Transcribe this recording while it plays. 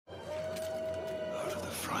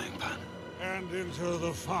into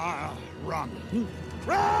the fire. Run!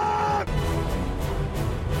 Run!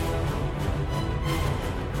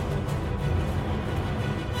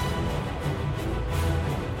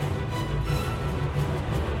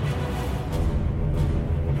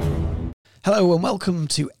 Hello and welcome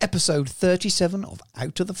to episode 37 of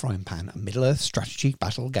Out of the Frying Pan, a Middle-earth strategy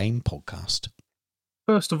battle game podcast.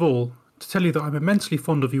 First of all, to tell you that I'm immensely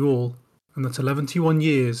fond of you all, and that 11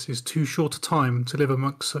 years is too short a time to live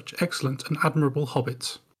amongst such excellent and admirable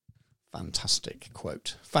hobbits. Fantastic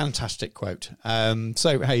quote. Fantastic quote.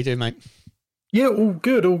 So, how you doing, mate? Yeah, all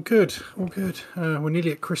good. We're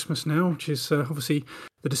nearly at Christmas now, which is obviously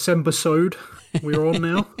the December-sode we're on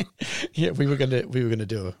now. Yeah, we were gonna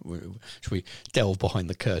do should we delve behind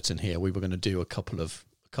the curtain here? We were going to do a couple of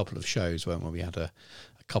shows, weren't we? We had a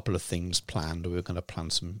couple of things planned. We were going to plan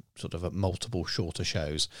some sort of multiple shorter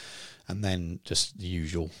shows, and then just the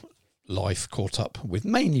usual life caught up with,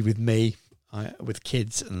 mainly with me, with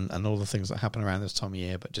kids and all the things that happen around this time of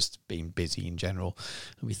year, but just being busy in general.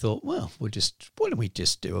 And we thought, well, why don't we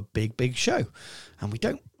just do a big show? And we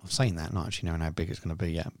don't. I'm saying that, not actually knowing how big it's going to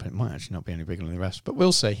be yet, but it might actually not be any bigger than the rest. But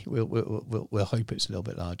we'll see. We'll hope it's a little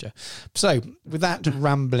bit larger. So, with that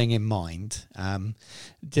rambling in mind,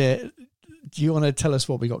 do you want to tell us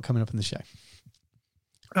what we got coming up in the show?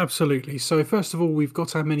 Absolutely. So first of all, we've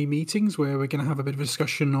got our mini meetings where we're going to have a bit of a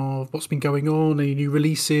discussion of what's been going on, any new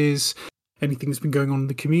releases, anything that's been going on in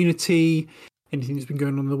the community, anything that's been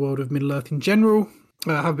going on in the world of Middle-earth in general.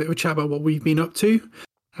 Have a bit of a chat about what we've been up to.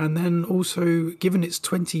 And then also, given it's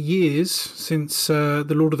 20 years since the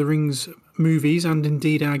Lord of the Rings movies and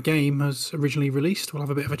indeed our game has originally released, we'll have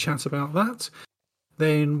a bit of a chat about that.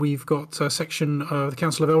 Then we've got a section of the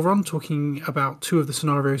Council of Elrond talking about two of the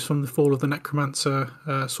scenarios from the Fall of the Necromancer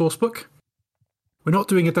sourcebook. We're not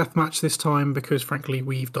doing a deathmatch this time because, frankly,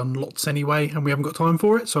 we've done lots anyway and we haven't got time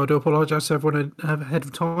for it, so I do apologise to everyone ahead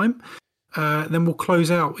of time. Then we'll close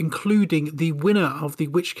out, including the winner of the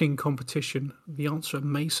Witch King competition. The answer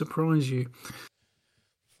may surprise you.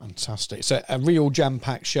 Fantastic. So a real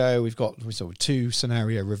jam-packed show. We've got two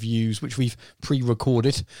scenario reviews, which we've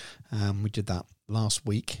pre-recorded. We did that last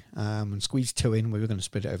week and squeezed two in. We were going to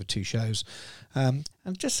split it over two shows. And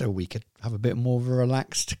just so we could have a bit more of a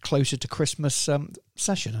relaxed, closer to Christmas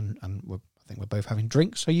session. And I think we're both having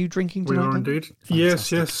drinks. Are you drinking tonight? We are indeed.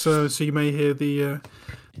 Fantastic. Yes. So you may hear the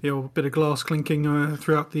old bit of glass clinking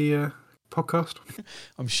throughout the podcast.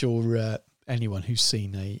 I'm sure anyone who's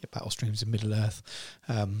seen a Battle Streams in Middle-earth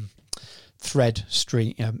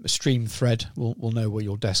stream thread will know what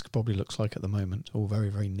your desk probably looks like at the moment. All very,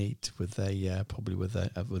 very neat with a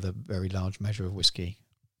very large measure of whiskey.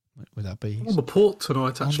 Would that be on the port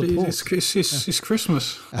tonight? Actually, it's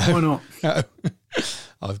Christmas. Why not?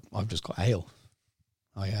 I've just got ale.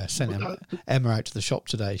 I sent Emma out to the shop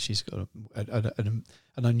today. She's got an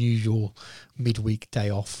unusual midweek day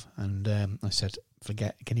off, and I said,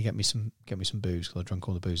 can you get me some booze? Because I drank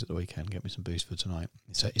all the booze at the weekend. Get me some booze for tonight.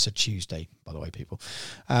 It's a Tuesday, by the way, people.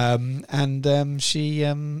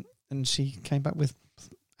 She came back with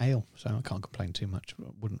ale, so I can't complain too much.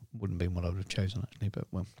 Wouldn't be what I would have chosen actually, but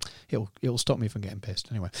well, it'll stop me from getting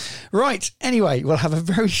pissed anyway. Right. Anyway, we'll have a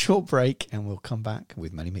very short break, and we'll come back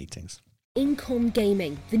with many meetings. Incom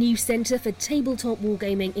Gaming, the new centre for tabletop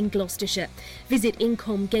wargaming in Gloucestershire. Visit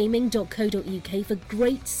incomgaming.co.uk for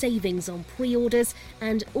great savings on pre-orders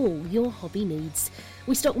and all your hobby needs.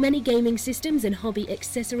 We stock many gaming systems and hobby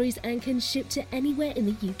accessories and can ship to anywhere in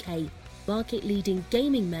the UK. Market-leading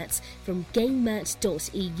gaming mats from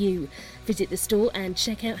gamemat.eu. Visit the store and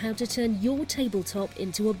check out how to turn your tabletop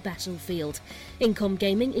into a battlefield. Incom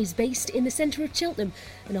Gaming is based in the centre of Cheltenham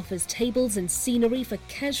and offers tables and scenery for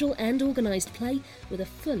casual and organised play with a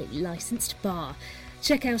fully licensed bar.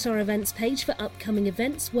 Check out our events page for upcoming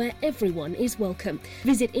events where everyone is welcome.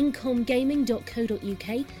 Visit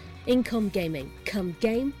incomgaming.co.uk. Incom Gaming. Come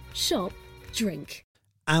game, shop, drink.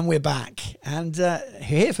 And we're back, and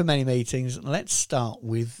here for many meetings. Let's start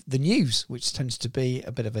with the news, which tends to be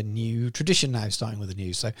a bit of a new tradition now, starting with the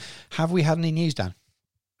news. So have we had any news, Dan?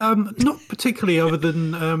 Not particularly, other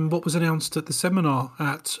than what was announced at the seminar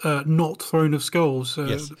at Not Throne of Skulls.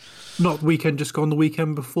 Yes. Not the weekend just gone, the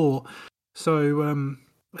weekend before. So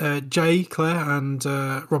Jay, Claire and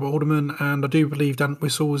Robert Alderman, and I do believe Dan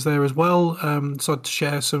Whistle was there as well, decided to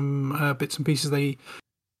share some bits and pieces they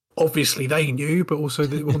knew, but also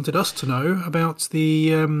they wanted us to know about the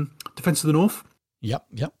Defence of the North. Yep.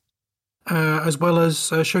 As well as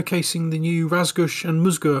showcasing the new Razgush and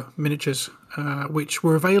Musgur miniatures, which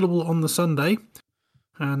were available on the Sunday.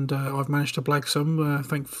 And I've managed to blag some,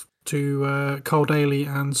 to Carl Daly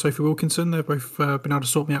and Sophie Wilkinson. They've both been able to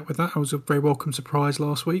sort me out with that. I was a very welcome surprise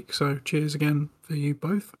last week. So cheers again for you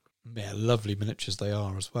both. Yeah, lovely miniatures they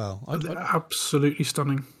are as well. They're absolutely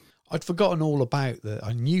stunning. I'd forgotten all about that.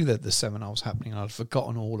 I knew that the seminar was happening, and I'd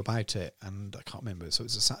forgotten all about it, and I can't remember. So it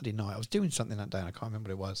was a Saturday night. I was doing something that day, and I can't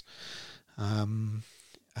remember what it was. I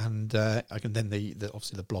can then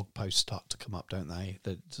obviously the blog posts start to come up, don't they?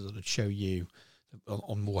 That sort of show you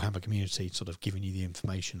on Warhammer Community, sort of giving you the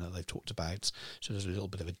information that they've talked about. So there's a little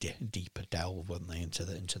bit of a deeper delve, weren't they, into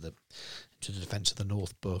the Defence of the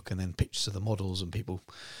North book, and then pictures of the models and people,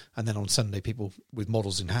 and then on Sunday people with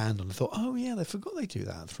models in hand. And I thought, oh yeah, they forgot they do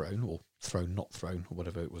that at Throne, or Throne Not Throne, or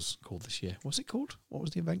whatever it was called this year. What's it called? What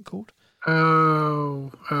was the event called? I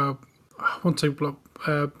want to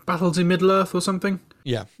Battles in Middle Earth or something.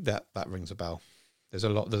 Yeah, that rings a bell. There's a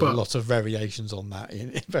lot of variations on that.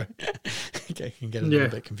 It can get a little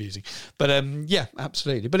bit confusing, but yeah,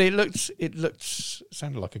 absolutely. But it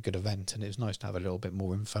sounded like a good event, and it was nice to have a little bit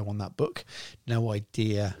more info on that book. No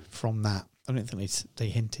idea from that. I don't think they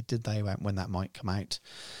hinted, did they, when that might come out?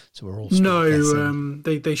 So we're all still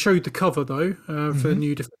guessing. They showed the cover though for the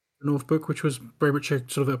new Defence of the North book, which was very much a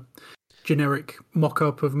sort of a generic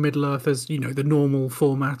mock-up of Middle Earth, as the normal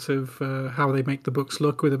format of how they make the books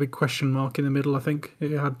look, with a big question mark in the middle. I think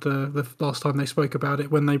it had the last time they spoke about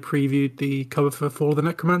it when they previewed the cover for Fall of the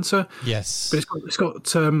Necromancer. Yes, but it's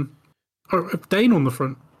got a Dane on the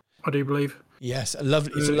front, I do believe. Yes,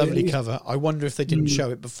 it's a lovely cover. I wonder if they didn't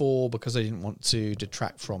show it before because they didn't want to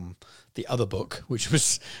detract from the other book, which we're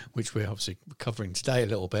obviously covering today a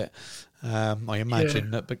little bit. I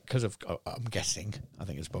imagine that because of, I'm guessing, I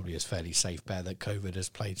think it's probably a fairly safe bet that COVID has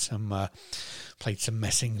played some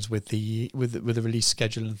messings with the release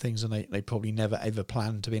schedule and things, and they probably never ever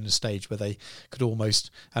planned to be in a stage where they could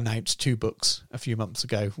almost announce 2 books a few months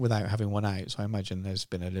ago without having one out. So I imagine there's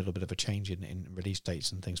been a little bit of a change in release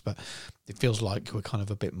dates and things, but it feels like we're kind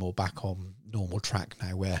of a bit more back on normal track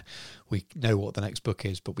now, where we know what the next book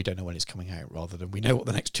is, but we don't know when it's coming out, rather than we know what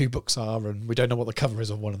the next 2 books are and we don't know what the cover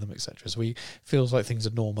is on one of them, etc. So we feels like things are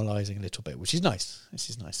normalising a little bit, which is nice. This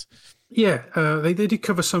is nice. Yeah, they did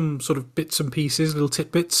cover some sort of bits and pieces, little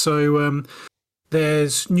tidbits. So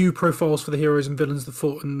there's new profiles for the heroes and villains that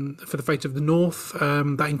fought for the fate of the North.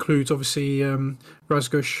 That includes obviously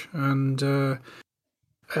Razgush and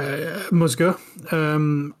Musga.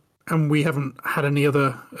 And we haven't had any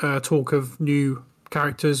other talk of new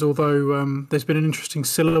characters, although there's been an interesting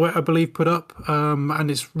silhouette, I believe, put up, and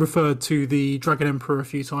it's referred to the Dragon Emperor a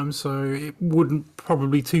few times, so it wouldn't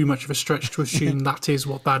probably too much of a stretch to assume that is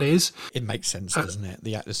what that is. It makes sense, doesn't it?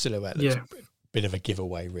 The silhouette looks a bit of a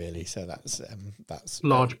giveaway, really, so that's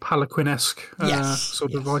large Palanquin-esque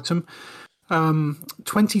sort of item.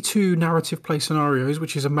 22 narrative play scenarios,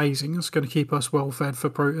 which is amazing. It's going to keep us well fed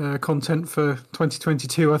for content for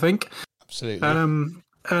 2022, I think. Absolutely.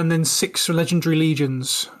 And then 6 legendary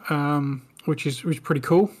legions, which is pretty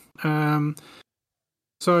cool.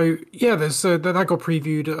 So yeah, there's that got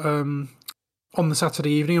previewed on the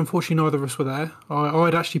Saturday evening. Unfortunately, neither of us were there.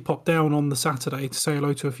 I'd actually popped down on the Saturday to say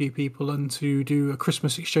hello to a few people and to do a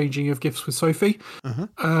Christmas exchanging of gifts with Sophie.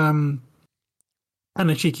 And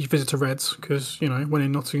a cheeky visit to Reds, because, when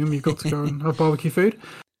in Nottingham, you've got to go and have barbecue food.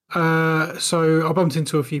 So I bumped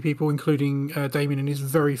into a few people, including Damien in his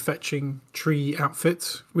very fetching tree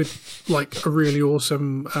outfit with, like, a really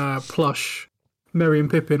awesome plush Merry and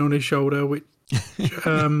Pippin on his shoulder, which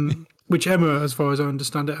Emma, as far as I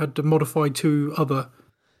understand it, had modified 2 other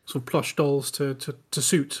sort of plush dolls to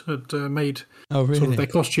suit, had made sort of their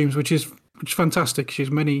costumes, which is fantastic. She's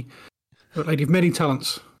a lady of many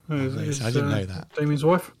talents. I didn't know that. Damien's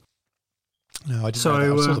wife. No, I didn't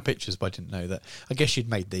know that. I saw the pictures, but I didn't know that. I guess you'd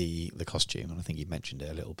made the costume, and I think he mentioned it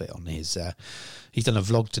a little bit on his... he's done a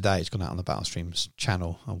vlog today. It's gone out on the Battlestreams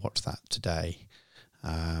channel. I watched that today.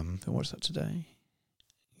 Yeah.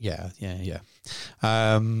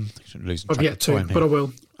 Losing track of time here. But I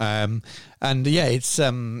will. And yeah, it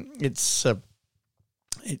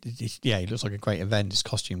looks like a great event. His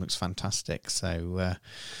costume looks fantastic. So,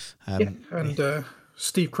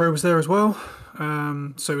 Steve Crow was there as well,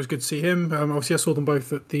 so it was good to see him. Obviously, I saw them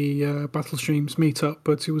both at the Battlestreams meetup,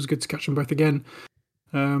 but it was good to catch them both again.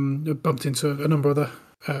 I bumped into a number of other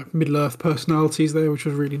Middle-earth personalities there, which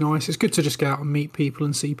was really nice. It's good to just get out and meet people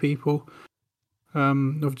and see people.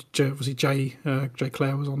 Obviously, Jay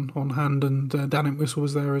Clare was on hand, and Dan Entwistle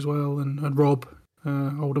was there as well, and Rob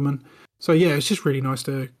Alderman. So yeah, it's just really nice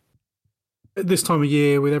to, at this time of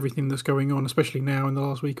year, with everything that's going on, especially now in the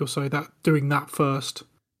last week or so, that doing that first,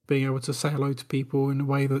 being able to say hello to people in a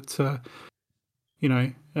way that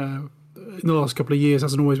in the last couple of years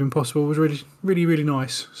hasn't always been possible, was really, really, really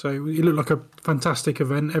nice. So it looked like a fantastic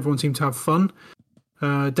event. Everyone seemed to have fun.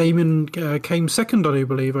 Damien came second, I do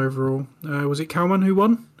believe, overall. Was it Kalman who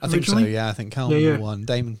won? I think so, yeah. I think Kalman won.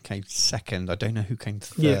 Damon came second. I don't know who came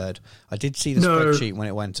third. Yeah. I did see the spreadsheet when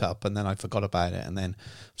it went up, and then I forgot about it. And then,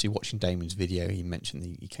 watching Damon's video, he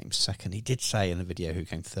mentioned he came second. He did say in the video who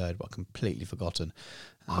came third, but I've completely forgotten.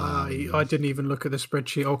 I didn't even look at the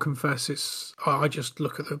spreadsheet, I'll confess. I just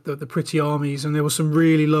look at the pretty armies, and there were some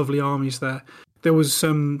really lovely armies there. There was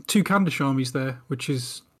two Khandish armies there, which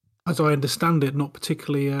is, as I understand it, not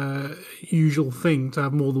particularly a usual thing to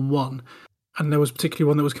have more than one. And there was particularly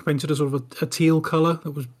one that was painted as sort of a teal colour.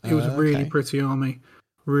 It was a really pretty army,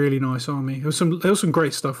 really nice army. There was some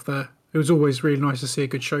great stuff there. It was always really nice to see a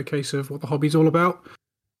good showcase of what the hobby's all about.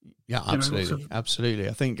 Yeah, absolutely, absolutely.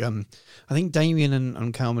 I think Damien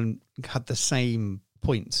and Kalman had the same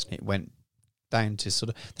points. It went down to sort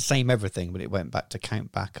of the same everything, but it went back to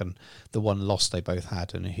count back, and the one loss they both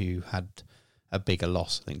had, and who had a bigger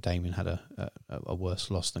loss. I think Damien had a worse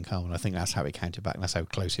loss than Kalman. I think that's how it counted back. And that's how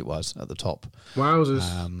close it was at the top.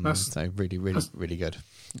 Wowzers! So really good.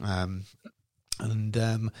 And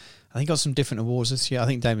I think got some different awards this year. I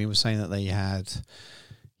think Damien was saying that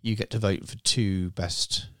you get to vote for 2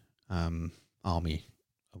 best army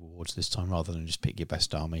awards this time, rather than just pick your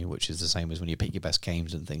best army, which is the same as when you pick your best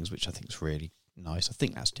games and things, which I think is really nice. I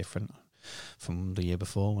think that's different from the year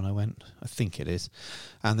before when I went. I think it is.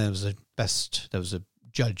 And there was a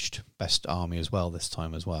judged best army as well this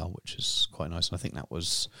time as well, which is quite nice. And I think that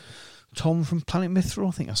was Tom from Planet Mithril.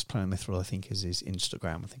 I think that's Planet Mithril. I think is his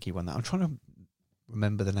Instagram. I think he won that. I'm trying to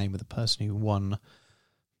remember the name of the person who won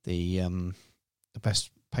the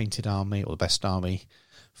best painted army or the best army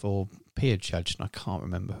for peer judge, and I can't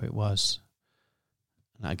remember who it was.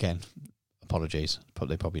 And again, apologies.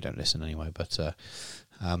 They probably don't listen anyway, but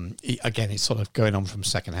again, it's sort of going on from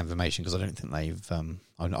second-hand information, because I don't think they've...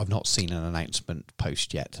 I've not seen an announcement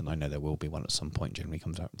post yet, and I know there will be one at some point. Generally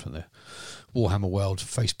comes out from the Warhammer World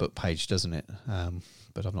Facebook page, doesn't it?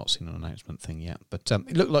 But I've not seen an announcement thing yet. But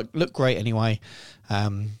it looked great anyway.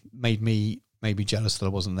 Made me jealous that I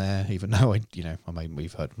wasn't there, even though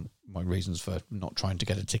we've heard my reasons for not trying to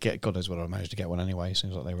get a ticket. God knows whether I managed to get one anyway.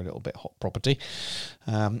 Seems like they were a little bit hot property.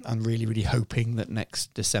 I'm really, really hoping that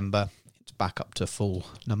next December it's back up to full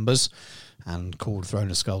numbers and called Throne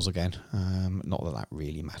of Skulls again. Not that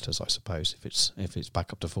really matters, I suppose, if it's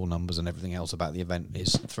back up to full numbers and everything else about the event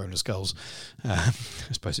is Throne of Skulls. I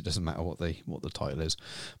suppose it doesn't matter what the title is.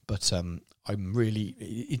 But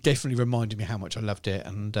it definitely reminded me how much I loved it,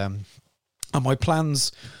 and my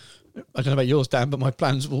plans, I don't know about yours, Dan, but my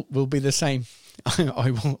plans will be the same.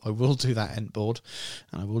 I will do that Ent board,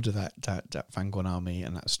 and I will do that Vanguard army,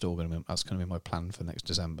 and that's going to be my plan for next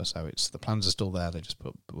December. So the plans are still there. They just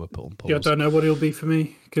were put on pause. Yeah, I don't know what it'll be for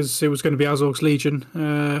me, because it was going to be Azog's Legion,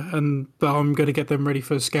 but I'm going to get them ready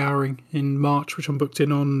for scouring in March, which I'm booked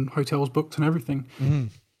in on, hotels booked and everything. Mm.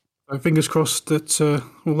 So fingers crossed that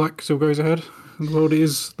all that still goes ahead. The world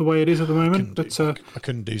is the way it is at the moment. I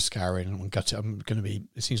couldn't do scouring.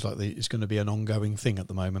 It seems like it's going to be an ongoing thing at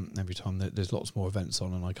the moment. Every time there's lots more events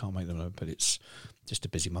on, and I can't make them up. But it's just a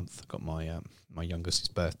busy month. I've got my youngest's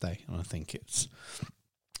birthday, and I think it's.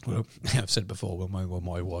 Well, I've said before, when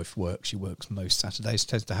my wife works, she works most Saturdays,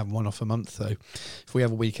 tends to have one off a month. So if we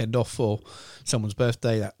have a weekend off for someone's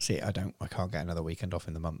birthday, that's it. I can't get another weekend off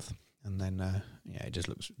in the month. And then, it just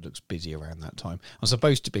looks busy around that time. I'm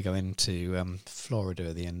supposed to be going to Florida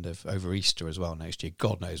at the end of over Easter as well next year.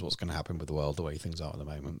 God knows what's going to happen with the world, the way things are at the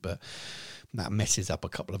moment. But that messes up a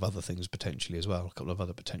couple of other things potentially as well. A couple of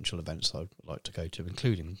other potential events I'd like to go to,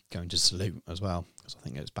 including going to Salute as well, because I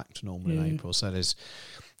think it's back to normal in April. So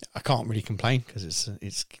I can't really complain, because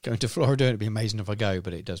it's going to Florida. It'd be amazing if I go,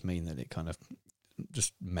 but it does mean that it kind of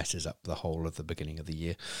just messes up the whole of the beginning of the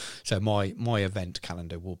year. So my event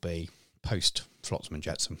calendar will be post Flotsam and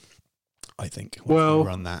Jetsam, I think. Well,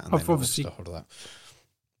 run that, and I've obviously got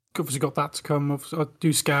that to come. I'll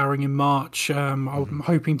do scouring in March. I'm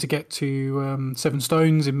hoping to get to Seven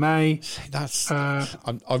Stones in May.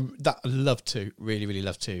 I'd love to, really, really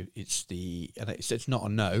love to. It's not a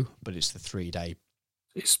no, but it's the 3-day.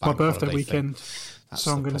 It's my birthday weekend,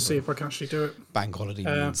 so I'm going to see if I can actually do it. Bank holiday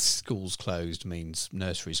means schools closed, means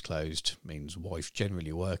nurseries closed, means wife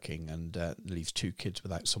generally working, and leaves 2 kids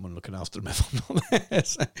without someone looking after them if I'm not there.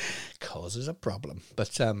 So causes a problem.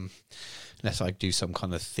 But unless I do some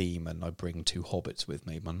kind of theme and I bring 2 hobbits with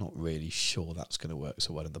me, I'm not really sure that's going to work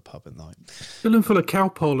so well in the pub at night. Fill them full of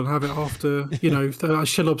cowpole and have it after,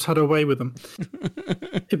 Shelob's had her way with them.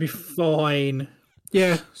 It'd be fine.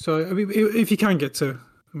 Yeah, so I mean, if you can get to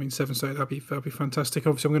I mean, 7 state, that'd be fantastic.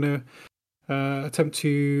 Obviously, I'm going to attempt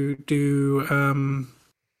to do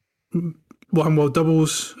One World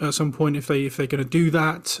doubles at some point if they're going to do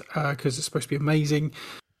that, because it's supposed to be amazing.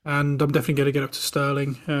 And I'm definitely going to get up to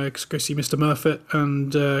Stirling, go see Mr. Murfitt,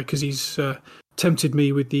 and because he's tempted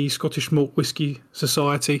me with the Scottish Malt Whisky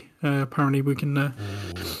Society. Apparently, we can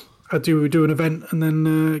do an event and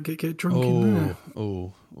then get drunk in there.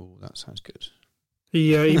 Oh, that sounds good.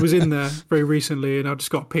 He was in there very recently, and I just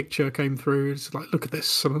got a picture came through. It's like, look at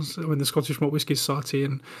this. I'm in the Scottish Malt Whisky Society,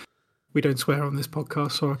 and we don't swear on this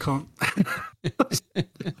podcast, so I can't.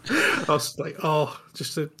 I was like,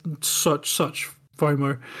 just such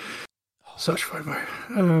FOMO. Such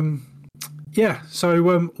FOMO. Yeah, so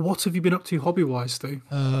what have you been up to hobby-wise, Stu?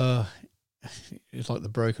 It's like the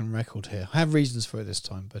broken record here. I have reasons for it this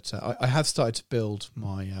time, but I have started to build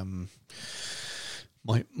my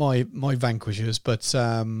my Vanquishers, but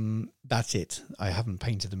that's it. I haven't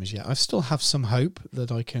painted them as yet. I still have some hope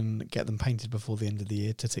that I can get them painted before the end of the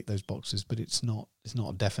year to tick those boxes, but it's not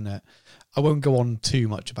a definite. I won't go on too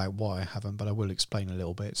much about why I haven't, but I will explain a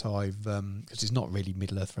little bit. So I've because it's not really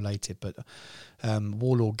Middle-earth related, but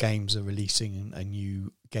Warlord Games are releasing a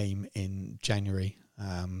new game in January.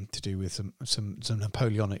 To do with some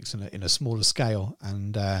Napoleonics in a smaller scale,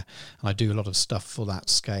 and I do a lot of stuff for that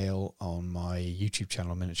scale on my YouTube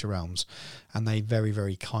channel, Miniature Realms, and they very,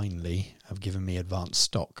 very kindly have given me advanced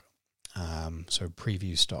stock, so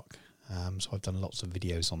preview stock. So I've done lots of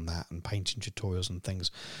videos on that and painting tutorials and things.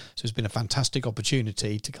 So it's been a fantastic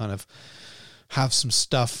opportunity to kind of have some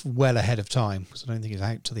stuff well ahead of time, because I don't think it's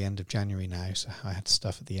out to the end of January now. So I had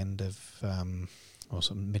stuff at the end of or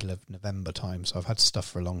sort of middle of November time, so I've had stuff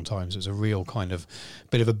for a long time, so it's a real kind of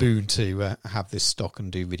bit of a boon to have this stock and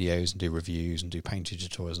do videos and do reviews and do painting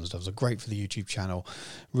tutorials and stuff. So great for the YouTube channel,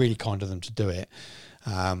 really kind of them to do it,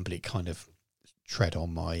 but it kind of tread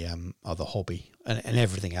on my other hobby and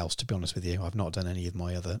everything else, to be honest with you. I've not done any of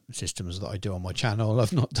my other systems that I do on my channel.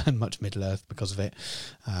 I've not done much Middle-earth because of it,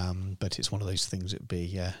 but it's one of those things it'd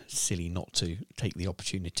be silly not to take the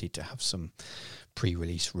opportunity to have some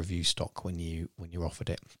pre-release review stock when you're offered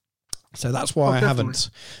it. So that's why I haven't.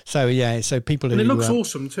 So yeah, so people who... And it looks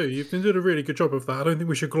awesome too. You've been doing a really good job of that. I don't think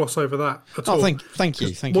we should gloss over that at all. Thank you.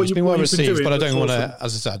 It's been well received, but I don't want to,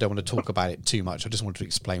 as I said, I don't want to talk about it too much. I just wanted to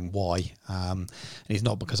explain why. And it's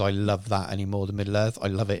not because I love that any more than Middle-earth. I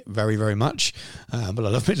love it very, very much, but I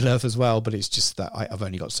love Middle-earth as well. But it's just that I've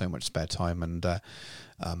only got so much spare time, and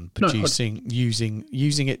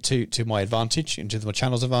using it to my advantage and to my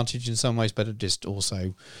channel's advantage in some ways, but just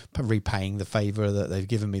also repaying the favour that they've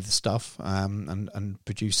given me the stuff, and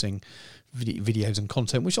producing videos and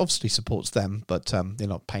content, which obviously supports them, but they're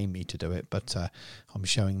not paying me to do it, but I'm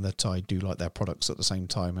showing that I do like their products at the same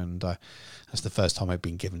time, and that's the first time I've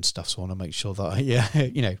been given stuff, so I want to make sure that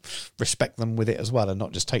I respect them with it as well, and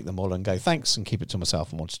not just take them all and go thanks and keep it to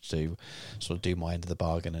myself, and wanted to sort of do my end of the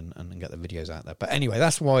bargain and get the videos out there. But anyway,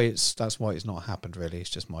 that's why it's not happened really. It's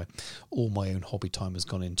just all my own hobby time has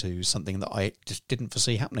gone into something that I just didn't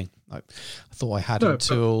foresee happening. I thought I had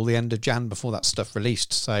until the end of Jan before that stuff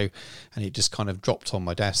released, so, and it just kind of dropped on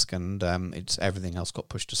my desk, and it's everything else got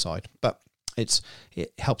pushed aside. But it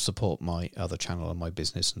helps support my other channel and my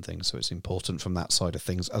business and things, so it's important from that side of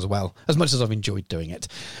things as well, as much as I've enjoyed doing it.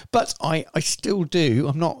 But I still do.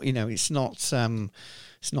 I'm not, it's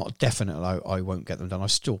not definite I won't get them done. I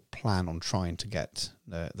still plan on trying to get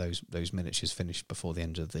those miniatures finished before the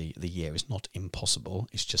end of the year. It's not impossible.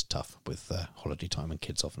 It's just tough with holiday time and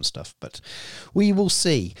kids off and stuff. But we will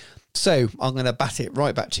see. So I'm going to bat it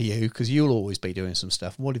right back to you, because you'll always be doing some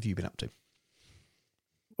stuff. What have you been up to?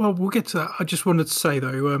 Well, we'll get to that. I just wanted to say,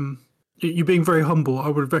 though, you're being very humble. I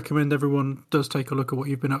would recommend everyone does take a look at what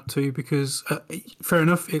you've been up to, because, fair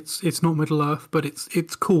enough, it's not Middle-earth, but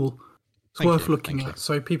it's cool. It's worth looking at.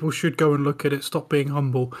 So people should go and look at it. Stop being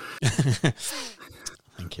humble.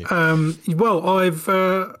 Thank you. Well, I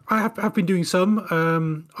have been doing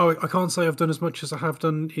some. I can't say I've done as much as I have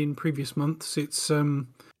done in previous months. It's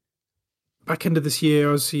back end of this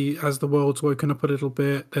year, as the world's woken up a little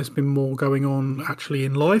bit, there's been more going on actually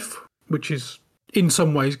in life, which is in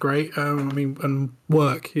some ways great. And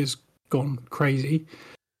work has gone crazy,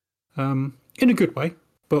 in a good way,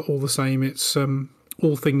 but all the same, it's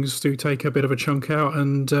all things do take a bit of a chunk out,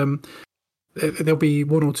 and there'll be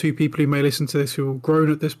one or two people who may listen to this who are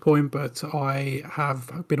grown at this point, but I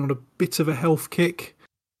have been on a bit of a health kick.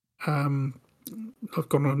 I've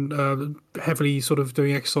gone on heavily sort of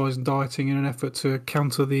doing exercise and dieting in an effort to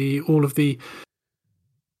counter all of the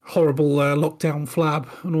horrible lockdown flab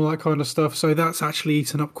and all that kind of stuff. So that's actually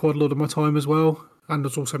eaten up quite a lot of my time as well. and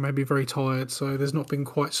was also maybe very tired, so there's not been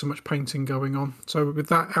quite so much painting going on. So with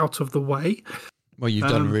that out of the way, well, you've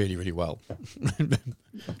done really, really well.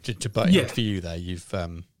 to butt in for you there, you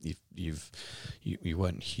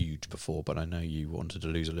weren't huge before, but I know you wanted to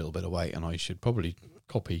lose a little bit of weight, and I should probably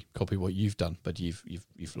copy what you've done. But you've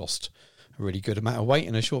lost a really good amount of weight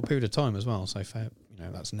in a short period of time as well. So fair,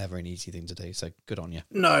 that's never an easy thing to do. So good on you.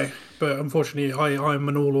 No, but unfortunately, I'm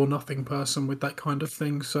an all or nothing person with that kind of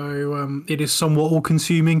thing. So it is somewhat all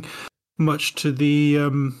consuming, much to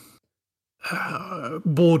the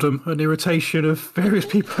boredom and irritation of various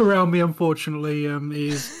people around me. Unfortunately,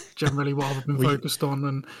 is generally what I've been focused on.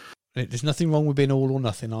 And there's nothing wrong with being all or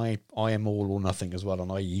nothing. I am all or nothing as well,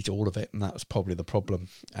 and I eat all of it, and that's probably the problem,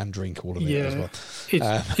 and drink all of it as well.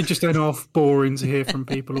 It's just enough boring to hear from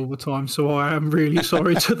people all the time, so I am really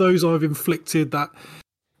sorry to those I've inflicted that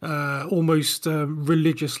almost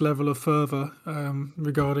religious level of fervour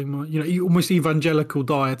regarding my, almost evangelical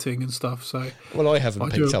dieting and stuff. So, well, I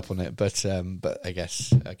haven't picked up on it, but I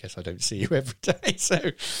guess I don't see you every day, so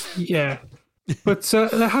yeah. But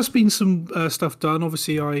there has been some stuff done.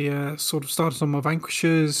 Obviously, I sort of started on my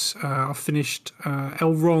Vanquishers. I finished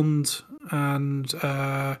Elrond and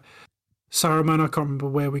Saruman. I can't remember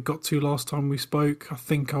where we got to last time we spoke. I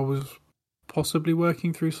think I was possibly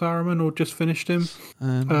working through Saruman or just finished him.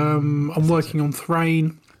 I'm working on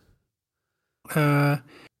Thrain. Getting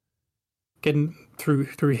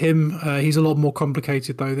through him. He's a lot more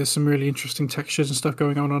complicated, though. There's some really interesting textures and stuff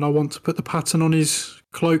going on, and I want to put the pattern on his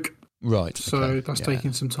cloak. Right. So that's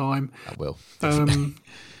taking some time. That will.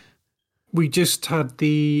 We just had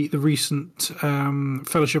the recent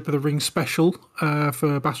Fellowship of the Ring special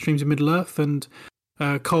for Battle Streams in Middle-earth, and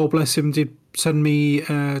Carl, bless him, did send me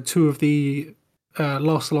 2 of the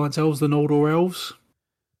Last Alliance elves, the Noldor elves,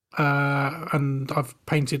 and I've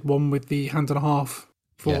painted one with the hand and a half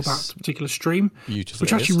for that particular stream, beautiful,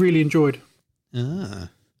 which I actually really enjoyed. For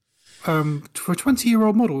a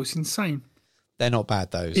 20-year-old model, it's insane. They're not bad,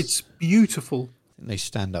 those. It's beautiful. I think they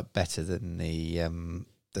stand up better than the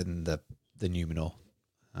Numenor.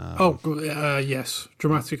 Yes,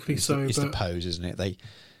 dramatically it's so. It's the pose, isn't it?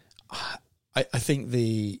 I think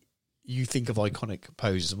you think of iconic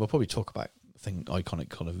poses, and we'll probably talk about iconic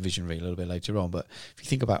kind of visionary a little bit later on. But if you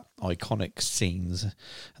think about iconic scenes,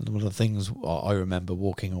 and one of the things I remember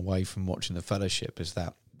walking away from watching the Fellowship is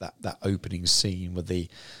that opening scene with the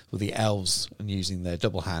elves and using their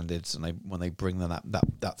double-handeds, and when they bring them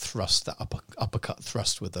that thrust, that uppercut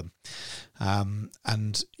thrust with them,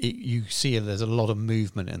 and you see there's a lot of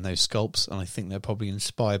movement in those sculpts, and I think they're probably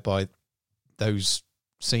inspired by those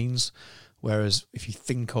scenes. Whereas if you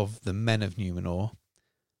think of the Men of Numenor,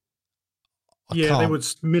 they were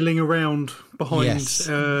milling around behind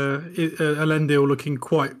Elendil, looking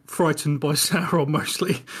quite frightened by Sauron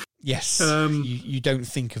mostly. Yes, you don't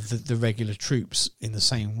think of the regular troops in the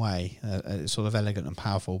same way, sort of elegant and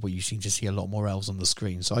powerful, but you seem to see a lot more elves on the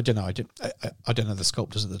screen. So I don't know, I don't know the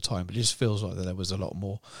sculptors at the time, but it just feels like that there was a lot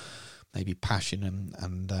more maybe passion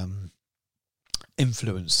and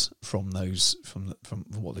influence from those from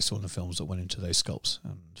what they saw in the films that went into those sculpts.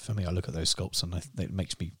 And for me, I look at those sculpts and it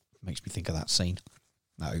makes me think of that scene.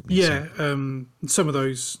 That opening scene. Some of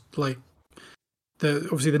those, like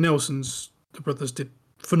obviously the Nelsons, the brothers, did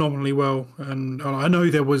phenomenally well, and I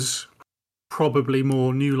know there was probably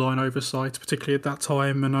more New Line oversight, particularly at that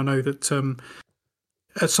time, and I know that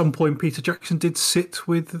at some point Peter Jackson did sit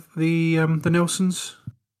with the Nelsons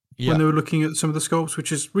when they were looking at some of the sculpts,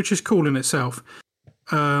 which is cool in itself.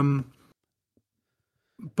 But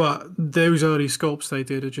those early sculpts they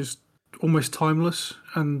did are just almost timeless,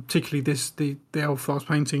 and particularly the elf I was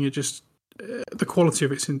painting, it just the quality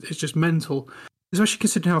of it's just mental, especially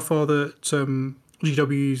considering how far that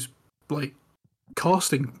GW's like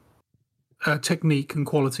casting technique and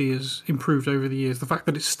quality has improved over the years. The fact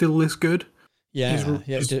that it's still this good, did really,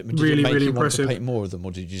 it make really you impressive. Want to paint more of them,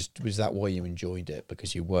 or was that why you enjoyed it,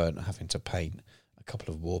 because you weren't having to paint a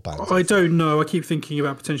couple of war bands? I don't know. I keep thinking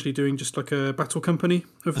about potentially doing just like a battle company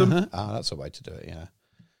of them. That's a way to do it. Yeah.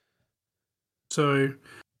 So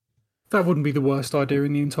that wouldn't be the worst idea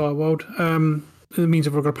in the entire world. It means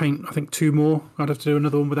if I've got to paint, I think 2 more, I'd have to do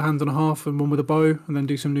another one with a hand and a half and one with a bow, and then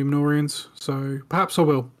do some Numenorians. So perhaps I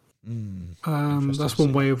will. That's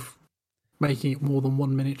one way of making it more than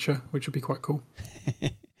one miniature, which would be quite cool.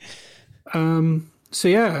 So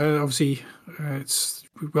yeah, obviously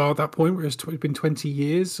we are at that point where it's been 20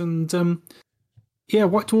 years, and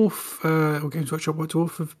White Dwarf, or Games Workshop White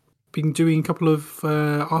Dwarf, have been doing a couple of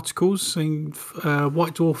articles saying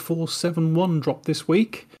White Dwarf 471 dropped this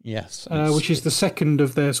week. Yes. Which is the second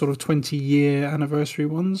of their sort of 20-year anniversary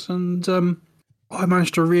ones. And I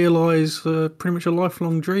managed to realise pretty much a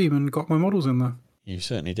lifelong dream and got my models in there. You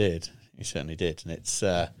certainly did. You certainly did, and it's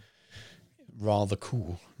rather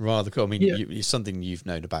cool. Rather cool. I mean, it's something you've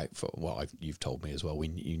known about for you've told me as well.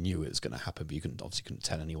 You knew it was going to happen, but you couldn't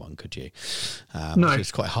tell anyone, could you? No, so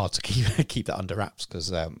it's quite hard to keep that under wraps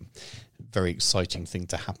because very exciting thing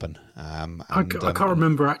to happen. I can't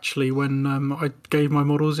remember actually when I gave my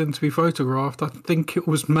models in to be photographed. I think it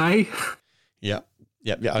was May. Yeah.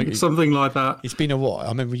 Something like that. It's been a while. I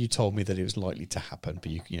remember you told me that it was likely to happen,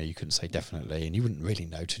 but you couldn't say definitely, and you wouldn't really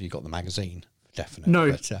know till you got the magazine. Definitely.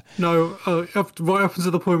 Right up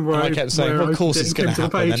until the point where I kept saying, "Of course it's going to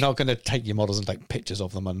happen. They're not going to take your models and take pictures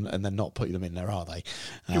of them and then not put them in there, are they?"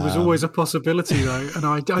 It was always a possibility, though, and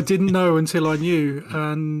I didn't know until I knew,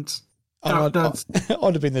 and. I'd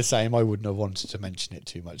have been the same. I wouldn't have wanted to mention it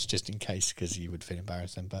too much, just in case, because you would feel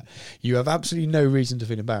embarrassed then. But you have absolutely no reason to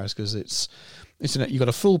feel embarrassed because you've got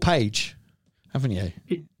a full page, haven't you?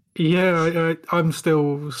 Yeah, I'm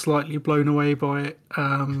still slightly blown away by it.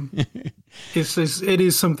 It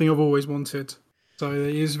is something I've always wanted, so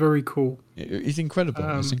it is very cool. It's incredible.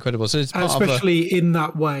 It's incredible. So it's especially in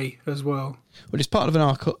that way as well. Well, it's part of an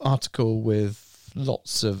article with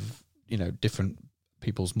lots of different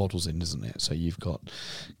people's models in, isn't it? So you've got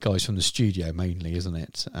guys from the studio mainly, isn't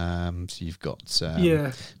it? So you've got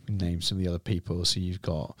name some of the other people. So you've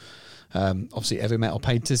got obviously heavy metal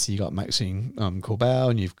painters. So you've got Maxine Corbell,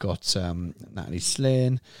 and you've got Natalie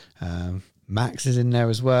Slynn. Max is in there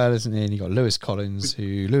as well, isn't he? And you've got Lewis Collins,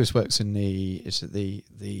 who Lewis works in the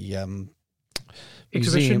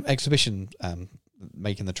exhibition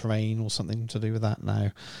making the terrain or something to do with that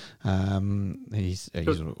now. He's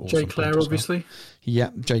awesome. Jay Clare, obviously.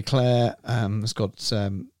 Yeah, Jay Clare has got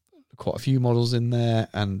quite a few models in there,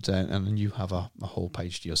 and you have a whole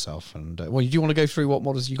page to yourself. And do you want to go through what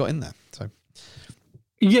models you got in there? So.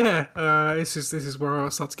 Yeah, this is where I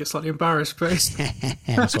start to get slightly embarrassed, but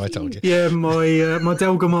that's what I told you. Yeah, my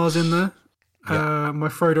Delgamar's in there. Yep. My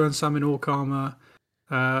Frodo and Sam in orc armor.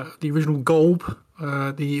 The original Golb,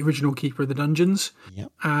 the original Keeper of the Dungeons,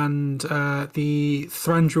 and the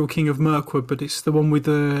Thranduil King of Mirkwood, but it's the one with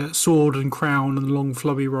the sword and crown and long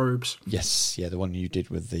flubby robes. Yes, the one you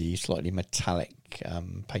did with the slightly metallic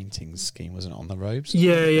painting scheme, wasn't it, on the robes?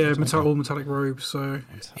 Yeah, all metallic robes. So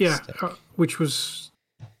fantastic. Which was,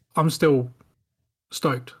 I'm still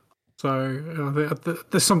stoked. So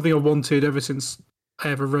there's something I wanted ever since I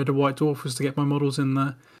ever read A White Dwarf, was to get my models in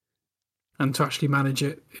there. And to actually manage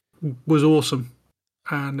it was awesome,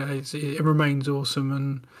 and it remains awesome.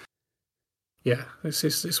 And yeah,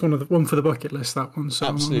 it's one for the bucket list, that one. So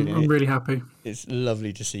I'm really happy. It's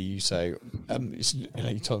lovely to see you so.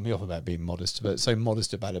 You told me off about being modest, but so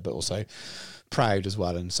modest about it, but also proud as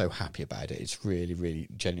well, and so happy about it. It's really, really,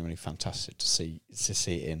 genuinely fantastic to see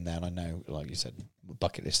it in there. And I know, like you said,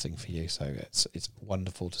 bucket list thing for you. So it's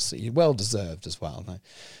wonderful to see. Well deserved as well.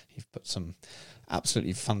 You've put some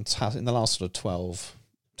absolutely fantastic in the last sort of 12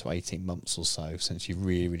 to 18 months or so, since you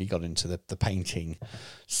really got into the painting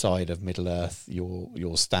side of Middle Earth.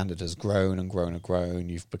 Your standard has grown and grown and grown.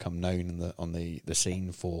 You've become known on the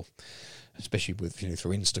scene for, especially with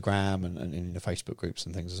through Instagram and in the Facebook groups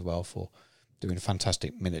and things as well, for doing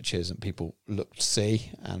fantastic miniatures, and people look to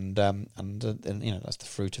see, and that's the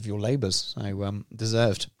fruit of your labours. So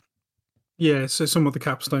deserved. Yeah, so somewhat the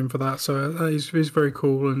capstone for that. So that is very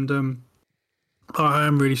cool, and I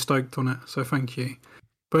am really stoked on it. So thank you.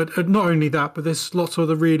 But not only that, but there's lots of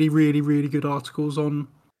other really, really, really good articles on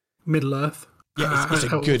Middle Earth. Yeah, it's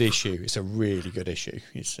a good issue. It's a really good issue.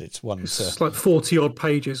 It's one. It's like 40 odd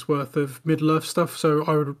pages worth of Middle Earth stuff. So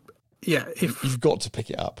I would. Yeah, if you've got to pick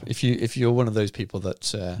it up. If you're one of those people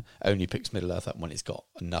that only picks Middle Earth up when it's got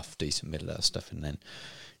enough decent Middle Earth stuff, and then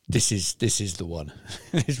this is the one.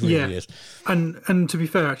 It really is. And to be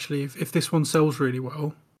fair, actually, if this one sells really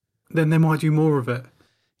well, then they might do more of it.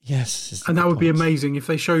 Yes, and that would be amazing if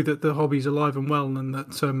they show that the hobby's alive and well, and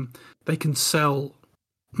that they can sell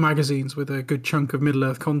magazines with a good chunk of Middle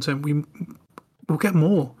Earth content. We'll get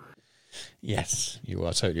more. Yes, you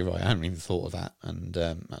are totally right. I hadn't even thought of that, and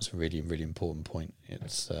that's a really, really important point.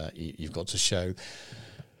 It's you've got to show.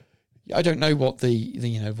 I don't know what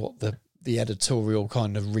the editorial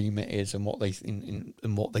kind of remit is, and what they and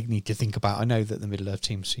what they need to think about. I know that the Middle Earth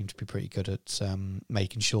team seem to be pretty good at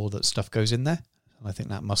making sure that stuff goes in there, and I think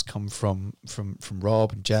that must come from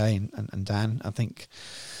Rob and Jay and Dan. I think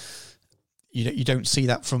you don't see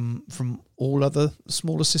that from all other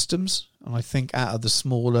smaller systems, and I think out of the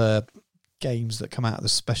smaller games that come out of the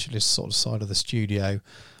specialist sort of side of the studio,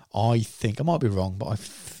 I think, I might be wrong, but I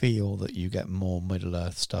feel that you get more Middle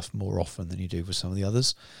Earth stuff more often than you do with some of the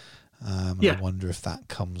others. I wonder if that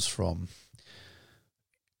comes from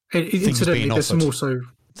Incidentally, there's some also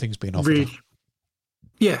things being offered. really,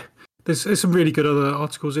 yeah. There's some really good other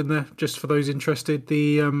articles in there just for those interested.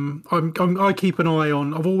 I keep an eye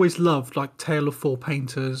on. I've always loved like Tale of Four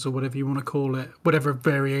Painters or whatever you want to call it, whatever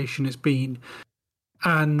variation it's been.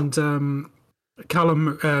 And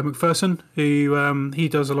Callum McPherson, who he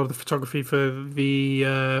does a lot of the photography for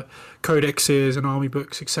the codexes and army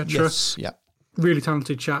books, etc. Yes, yeah. Really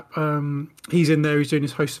talented chap. He's in there. He's doing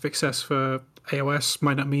his Host of Excess for AOS.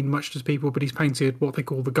 Might not mean much to people, but he's painted what they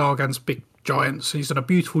call the Gargant's big giants, and he's done a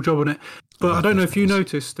beautiful job on it. But I don't know if you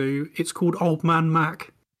noticed, Stu, it's called Old Man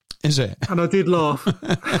Mac. Is it? And I did laugh.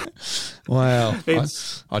 Well,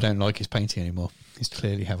 I don't like his painting anymore. He's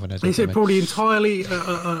clearly having a. Is it probably entirely, is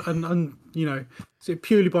it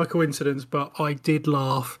purely by coincidence? But I did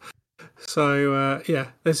laugh. So yeah,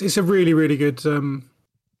 it's a really, really good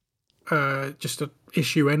just an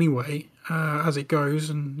issue anyway. As it goes,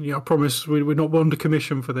 and I promise we're not under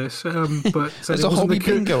commission for this. But there's a hobby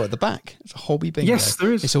bingo at the back. It's a hobby bingo. Yes,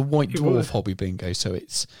 there is. It's a White Dwarf hobby bingo, so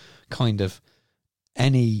it's kind of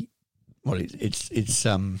any. Well, it's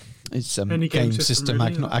any game system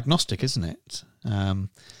really, agnostic, isn't it? And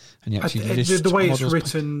you actually list the way it's models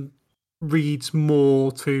written reads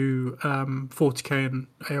more to 40k and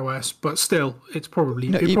AOS, but still, it'd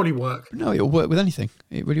probably work. No, it'll work with anything.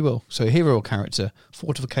 It really will. So hero or character,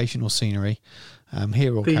 fortification or scenery,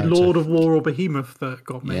 hero or character. The Lord of War or Behemoth that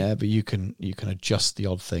got me. Yeah, but you can adjust the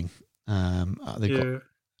odd thing.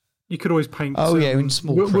 You could always paint. Oh yeah, in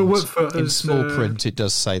small print. In small print, it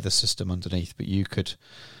does say the system underneath, but you could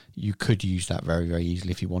use that very, very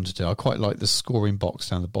easily if you wanted to. I quite like the scoring box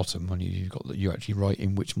down the bottom when you actually write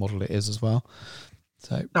in which model it is as well.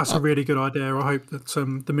 So that's a really good idea. I hope that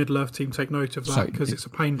the Middle-earth team take note of that, because it's a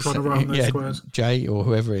pain trying to run those squares. Jay or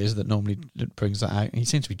whoever it is that normally brings that out. He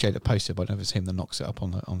seems to be Jay that posted, but I don't know if it's him that knocks it up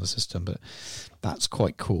on the system. But that's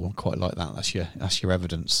quite cool. I quite like that. That's your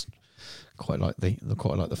evidence. Quite like the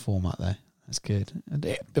format there. That's good.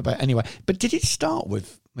 But anyway, did it start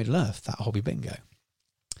with Middle-earth, that hobby bingo?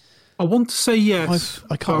 I want to say yes.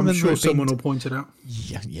 I can't remember. I'm sure someone will point it out.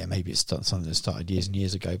 Yeah, maybe it's something that started years and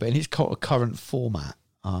years ago. But in its current format,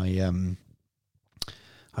 I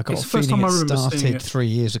got a feeling it started 3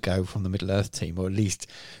 years ago from the Middle-earth team, or at least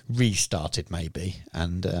restarted maybe,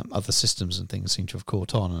 and other systems and things seem to have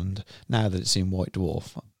caught on. And now that it's in White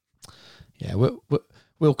Dwarf, yeah,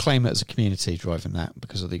 we'll claim it as a community driving that,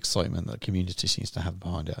 because of the excitement that the community seems to have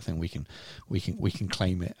behind it. I think we can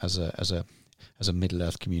claim it as a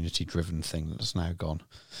Middle-earth community-driven thing that's now gone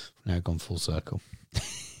full circle.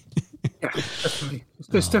 Yeah, definitely.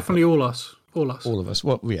 It's definitely all us. All of us.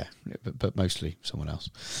 Well, yeah, but mostly someone else.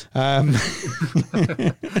 But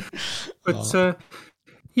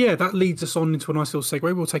yeah, that leads us on into a nice little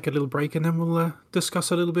segue. We'll take a little break, and then we'll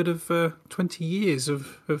discuss a little bit of 20 years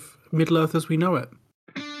of Middle-earth as we know it.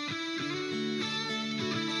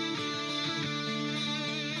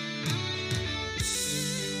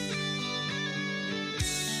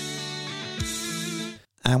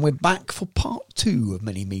 And we're back for part 2 of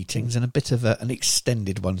mini meetings, and a bit of an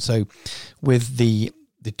extended one. So with the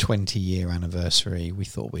 20-year anniversary, we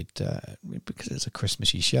thought we'd, because it's a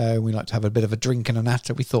Christmassy show, we like to have a bit of a drink and a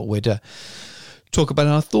natter. We thought we'd talk about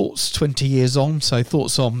our thoughts 20 years on. So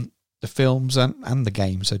thoughts on the films and the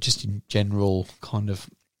game. So just in general, kind of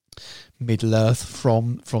Middle-earth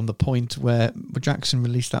from the point where Jackson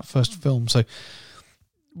released that first film. So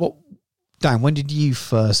Dan, when did you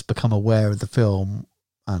first become aware of the film?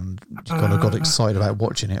 And you kind of got excited about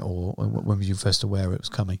watching it, or when were you first aware it was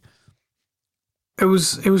coming? It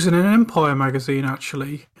was in an Empire magazine,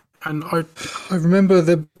 actually, and I remember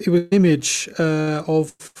it was an image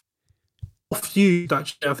of used.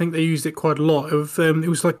 Actually, I think they used it quite a lot. It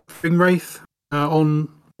was like Ringwraith on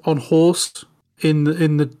horse in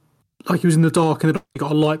the like he was in the dark, and it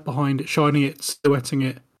got a light behind it, shining it, silhouetting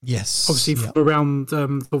it. Yes, obviously from around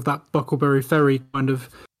of that Buckleberry Ferry kind of,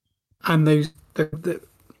 and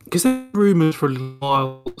because there were rumours for a little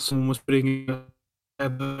while someone was putting it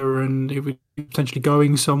together and it was potentially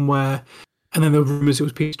going somewhere, and then there were rumours it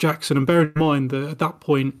was Peter Jackson. And bear in mind that at that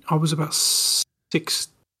point I was about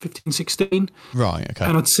 15, 16. Right, okay.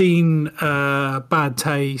 And I'd seen Bad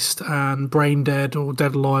Taste and Brain Dead or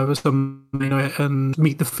Dead Alive or something, and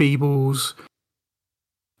Meet the Feebles.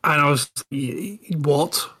 And I was,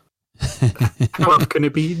 what? How can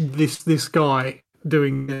it be this guy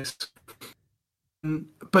doing this?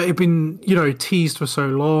 But it'd been, teased for so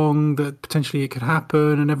long that potentially it could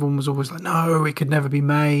happen, and everyone was always like, no, it could never be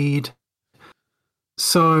made.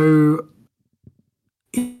 So,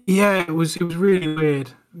 yeah, it was really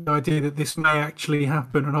weird, the idea that this may actually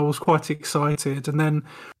happen, and I was quite excited. And then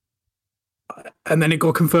and then it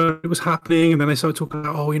got confirmed it was happening, and then they started talking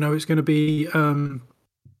about, it's going to be,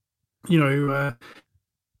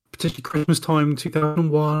 potentially Christmas time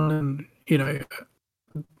 2001, and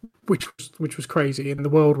which was crazy, and the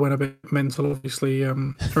world went a bit mental, obviously,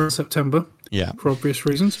 around September, for obvious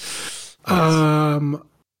reasons. And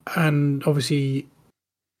obviously,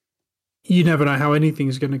 you never know how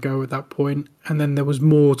anything's going to go at that point. And then there was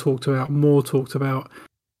more talked about,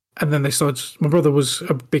 and then they started. My brother was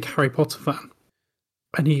a big Harry Potter fan,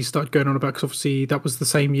 and he started going on about, because obviously that was the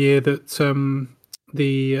same year that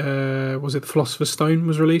was it the Philosopher's Stone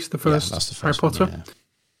was released, the first Harry Potter. One,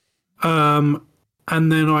 yeah.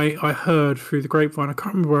 And then I heard through the grapevine, I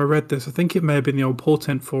can't remember where I read this, I think it may have been the old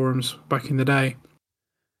Portent forums back in the day,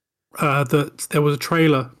 that there was a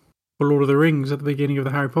trailer for Lord of the Rings at the beginning of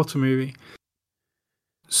the Harry Potter movie.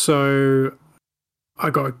 So I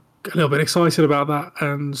got a little bit excited about that,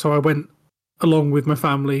 and so I went along with my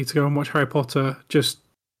family to go and watch Harry Potter, just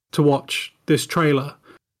to watch this trailer.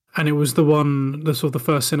 And it was the sort of the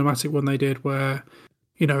first cinematic one they did, where,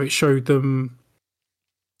 it showed them,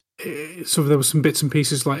 sort of there was some bits and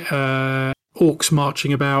pieces like orcs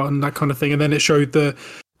marching about and that kind of thing, and then it showed the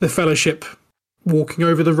Fellowship walking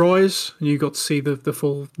over the rise, and you got to see the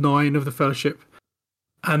full 9 of the Fellowship.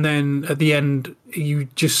 And then at the end, you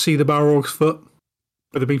just see the Balrog's foot,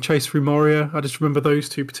 where they're being chased through Moria. I just remember those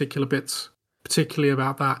 2 particular bits, particularly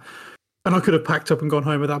about that. And I could have packed up and gone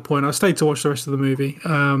home at that point. I stayed to watch the rest of the movie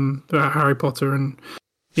about Harry Potter, and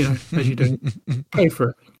as you do, pay for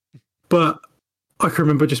it. But I can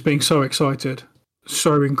remember just being so excited,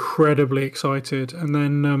 so incredibly excited. And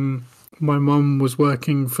then my mum was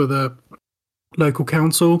working for the local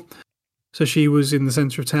council, so she was in the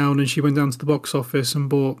centre of town, and she went down to the box office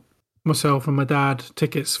and bought myself and my dad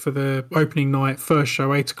tickets for the opening night, first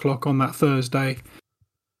show, 8 o'clock on that Thursday,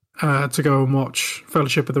 to go and watch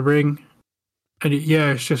Fellowship of the Ring. And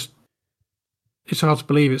it's hard to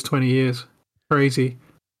believe it's 20 years. Crazy.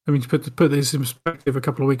 I mean, to put this in perspective, a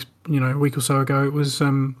couple of weeks, a week or so ago, it was,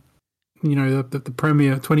 the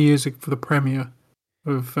premiere, 20 years for the premiere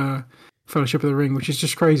of Fellowship of the Ring, which is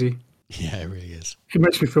just crazy. Yeah, it really is. It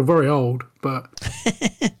makes me feel very old, but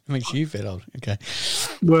it makes you feel old. Okay.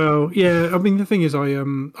 Well, yeah. I mean, the thing is, I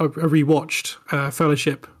rewatched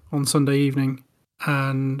Fellowship on Sunday evening,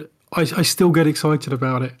 and I still get excited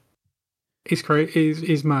about it. It's crazy.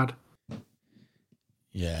 It's mad.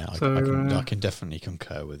 Yeah, I can definitely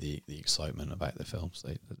concur with the excitement about the films.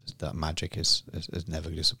 That magic has never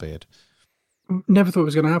disappeared. Never thought it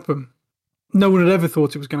was going to happen. No one had ever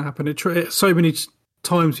thought it was going to happen. So many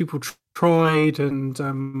times people tried, and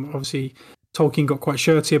obviously Tolkien got quite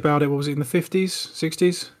shirty about it. What was it, in the 50s,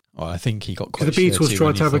 60s? Well, I think he got quite the Beatles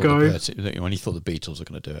tried to have a go. When he thought the Beatles were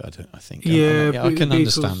going to do it, I think. Yeah, I can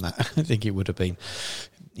understand that. I think it would have been,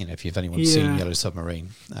 if anyone's seen Yellow Submarine,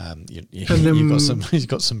 you've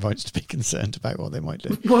got some rights to be concerned about what they might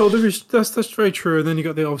do. Well, that's very true. And then you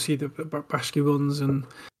got the Bashki ones and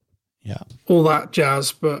all that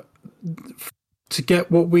jazz. But to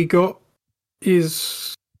get what we got, you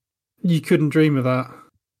couldn't dream of that.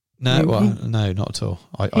 No, no, not at all.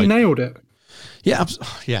 He nailed it. Yeah,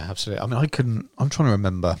 absolutely. I mean, I'm trying to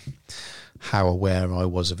remember how aware I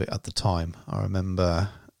was of it at the time. I remember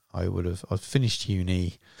I'd finished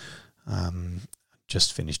uni,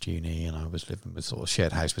 just finished uni, and I was living with sort of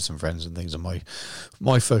shared house with some friends and things. And my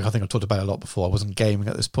focus, I think I've talked about it a lot before, I wasn't gaming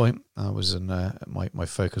at this point. I was my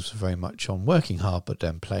focus was very much on working hard, but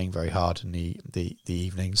then playing very hard in the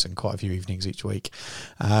evenings, and quite a few evenings each week.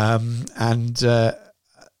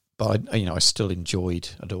 But I still enjoyed.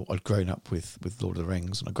 I'd grown up with Lord of the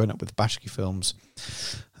Rings, and I'd grown up with Bashki films,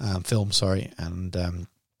 and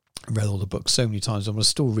read all the books so many times. I was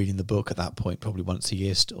still reading the book at that point, probably once a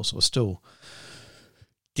year. Still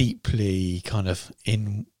deeply kind of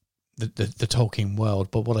in the Tolkien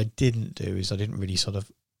world. But what I didn't do is I didn't really sort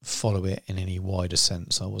of follow it in any wider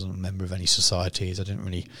sense. I wasn't a member of any societies. I didn't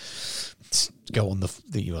really go on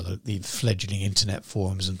the fledgling internet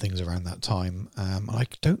forums and things around that time. I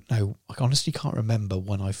don't know. I honestly can't remember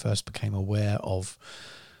when I first became aware of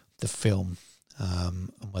the film,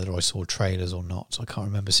 and whether I saw trailers or not. So I can't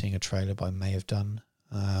remember seeing a trailer, but I may have done.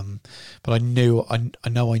 But I know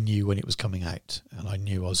I knew when it was coming out, and I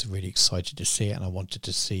knew I was really excited to see it, and I wanted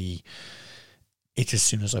to see it as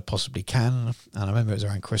soon as I possibly can. And I remember it was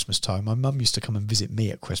around Christmas time. My mum used to come and visit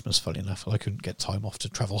me at Christmas, funny enough, and I couldn't get time off to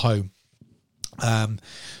travel home. And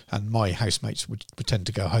my housemates would tend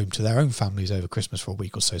to go home to their own families over Christmas for a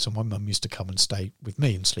week or so. So my mum used to come and stay with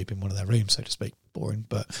me and sleep in one of their rooms, so to speak. Boring,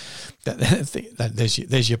 but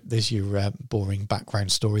there's your boring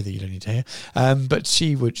background story that you don't need to hear. But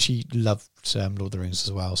she loved Lord of the Rings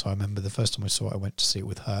as well. So I remember the first time I saw it, I went to see it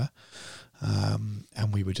with her,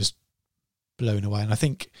 and we were just blown away. And I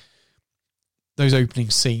think those opening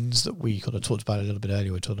scenes that we kind of talked about a little bit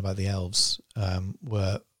earlier, we talked about the elves,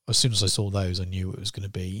 were, as soon as I saw those, I knew it was going to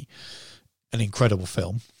be an incredible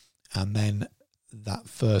film. And then that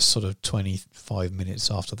first sort of 25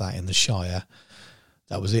 minutes after that in the Shire,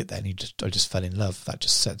 that was it then. I just fell in love. That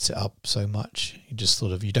just sets it up so much. You just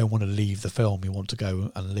sort of, you don't want to leave the film. You want to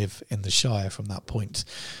go and live in the Shire from that point.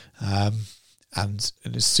 And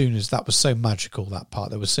as soon as that was so magical, that part,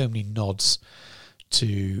 there were so many nods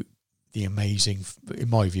to the amazing, in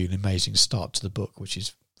my view, an amazing start to the book, which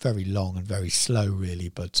is very long and very slow, really,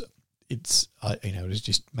 but it's it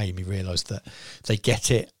just made me realise that they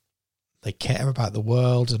get it, they care about the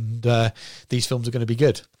world, and these films are going to be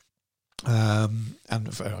good. And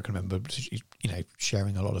I can remember,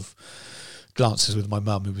 sharing a lot of glances with my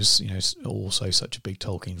mum, who was, also such a big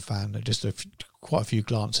Tolkien fan. Just quite a few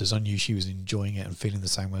glances, I knew she was enjoying it and feeling the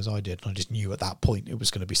same way as I did. And I just knew at that point it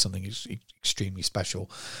was going to be something extremely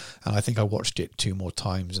special. And I think I watched it 2 more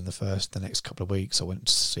times in the next couple of weeks. I went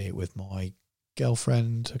to see it with my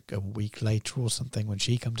girlfriend a week later or something when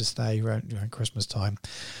she came to stay around Christmas time.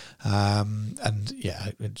 And yeah,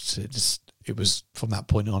 it was from that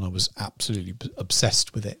point on, I was absolutely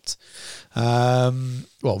obsessed with it.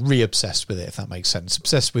 Re-obsessed with it, if that makes sense.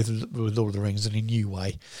 Obsessed with Lord of the Rings in a new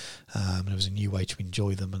way. And it was a new way to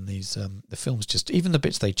enjoy them. And these the films, just even the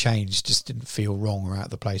bits they changed, just didn't feel wrong or out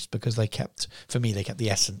of the place, because they kept the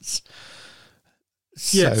essence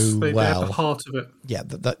they had the heart of it. Yeah,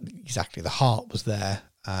 that exactly. The heart was there.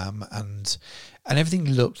 And everything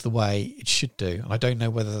looked the way it should do. And I don't know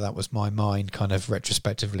whether that was my mind kind of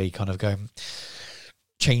retrospectively kind of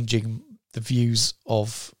changing the views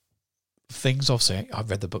of things. Obviously, I've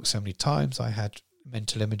read the book so many times. I had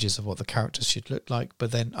mental images of what the characters should look like.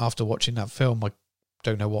 But then after watching that film, I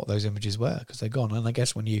don't know what those images were, because they're gone. And I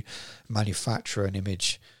guess when you manufacture an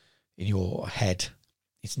image in your head,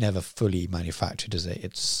 it's never fully manufactured, is it?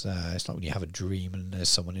 It's like when you have a dream and there's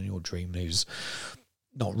someone in your dream who's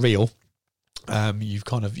not real. You've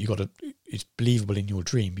got to, it's believable in your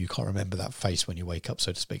dream. You can't remember that face when you wake up,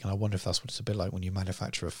 so to speak. And I wonder if that's what it's a bit like when you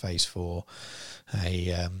manufacture a face for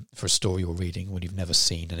a story you're reading, when you've never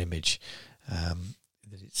seen an image.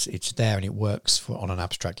 It's there and it works on an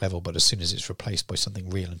abstract level, but as soon as it's replaced by something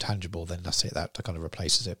real and tangible, then that's it. That kind of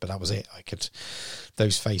replaces it. But that was it.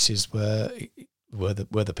 Those faces were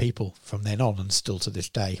the people from then on, and still to this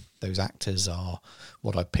day, those actors are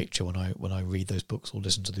what I picture when I read those books or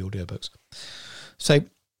listen to the audiobooks. So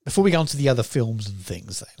before we go on to the other films and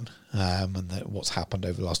things then, and what's happened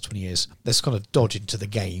over the last 20 years, let's kind of dodge into the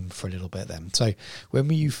game for a little bit then. So when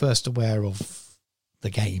were you first aware of the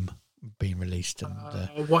game being released? And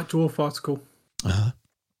a White Dwarf article. Uh-huh.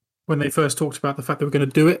 When they first talked about the fact they were going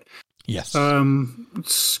to do it. Yes.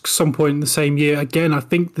 Some point in the same year, again, I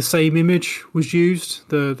think the same image was used,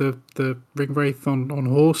 the Ring Wraith on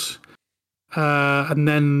horse, and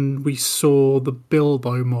then we saw the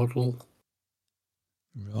Bilbo model.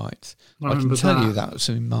 Right. I can tell you that was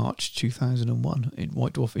in March 2001 in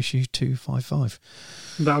White Dwarf issue 255.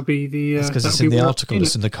 That would be the... That's because it's in the article,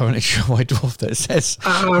 it's in the current issue of White Dwarf that it says.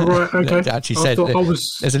 Right, okay. It actually said,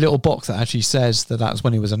 there's a little box that actually says that's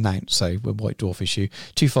when it was announced. So when White Dwarf issue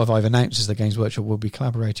 255 announces the Games Workshop will be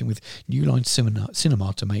collaborating with New Line Cinema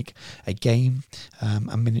to make a game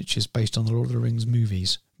and miniatures based on the Lord of the Rings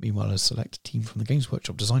movies. Meanwhile, a select team from the Games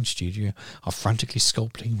Workshop design studio are frantically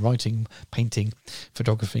sculpting, writing, painting,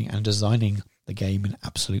 photographing and designing the game in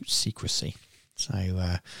absolute secrecy. So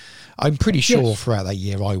I'm pretty sure throughout that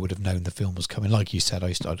year I would have known the film was coming. Like you said,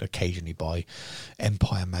 I'd occasionally buy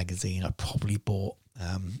Empire magazine. I probably bought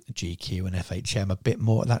GQ and FHM a bit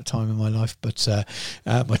more at that time in my life, but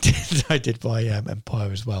I did buy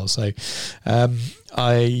Empire as well. So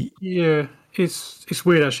It's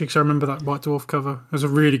weird actually, because I remember that White Dwarf cover. It was a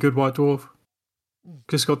really good White Dwarf.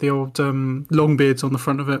 It's got the old long beards on the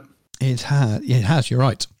front of it. It has. You're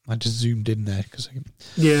right. I just zoomed in there because.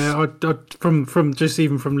 I from just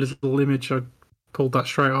even from little image, I pulled that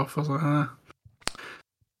straight off. I was like,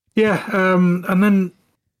 yeah. And then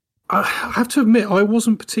I have to admit, I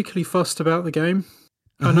wasn't particularly fussed about the game.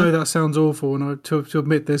 Mm-hmm. I know that sounds awful, and to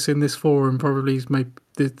admit this in this forum probably is maybe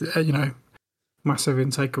massive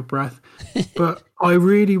intake of breath. But I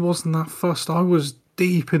really wasn't that fussed. I was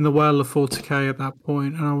deep in the well of 40k at that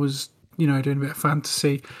point, and I was, doing a bit of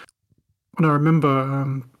fantasy. And I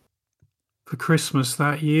remember for Christmas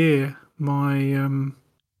that year, my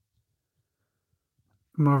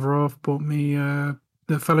mother half bought me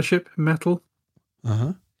the Fellowship in metal.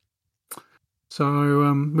 Uh-huh.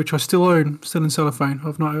 So, which I still own, still in cellophane.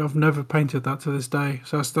 I've never painted that to this day.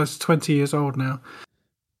 So that's 20 years old now.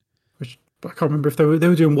 Which I can't remember if they were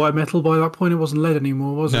doing white metal by that point. It wasn't lead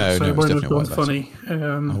anymore, was it? So No, it it was won't have definitely gone white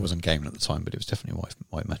funny. I wasn't gaming at the time, but it was definitely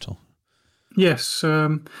white metal. Yes,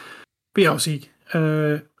 but yeah, obviously,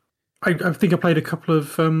 I think I played a couple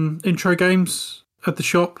of intro games at the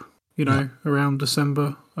shop. Around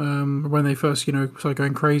December when they first started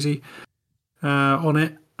going crazy on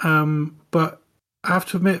it. But I have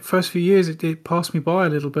to admit, first few years it passed me by a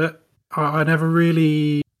little bit. I never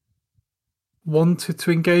really wanted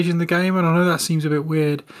to engage in the game, and I know that seems a bit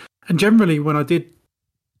weird. And generally, when I did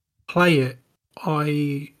play it,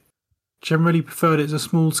 I generally preferred it as a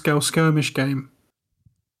small-scale skirmish game,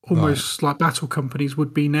 almost like Battle Companies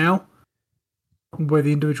would be now, where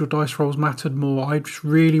the individual dice rolls mattered more. I just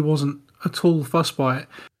really wasn't at all fussed by it.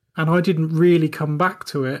 And I didn't really come back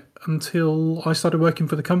to it until I started working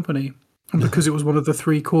for the company. And because it was one of the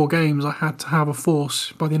 3 core games, I had to have a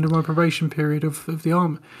force by the end of my probation period of the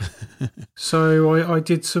army. So I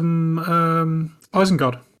did some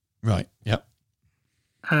Isengard. Right, yep.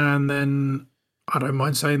 And then, I don't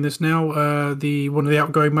mind saying this now, one of the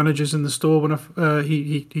outgoing managers in the store, when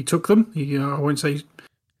he took them. I won't say he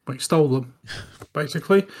stole them,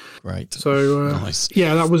 basically. Right. So nice.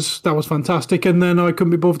 Yeah, that was fantastic. And then I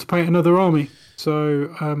couldn't be bothered to paint another army.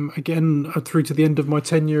 So again, through to the end of my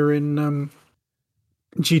tenure in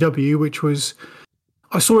GW, which was,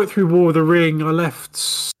 I saw it through War of the Ring. I left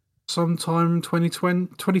sometime 2010,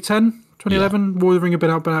 2011. War of the Ring had been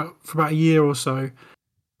out for about a year or so.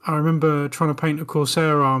 I remember trying to paint a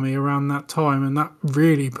Corsair army around that time, and that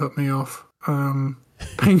really put me off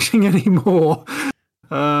painting anymore.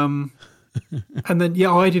 And then,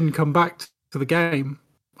 I didn't come back to the game.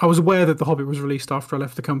 I was aware that The Hobbit was released after I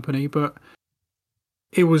left the company, but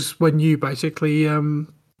it was when you basically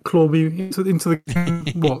clawed me into the game,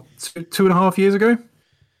 what, 2.5 years ago?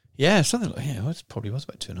 Yeah, something like it probably was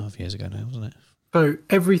about 2.5 years ago now, wasn't it? So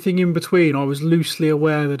everything in between, I was loosely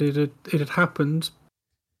aware that it had happened,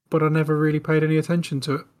 but I never really paid any attention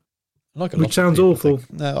to it. Which sounds awful.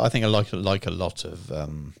 No, I think I like a lot of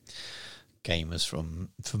gamers from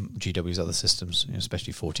GW's other systems,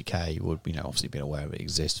 especially 40k, would obviously been aware of it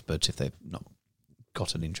exists, but if they've not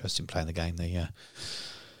got an interest in playing the game, they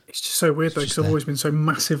it's just so weird though, because I've always been so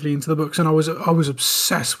massively into the books, and I was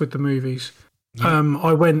obsessed with the movies. Yeah.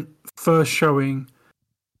 I went first showing,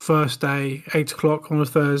 first day, 8:00 on a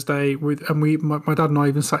Thursday, my dad and I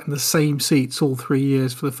even sat in the same seats all 3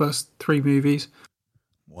 years for the first 3 movies.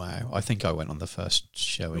 Wow, I think I went on the first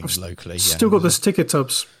showing locally. Still got those ticket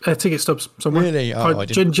stubs somewhere. Really? I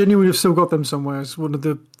genuinely have still got them somewhere. It's one of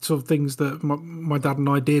the sort of things that my dad and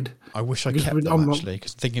I did. I wish I kept them, actually,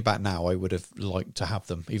 because thinking about now, I would have liked to have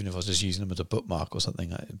them, even if I was just using them as a bookmark or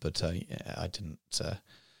something. But I didn't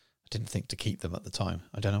think to keep them at the time.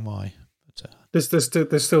 I don't know why. But,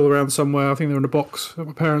 they're still around somewhere. I think they're in a box at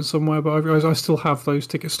my parents' somewhere, but I still have those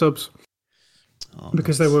ticket stubs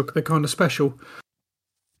because they're kind of special.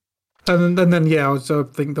 And then I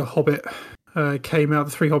think The Hobbit came out.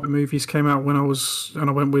 The 3 Hobbit movies came out when I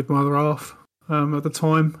went with my other half at the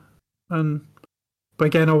time. But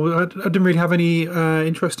again, I didn't really have any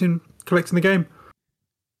interest in collecting the game.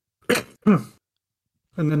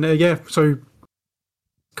 And then so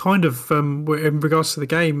kind of in regards to the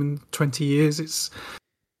game in 20 years, it's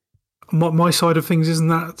my side of things isn't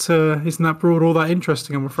that broad or that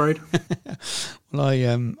interesting, I'm afraid.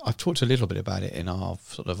 Well, I've talked a little bit about it in our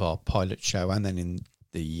pilot show, and then in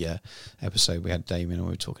the episode we had Damien, and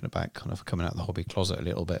we were talking about kind of coming out of the hobby closet a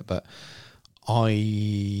little bit. But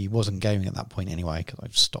I wasn't gaming at that point anyway, because I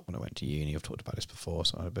stopped when I went to uni. I've talked about this before,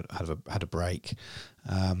 so I had a break,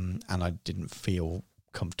 and I didn't feel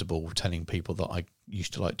comfortable telling people that I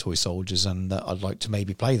used to like toy soldiers and that I'd like to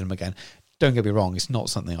maybe play them again. Don't get me wrong, it's not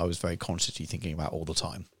something I was very consciously thinking about all the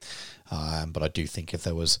time. But I do think if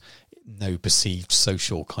there was no perceived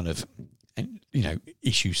social kind of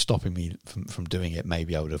issue stopping me from doing it,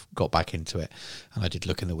 maybe I would have got back into it. And I did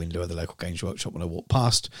look in the window of the local Games Workshop when I walked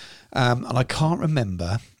past. And I can't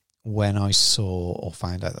remember when I saw or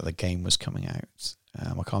found out that the game was coming out.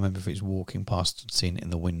 I can't remember if it was walking past and seeing it in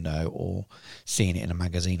the window or seeing it in a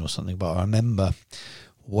magazine or something. But I remember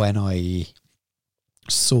when I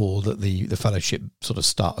saw that the Fellowship sort of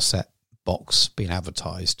starter set box being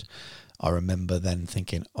advertised, I remember then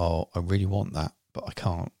thinking, oh, I really want that, but I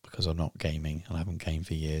can't because I'm not gaming and I haven't gamed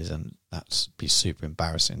for years, and that's be super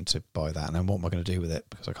embarrassing to buy that. And then what am I going to do with it?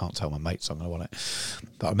 Because I can't tell my mates I'm going to want it.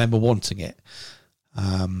 But I remember wanting it,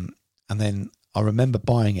 and then I remember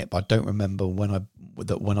buying it, but I don't remember when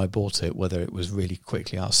I bought it, whether it was really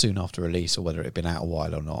quickly out, soon after release, or whether it had been out a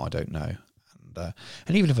while or not. I don't know.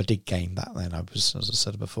 And even if I did game back then, I was, as I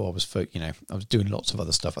said before, I was doing lots of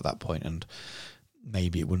other stuff at that point, and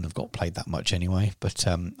maybe it wouldn't have got played that much anyway. But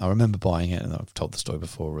I remember buying it, and I've told the story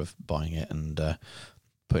before of buying it and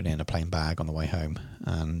putting it in a plain bag on the way home,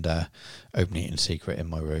 and opening it in secret in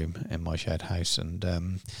my room in my shared house,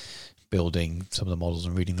 and building some of the models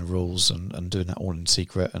and reading the rules and doing that all in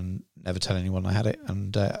secret and never telling anyone I had it.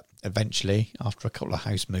 And eventually, after a couple of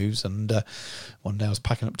house moves, and one day I was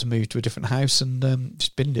packing up to move to a different house and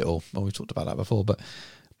just binned it all. Well, we talked about that before, but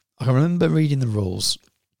I remember reading the rules,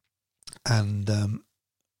 and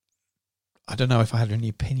I don't know if I had any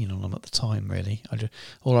opinion on them at the time, really.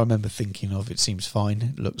 All I remember thinking of, it seems fine,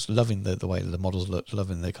 it looks, loving the way the models looked,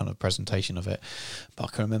 loving the kind of presentation of it. But I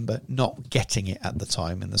can remember not getting it at the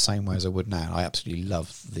time in the same way as I would now. I absolutely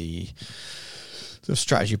love the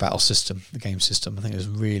strategy battle system, the game system. I think it's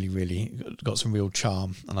really, really got some real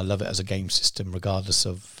charm, and I love it as a game system, regardless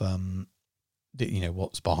of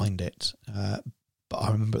what's behind it. But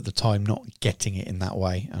I remember at the time not getting it in that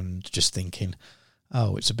way and just thinking,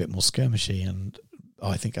 oh, it's a bit more skirmishy, and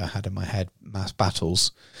I think I had in my head mass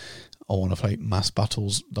battles. I want to play mass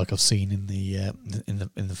battles like I've seen in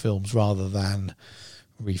the films, rather than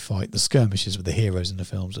refight the skirmishes with the heroes in the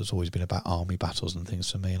films. It's always been about army battles and things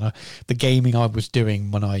for me. And the gaming I was doing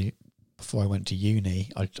before I went to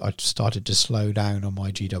uni, I started to slow down on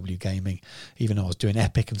my GW gaming, even though I was doing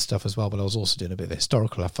epic and stuff as well, but I was also doing a bit of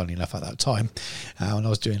historical, funny enough, at that time. And I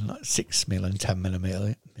was doing like 6mm and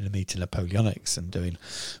 10mm Napoleonics, and doing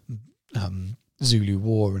Zulu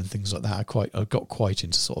War and things like that. I got quite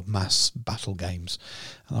into sort of mass battle games.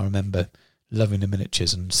 And I remember loving the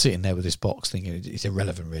miniatures and sitting there with this box thinking it's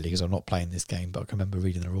irrelevant really, because I'm not playing this game. But I can remember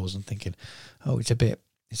reading the rules and thinking, oh, it's a bit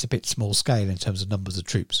small scale in terms of numbers of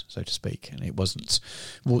troops, so to speak. And it wasn't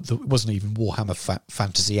even Warhammer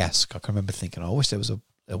Fantasy-esque. I can remember thinking, I wish it was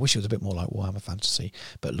a bit more like Warhammer Fantasy,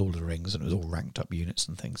 but Lord of the Rings, and it was all ranked up units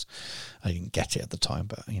and things. I didn't get it at the time,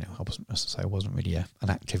 but I wasn't really an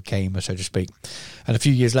active gamer, so to speak. And a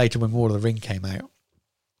few years later, when Lord of the Ring came out,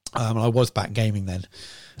 and I was back gaming then,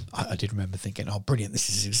 I did remember thinking, oh, brilliant, this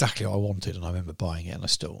is exactly what I wanted. And I remember buying it, and I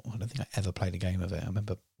don't think I ever played a game of it. I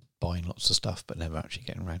remember buying lots of stuff, but never actually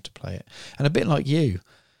getting around to play it. And a bit like you,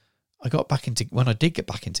 when I did get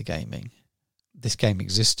back into gaming, this game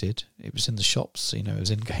existed. It was in the shops, it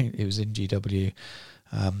was in GW,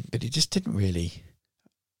 but it just didn't really.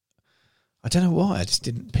 I don't know why. I just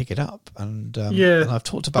didn't pick it up, and and I've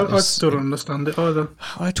talked about this. I still don't understand it either.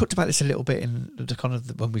 I talked about this a little bit in the kind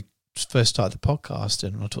of when we first started the podcast,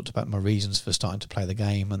 and I talked about my reasons for starting to play the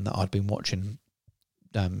game, and that I'd been watching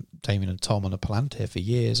Damien and Tom on a Palantir for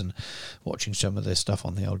years, and watching some of their stuff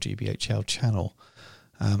on the LGBHL channel,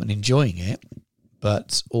 and enjoying it,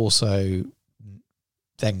 but also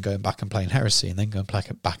then going back and playing Heresy, and then going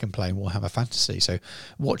back and playing Warhammer Fantasy. So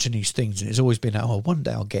watching these things, and it's always been, one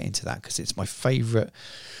day I'll get into that because it's my favourite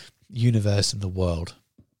universe in the world.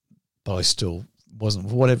 But I still wasn't,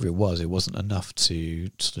 whatever it wasn't enough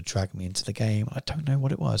to sort of drag me into the game. I don't know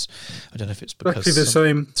what it was. I don't know if it's because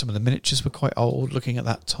some of the miniatures were quite old looking at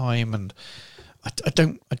that time, and I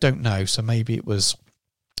don't know. So maybe it was,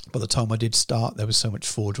 by the time I did start, there was so much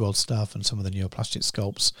Forge World stuff and some of the neoplastic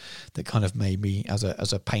sculpts that kind of made me, as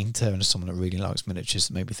a painter and as someone that really likes miniatures,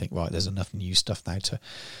 that made me think, right, there's enough new stuff now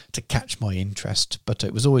to catch my interest. But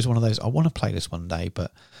it was always one of those, I want to play this one day,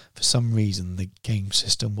 but for some reason the game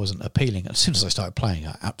system wasn't appealing. As soon as I started playing,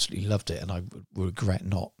 I absolutely loved it, and I regret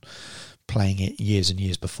not playing it years and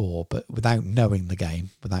years before. But without knowing the game,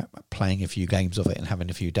 without playing a few games of it and having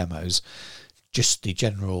a few demos, just the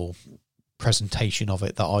general presentation of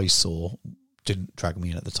it that I saw didn't drag me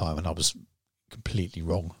in at the time, and I was completely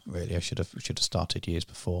wrong, really. I should have started years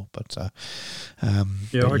before, but I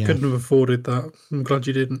couldn't have afforded that. I'm glad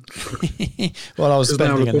you didn't. Well, I was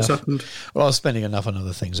spending enough on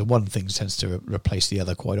other things, and one thing tends to replace the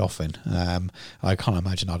other quite often. I can't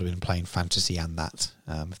imagine I'd have been playing fantasy and that,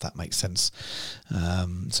 if that makes sense.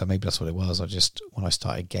 So maybe that's what it was. When I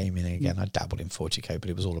started gaming again, I dabbled in 40k, but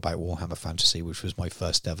it was all about Warhammer Fantasy, which was my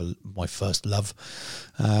first love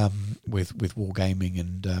with wargaming,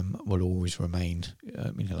 and will always remain remain,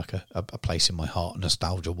 like a place in my heart,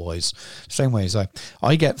 nostalgia-wise. Same way as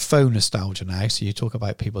I get faux nostalgia now. So you talk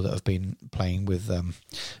about people that have been playing with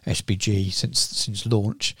SBG since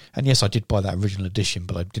launch, and yes, I did buy that original edition,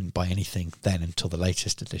 but I didn't buy anything then until the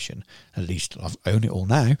latest edition. At least I own it all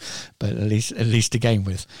now, but at least to game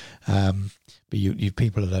with. But you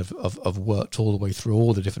people that have worked all the way through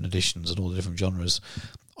all the different editions and all the different genres.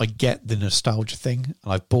 I get the nostalgia thing,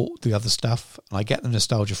 and I've bought the other stuff, and I get the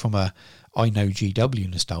nostalgia from I know GW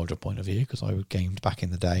nostalgia point of view, because I gamed back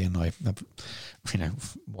in the day, and my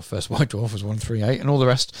first White Dwarf was 138 and all the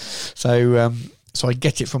rest. So I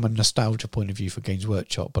get it from a nostalgia point of view for Games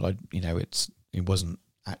Workshop, but it wasn't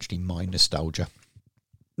actually my nostalgia.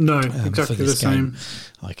 No, exactly the same.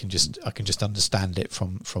 I can just understand it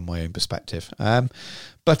from my own perspective.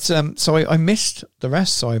 So I missed the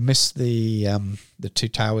rest. So I missed the Two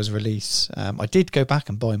Towers release. I did go back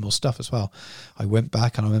and buy more stuff as well. I went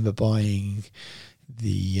back and I remember buying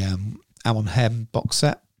the Amon Hem box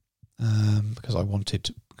set because I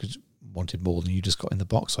wanted more than you just got in the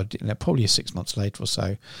box. I did, probably 6 months later or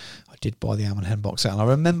so, I did buy the Amon Hem box set, and I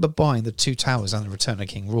remember buying the Two Towers and the Return of the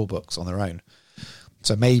King rule books on their own.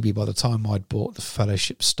 So maybe by the time I'd bought the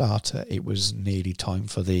Fellowship starter, it was nearly time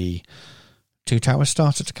for the Two Towers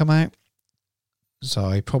starter to come out. So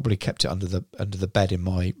I probably kept it under the bed in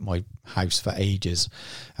my house for ages.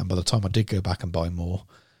 And by the time I did go back and buy more,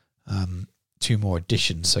 2 more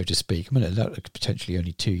editions, so to speak, potentially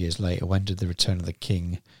only 2 years later, when did the Return of the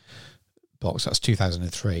King box? That's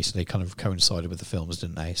 2003, so they kind of coincided with the films,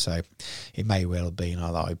 didn't they? So it may well have been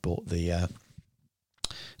that I bought the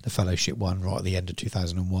Fellowship one right at the end of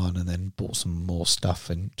 2001, and then bought some more stuff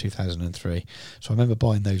in 2003. So I remember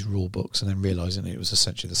buying those rule books and then realising it was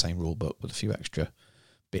essentially the same rule book with a few extra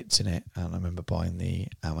bits in it. And I remember buying the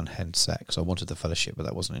Amon Hen set because I wanted the Fellowship, but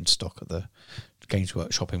that wasn't in stock at the Games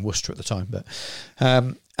Workshop in Worcester at the time. But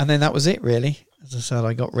and then that was it, really. As I said,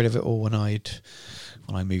 I got rid of it all when I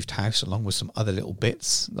moved house, along with some other little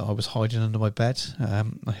bits that I was hiding under my bed.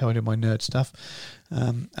 I hid my nerd stuff,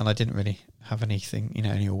 and I didn't really have anything,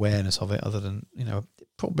 any awareness of it other than,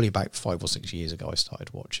 probably about 5 or 6 years ago I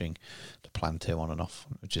started watching the Plantier on and off.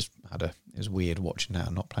 It was weird watching that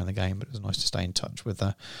and not playing the game, but it was nice to stay in touch with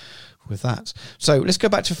that. So let's go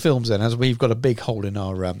back to films then, as we've got a big hole in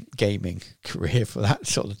our gaming career for that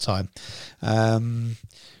sort of time. Can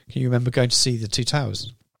you remember going to see the Two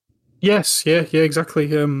Towers? Yes, yeah, exactly.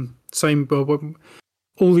 Same,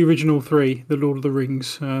 all the original 3, the Lord of the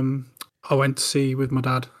Rings. I went to see with my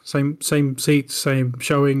dad. Same seats, same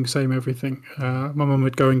showing, same everything. My mum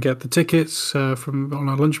would go and get the tickets from on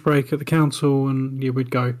our lunch break at the council, and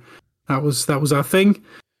we'd go. That was our thing.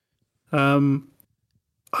 I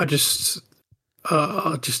just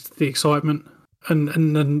the excitement,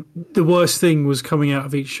 and the worst thing was coming out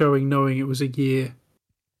of each showing knowing it was a year,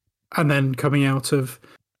 and then coming out of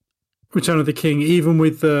Return of the King, even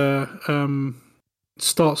with the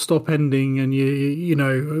start-stop ending,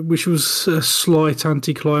 and which was a slight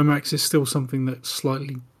anticlimax, is still something that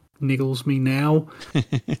slightly niggles me now.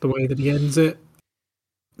 The way that he ends it,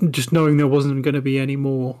 just knowing there wasn't going to be any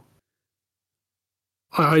more.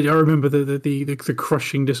 I remember the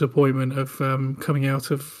crushing disappointment of coming out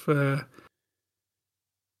of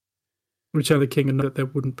Return of the King, and that there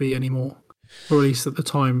wouldn't be any more, or at least at the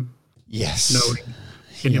time. Yes, knowing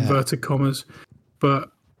in inverted commas,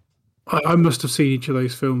 but. I must have seen each of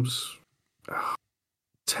those films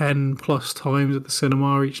 10 plus times at the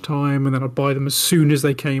cinema each time, and then I'd buy them as soon as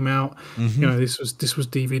they came out. Mm-hmm. This was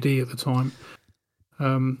DVD at the time.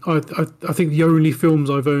 I think the only films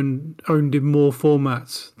I've owned in more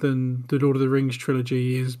formats than the Lord of the Rings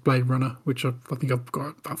trilogy is Blade Runner, which I think I've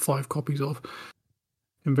got about 5 copies of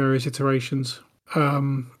in various iterations.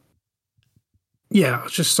 I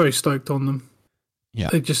was just so stoked on them. Yeah,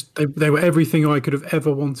 they were everything I could have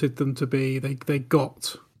ever wanted them to be. They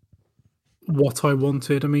got what I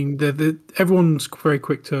wanted. I mean, everyone's very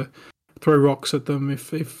quick to throw rocks at them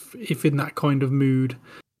if in that kind of mood,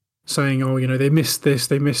 saying, "Oh, they missed this,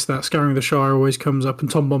 they missed that." Scouring the Shire always comes up, and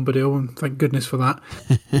Tom Bombadil, and thank goodness for that.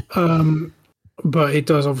 But it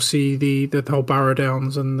does, obviously, the whole Barrow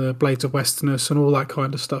Downs and the Blades of Westerness and all that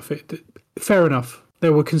kind of stuff. Fair enough.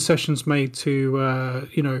 There were concessions made to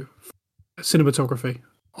cinematography.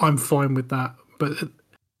 I'm fine with that, but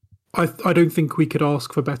I don't think we could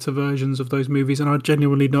ask for better versions of those movies, and I'm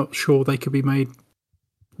genuinely not sure they could be made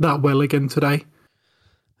that well again today.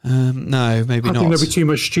 No, maybe not. I think there'd be too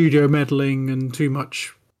much studio meddling and too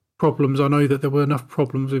much problems. I know that there were enough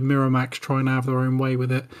problems with Miramax trying to have their own way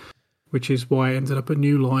with it, which is why it ended up at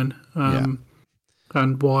New Line,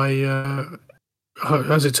 and why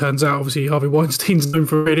as it turns out, obviously Harvey Weinstein's known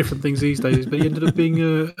for very different things these days, but he ended up being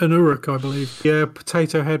an Uruk, I believe. Yeah,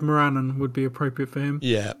 Potato Head Morannon would be appropriate for him.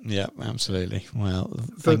 Yeah, absolutely. Well,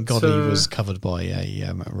 thank God he was covered by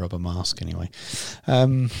a rubber mask anyway.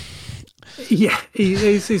 Yeah,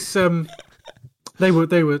 they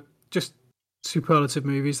were just superlative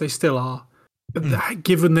movies. They still are.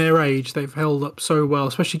 Given their age, they've held up so well,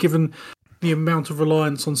 especially given the amount of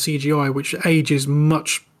reliance on CGI, which ages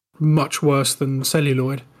much, much worse than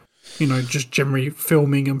celluloid. Just generally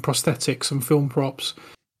filming and prosthetics and film props.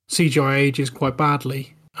 CGI ages quite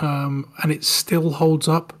badly, and it still holds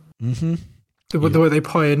up. Mm-hmm. The way they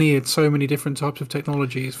pioneered so many different types of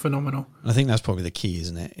technology is phenomenal. I think that's probably the key,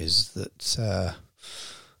 isn't it? Is that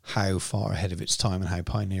how far ahead of its time and how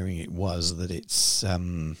pioneering it was, that it's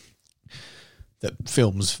that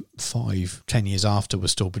films 5-10 years after were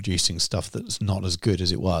still producing stuff that's not as good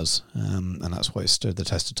as it was, and that's why it stood the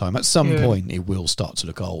test of time. At some point, it will start to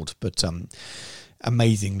look old, but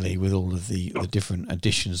amazingingly, with all of the different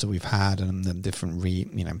editions that we've had and the different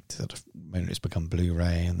sort of when it's become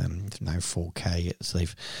Blu-ray and then now 4K,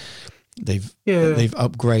 they've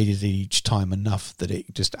upgraded each time enough that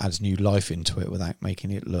it just adds new life into it without making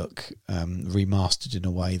it look remastered in a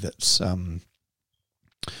way that's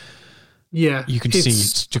you can see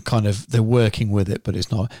it's to kind of, they're working with it, but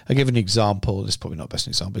it's not. I'll give an example. It's probably not the best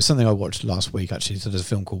example. It's something I watched last week, actually. So there's a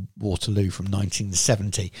film called Waterloo from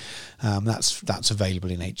 1970. That's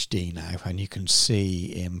available in HD now, and you can see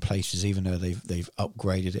in places, even though they've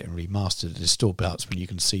upgraded it and remastered it, there's still parts when you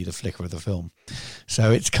can see the flicker of the film.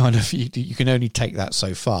 So it's kind of, you can only take that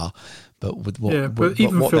so far, but with what they're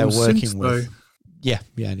working with. Yeah.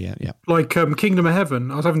 Like Kingdom of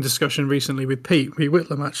Heaven, I was having a discussion recently with Pete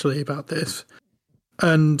Whitlam actually about this,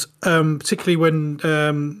 and particularly when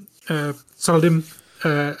Saladin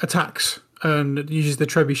attacks and uses the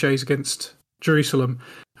trebuchets against Jerusalem,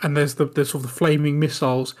 and there's the sort of the flaming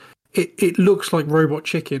missiles. It looks like Robot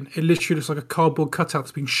Chicken. It literally looks like a cardboard cutout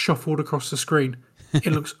that's being shuffled across the screen.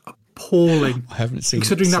 It looks appalling. I haven't seen it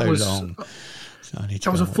so long. So that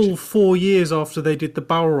was a full 4 years after they did the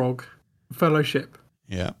Balrog Fellowship.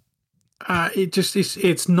 Yeah.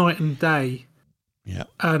 It's night and day. Yeah.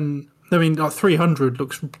 And I mean, like 300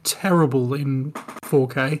 looks terrible in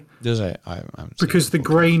 4K. Does it? Because the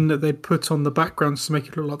grain that they put on the backgrounds to make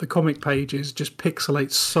it look like the comic pages just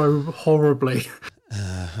pixelates so horribly.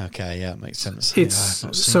 Okay, yeah, it makes sense. The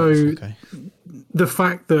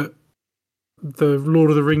fact that the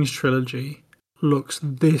Lord of the Rings trilogy looks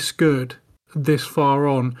this good, this far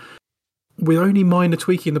on, with only minor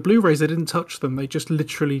tweaking. The Blu-rays, they didn't touch them. They just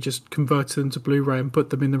literally just converted them to Blu-ray and put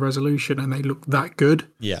them in the resolution, and they look that good.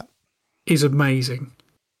 Yeah. Is amazing.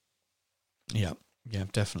 Yeah,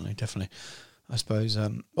 definitely. I suppose,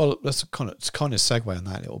 well, that's kind of segue on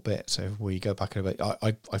that a little bit. So if we go back a bit,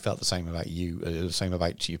 I felt the same about you, the same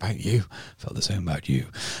about you. Felt the same about you.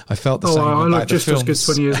 I felt the same about the just films. Just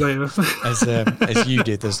as good 20 years later. as you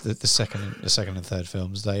did, the second and third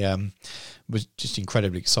films. They was just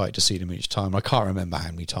incredibly excited to see them each time. I can't remember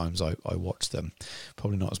how many times I watched them.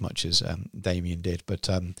 Probably not as much as Damien did, but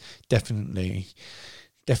definitely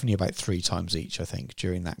about 3 times each, I think,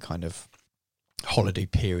 during that kind of holiday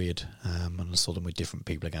period, and I saw them with different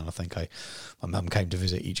people again. I think my mum came to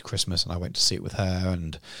visit each Christmas, and I went to see it with her,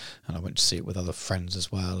 and I went to see it with other friends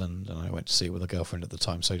as well, and I went to see it with a girlfriend at the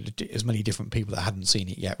time. So as many different people that hadn't seen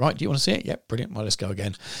it yet. Right, do you want to see it? Yep, brilliant. Well, let's go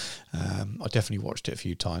again. I definitely watched it a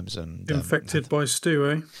few times. And infected by Stu,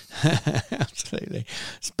 eh? Absolutely.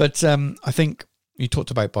 But I think you talked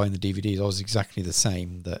about buying the DVDs. I was exactly the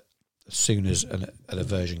same. That as soon as a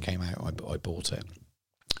version came out, I bought it.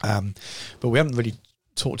 But we haven't really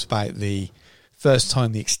talked about the first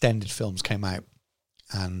time the extended films came out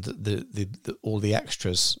and the all the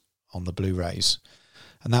extras on the Blu-rays,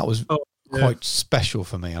 and that was quite special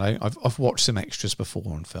for me. And I've watched some extras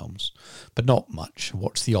before on films, but not much. I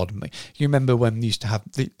watched the odd. You remember when we used to have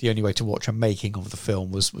the only way to watch a making of the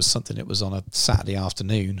film was something that was on a Saturday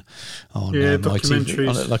afternoon on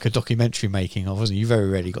documentaries, like a documentary making of, wasn't it? You very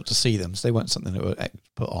rarely got to see them, so they weren't something that were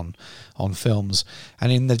put on films.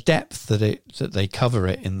 And in the depth that they cover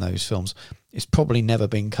it in those films, it's probably never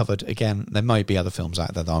been covered again. There might be other films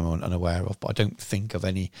out there that I'm unaware of, but I can't think of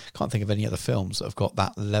any other films that have got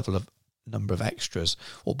that level of number of extras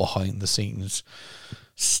or behind the scenes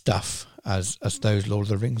stuff as those Lord of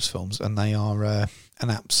the Rings films, and they are an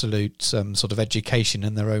absolute sort of education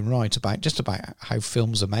in their own right about how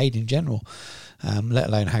films are made in general, let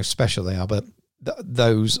alone how special they are. But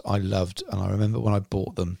those I loved, and I remember when I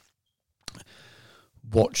bought them,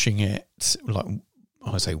 watching it, like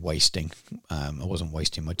I say wasting. I wasn't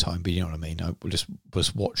wasting my time, but you know what I mean. I just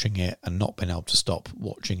was watching it and not being able to stop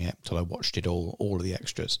watching it till I watched it all of the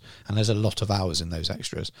extras. And there's a lot of hours in those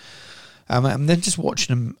extras. And then just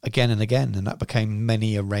watching them again and again, and that became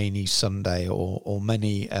many a rainy Sunday or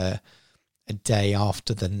many a day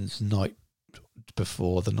after the night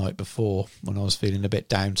before when I was feeling a bit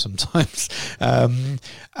down sometimes, and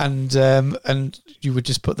you would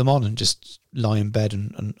just put them on and just lie in bed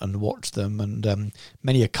and watch them, and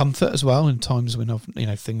many a comfort as well in times when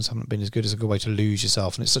things haven't been as good, as a good way to lose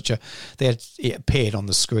yourself. And it's it appeared on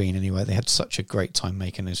the screen anyway. They had such a great time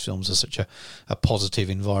making those films. There's such a positive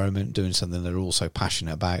environment, doing something they're also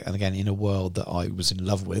passionate about, and again in a world that I was in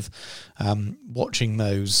love with. Watching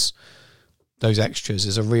those extras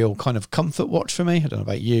is a real kind of comfort watch for me. I don't know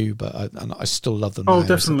about you, but I still love them. Oh, now.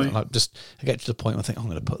 definitely. I get to the point where I think I'm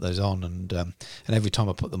going to put those on, and every time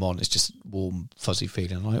I put them on, it's just warm, fuzzy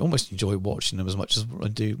feeling. I almost enjoy watching them as much as I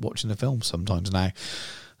do watching the film sometimes now.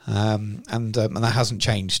 And that hasn't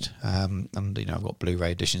changed. And I've got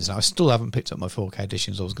Blu-ray editions now. I still haven't picked up my 4K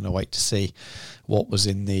editions. I was going to wait to see what was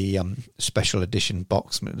in the special edition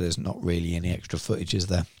box. There's not really any extra footage, is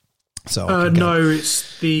there? So no,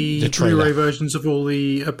 it's the trailer. Blu-ray versions of all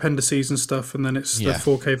the appendices and stuff, and then it's the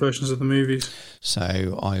 4K versions of the movies.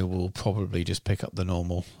 So I will probably just pick up the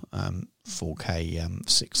normal 4K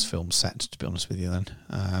 6-film set, to be honest with you,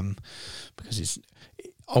 then, because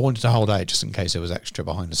I wanted to hold out just in case there was extra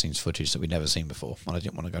behind-the-scenes footage that we'd never seen before, and I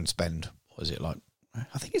didn't want to go and spend. What is it like?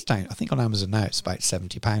 I think it's down. I think on Amazon now it's about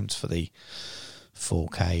 £70 for the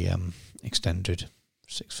 4K extended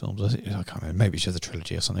 6 films. I can't remember. Maybe it's just the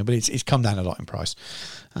trilogy or something, but it's come down a lot in price,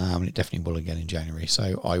 and it definitely will again in January.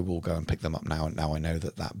 So I will go and pick them up now. And now I know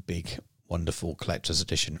that big, wonderful collector's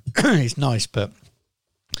edition is nice, but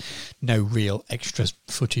no real extra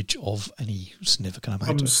footage of any significant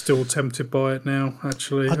amount. I'm still tempted by it now.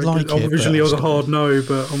 Actually, I'd like it. Originally, I was a hard no,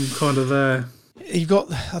 but I'm kind of there. You've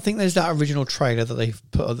got. I think there's that original trailer that they've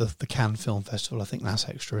put at the Cannes Film Festival. I think that's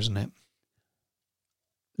extra, isn't it?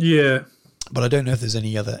 Yeah. But I don't know if there's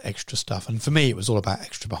any other extra stuff. And for me, it was all about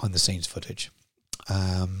extra behind-the-scenes footage.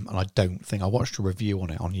 And I don't think... I watched a review on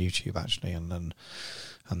it on YouTube, actually, and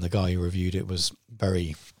the guy who reviewed it was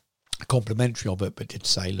very complimentary of it, but did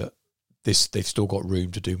say, look, they've still got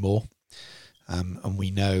room to do more. And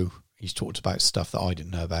we know... He's talked about stuff that I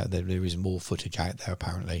didn't know about. There is more footage out there,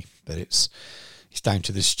 apparently. But it's down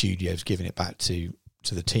to the studios giving it back to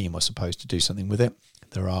the team, I suppose, to do something with it.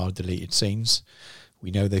 There are deleted scenes. We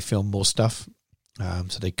know they film more stuff,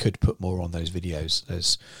 so they could put more on those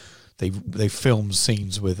videos. They filmed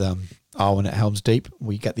scenes with Arwen at Helm's Deep.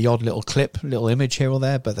 We get the odd little image here or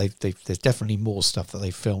there, but there's definitely more stuff that they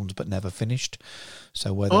filmed but never finished.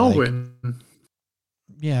 So whether Arwen,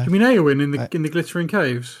 yeah, you mean Eowyn in the Glittering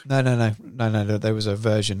Caves? No. There was a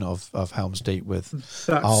version of Helm's Deep with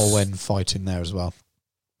Arwen fighting there as well.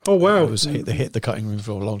 Oh wow! They hit the cutting room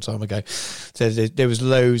floor a long time ago. So there was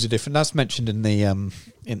loads of different. That's mentioned in the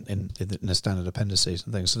in the standard appendices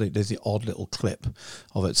and things. So there's the odd little clip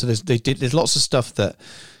of it. So there's lots of stuff that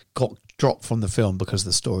got dropped from the film because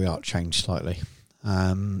the story arc changed slightly.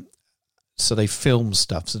 So they filmed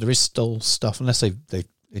stuff. So there is still stuff, unless they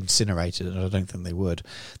incinerated it. I don't think they would.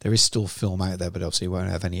 There is still film out there, but obviously it won't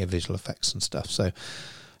have any visual effects and stuff. So.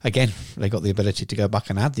 Again, they got the ability to go back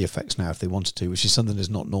and add the effects now if they wanted to, which is something that's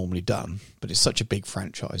not normally done. But it's such a big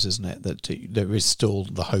franchise, isn't it, that there is still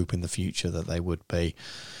the hope in the future that there would be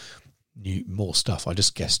more stuff. I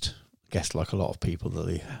just guessed like a lot of people that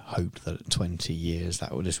they hoped that at 20 years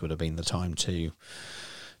that would have been the time to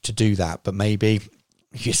do that. But maybe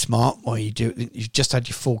if you're smart, you just had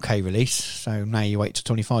your 4K release, so now you wait to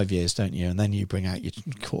 25 years, don't you? And then you bring out your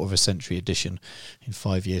quarter of a century edition in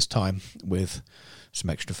 5 years' time with some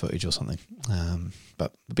extra footage or something.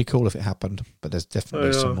 But it'd be cool if it happened. But there's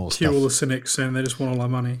definitely some more stuff. Cue all the cynics saying they just want all our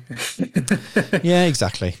money. Yeah,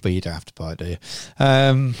 exactly. But you don't have to buy it, do you?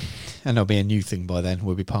 And there'll be a new thing by then.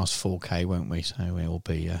 We'll be past 4K, won't we? So we'll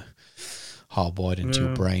be hardwired into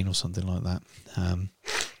your brain or something like that.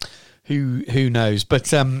 Who knows? But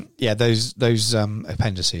those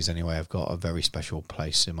appendices anyway have got a very special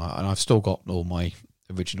place in my. And I've still got all my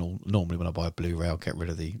original. Normally, when I buy a Blu-ray, I'll get rid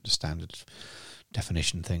of the standard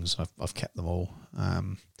definition things. I've kept them all,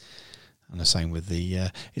 and the same with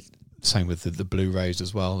the Blu-rays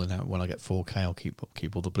as well. And when I get 4K, I'll keep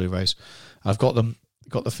all the Blu-rays. I've got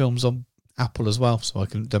the films on Apple as well, so I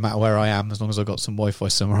can, no matter where I am, as long as I've got some Wi-Fi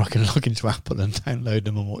somewhere, I can log into Apple and download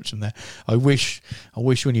them and watch them there. I wish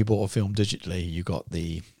when you bought a film digitally, you got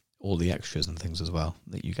the all the extras and things as well.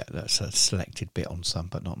 That you get that sort of selected bit on some,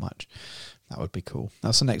 but not much. That would be cool.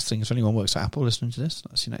 That's the next thing. If anyone works at Apple listening to this,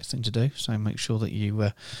 that's your next thing to do. So make sure that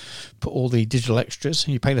you put all the digital extras.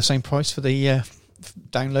 You pay the same price for the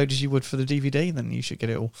download as you would for the DVD, then you should get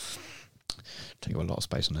it all. Take up a lot of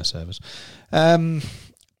space on their servers. But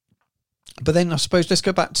then I suppose let's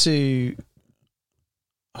go back to,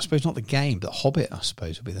 I suppose not the game, but Hobbit. I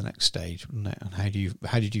suppose would be the next stage, wouldn't it? And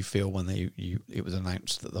how did you feel when it was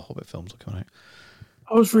announced that the Hobbit films were coming out?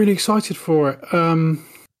 I was really excited for it.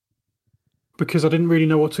 Because I didn't really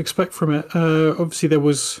know what to expect from it. Obviously,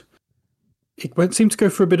 seemed to go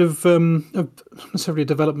for a bit of not necessarily a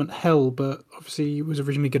development hell, but obviously it was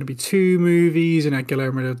originally going to be 2 movies, and had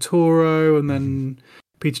Guillermo del Toro, and then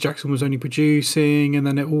Peter Jackson was only producing, and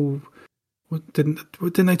then it all didn't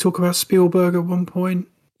they talk about Spielberg at one point?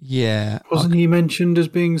 Yeah, wasn't he mentioned as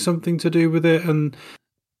being something to do with it? And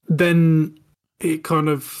then it kind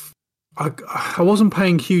of. I wasn't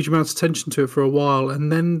paying huge amounts of attention to it for a while,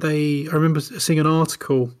 and then I remember seeing an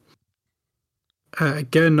article,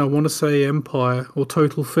 again, I want to say Empire or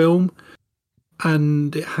Total Film,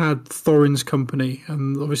 and it had Thorin's company,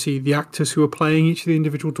 and obviously the actors who were playing each of the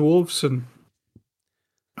individual dwarves, and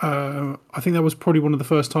I think that was probably one of the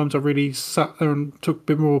first times I really sat there and took a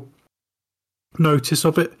bit more notice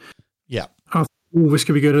of it. Yeah. I thought, this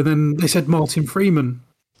could be good, and then they said Martin Freeman.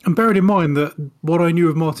 And bearing in mind that what I knew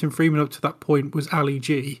of Martin Freeman up to that point was Ali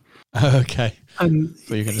G. Okay. And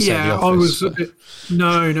so you're going to say The Office? I was a bit,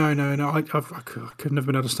 no. I could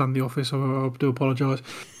never understand The Office. I do apologise,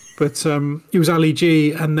 but it was Ali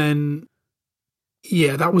G. And then,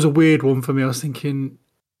 that was a weird one for me. I was thinking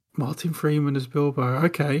Martin Freeman as Bilbo.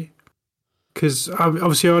 Okay, because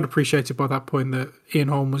obviously I'd appreciated by that point that Ian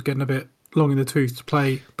Holm was getting a bit long in the tooth to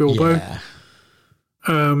play Bilbo.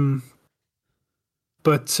 Yeah.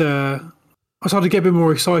 But I started to get a bit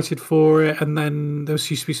more excited for it, and then there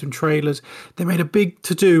used to be some trailers. They made a big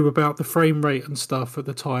to-do about the frame rate and stuff at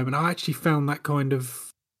the time, and I actually found that kind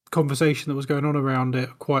of conversation that was going on around it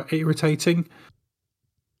quite irritating.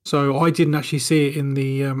 So I didn't actually see it in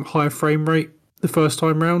the higher frame rate the first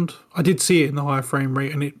time round. I did see it in the higher frame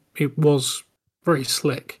rate, and it was very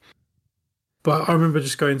slick. But I remember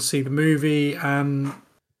just going to see the movie, and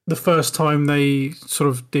the first time they sort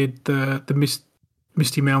of did the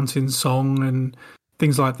Misty Mountains song and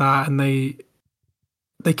things like that, and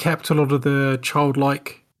they kept a lot of the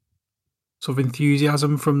childlike sort of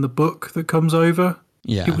enthusiasm from the book that comes over.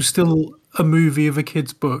 Yeah, it was still a movie of a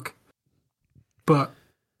kid's book, but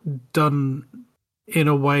done in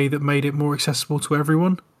a way that made it more accessible to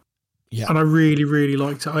everyone. Yeah, and I really, really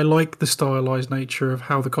liked it. I like the stylized nature of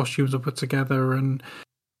how the costumes are put together and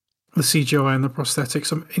the CGI and the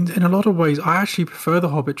prosthetics. In a lot of ways, I actually prefer the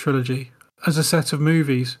Hobbit trilogy as a set of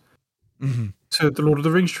movies to the Lord of the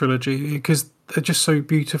Rings trilogy, because they're just so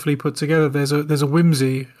beautifully put together. There's a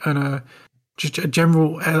whimsy and just a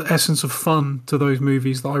general essence of fun to those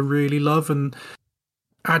movies that I really love. And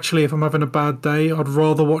actually, if I'm having a bad day, I'd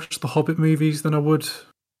rather watch the Hobbit movies than I would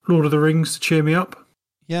Lord of the Rings to cheer me up.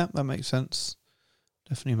 Yeah, that makes sense.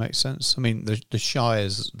 Definitely makes sense. I mean, the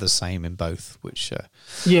Shire's the same in both, which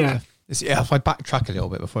if I backtrack a little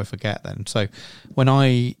bit before I forget, then when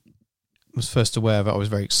I was first aware of it, I was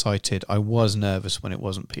very excited. I was nervous when it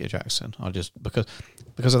wasn't Peter Jackson. I just because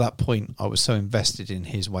at that point I was so invested in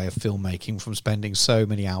his way of filmmaking from spending so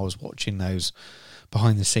many hours watching those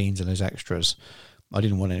behind the scenes and those extras. I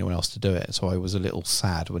didn't want anyone else to do it, so I was a little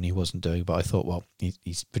sad when he wasn't doing it, but I thought, well,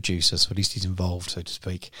 he's producer, so at least he's involved, so to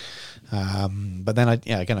speak. But then, I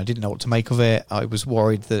didn't know what to make of it. I was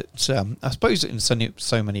worried that, I suppose in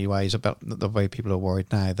so many ways, about the way people are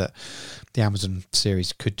worried now, that the Amazon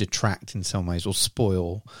series could detract in some ways or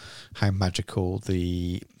spoil how magical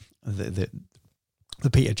the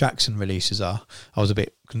Peter Jackson releases are. I was a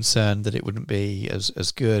bit concerned that it wouldn't be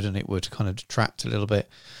as good, and it would kind of detract a little bit.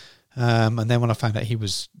 And then when I found out he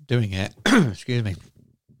was doing it, excuse me,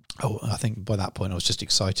 I think by that point I was just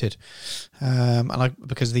excited, and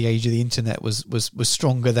because the age of the internet was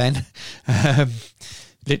stronger then,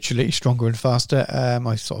 literally stronger and faster.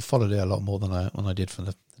 I sort of followed it a lot more than I did from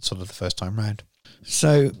the sort of the first time round.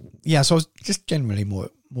 So I was just generally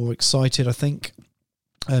more excited, I think,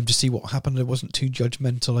 to see what happened. I wasn't too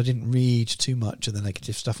judgmental. I didn't read too much of the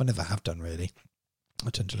negative stuff. I never have done, really. I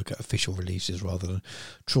tend to look at official releases rather than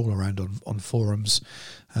trawl around on forums.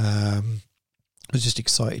 I was just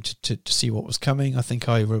excited to see what was coming. I think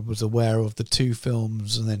I was aware of the 2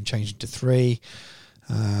 films and then changed to 3.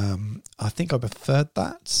 I think I preferred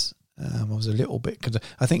that. I was a little bit, because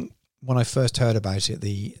I think when I first heard about it,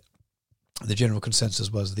 the the general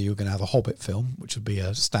consensus was that you were going to have a Hobbit film, which would be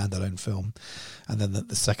a standalone film, and then that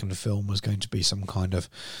the second film was going to be some kind of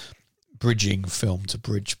bridging film to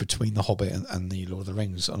bridge between the Hobbit and the Lord of the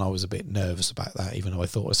Rings. And I was a bit nervous about that, even though I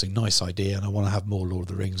thought it was a nice idea and I want to have more Lord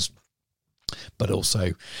of the Rings. But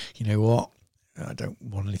also, you know what? I don't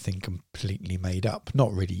want anything completely made up.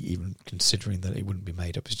 Not really even considering that it wouldn't be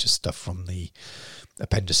made up. It's just stuff from the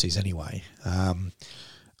appendices anyway.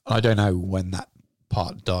 I don't know when that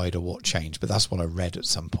part died or what changed, but that's what I read at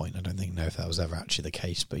some point. I don't know if that was ever actually the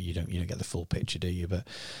case, but you don't get the full picture, do you? But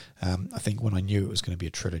I think when I knew it was going to be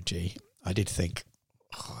a trilogy, I did think,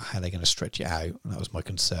 how are they going to stretch it out? And that was my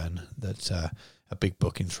concern, that a big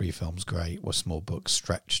book in 3 films, great, or small books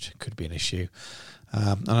stretched could be an issue.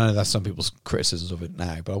 I know that's some people's criticisms of it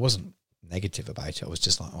now, but I wasn't negative about it. I was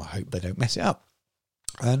just like, I hope they don't mess it up.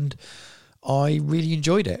 And I really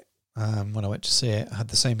enjoyed it. When I went to see it, I had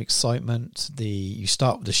the same excitement. You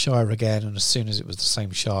start with the Shire again, and as soon as it was the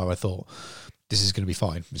same Shire, I thought, this is going to be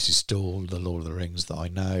fine. This is still the Lord of the Rings that I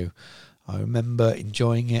know. I remember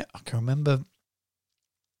enjoying it. I can remember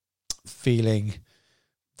feeling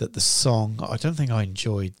that the song, I don't think I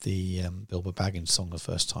enjoyed the Bilbo Baggins song the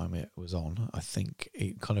first time it was on. I think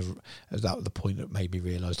it kind of, that was the point that made me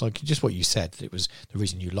realise, like just what you said, that it was the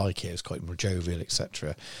reason you like it, it was quite more jovial,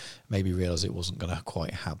 etc. Made me realise it wasn't going to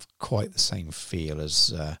quite have quite the same feel as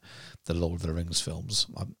the Lord of the Rings films.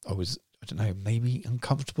 I was, I don't know, maybe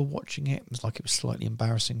uncomfortable watching it. It was like it was slightly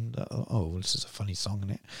embarrassing. That, oh, this is a funny song,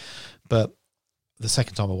 isn't it? But the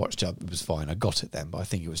second time I watched it, it was fine. I got it then, but I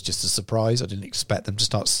think it was just a surprise. I didn't expect them to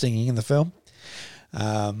start singing in the film.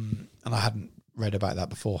 And I hadn't read about that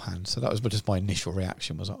beforehand. So that was just my initial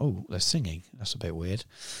reaction was like, oh, they're singing. That's a bit weird.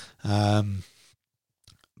 But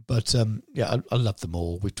yeah, I love them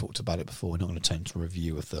all. We've talked about it before. We're not going to turn to a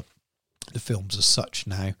review of the films as such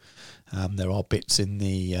now. There are bits in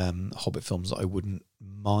the Hobbit films that I wouldn't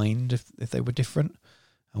mind if they were different.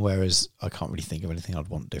 Whereas I can't really think of anything I'd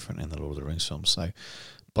want different in the Lord of the Rings films. So,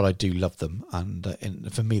 but I do love them, and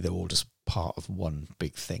for me, they're all just part of one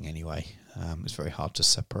big thing anyway. It's very hard to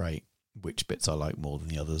separate which bits I like more than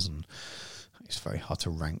the others, and it's very hard to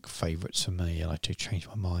rank favourites for me. I do change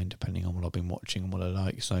my mind depending on what I've been watching and what I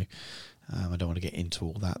like. So, I don't want to get into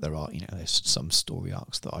all that. There are, there's some story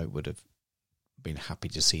arcs that I would have been happy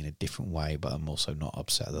to see in a different way, but I'm also not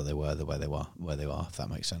upset that they were the way they are, if that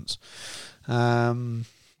makes sense.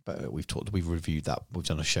 But we've reviewed that. We've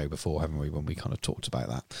done a show before, haven't we, when we kind of talked about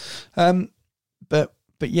that. But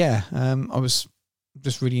yeah, I was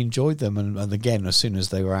just really enjoyed them. And again, as soon as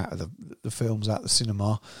they were out of the films at the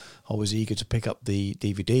cinema, I was eager to pick up the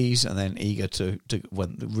DVDs, and then eager to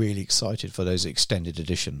went really excited for those extended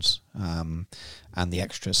editions and the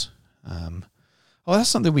extras. Oh, that's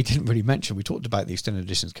something we didn't really mention. We talked about the extended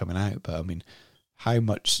editions coming out, but I mean, how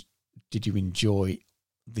much did you enjoy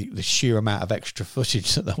the sheer amount of extra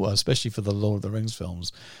footage that there was, especially for the Lord of the Rings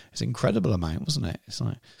films? It's an incredible amount, wasn't it? It's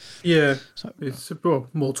like, yeah, it's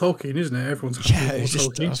more Tolkien, isn't it? Everyone's I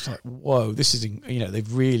was like, whoa, this is,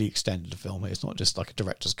 they've really extended the film. It's not just like a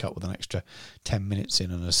director's cut with an extra 10 minutes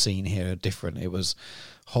in and a scene here different. It was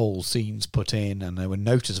whole scenes put in, and they were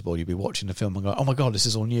noticeable. You'd be watching the film and go, oh my God, this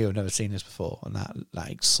is all new. I've never seen this before. And that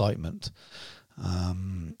excitement.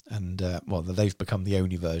 Well, they've become the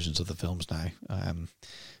only versions of the films now.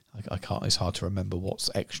 I can't. It's hard to remember what's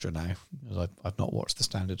extra now, because I've not watched the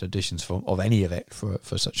standard editions of any of it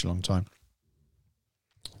for such a long time.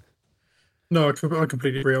 No, I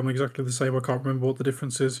completely agree. I'm exactly the same. I can't remember what the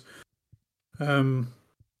difference is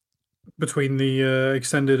between the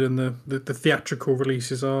extended and the theatrical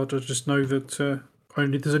releases are. I just know that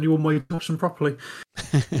there's only one way to watch them properly.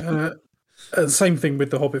 Same thing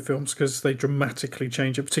with the Hobbit films, because they dramatically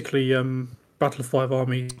change it, particularly Battle of Five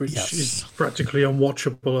Armies, which is practically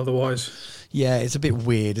unwatchable otherwise. Yeah, it's a bit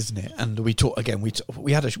weird, isn't it? And we talked again.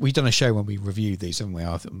 We've done a show when we reviewed these, haven't we?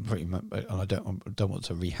 Pretty much, and I don't want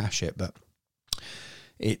to rehash it, but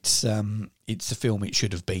it's the film it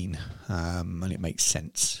should have been, and it makes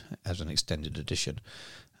sense as an extended edition.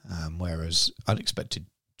 Whereas Unexpected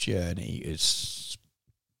Journey is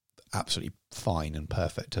absolutely fine and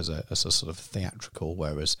perfect as a sort of theatrical,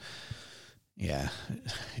 whereas it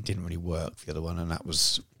didn't really work, the other one. And that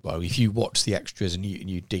was, well, if you watch the extras and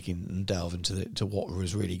you dig in and delve into what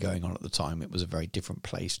was really going on at the time, it was a very different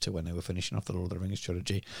place to when they were finishing off the Lord of the Rings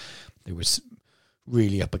trilogy. They was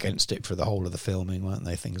really up against it for the whole of the filming, weren't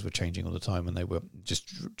they? Things were changing all the time, and they were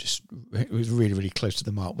just it was really, really close to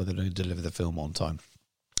the mark whether they deliver the film on time.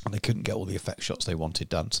 And they couldn't get all the effect shots they wanted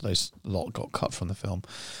done, so those lot got cut from the film,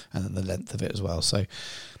 and then the length of it as well. So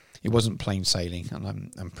it wasn't plain sailing,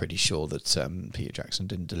 and I'm pretty sure that Peter Jackson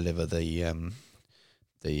didn't deliver the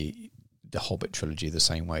the Hobbit trilogy the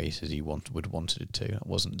same way as he would wanted it to. It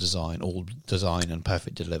wasn't all design and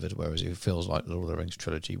perfect delivered, whereas it feels like the Lord of the Rings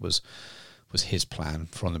trilogy was his plan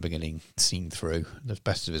from the beginning, seen through the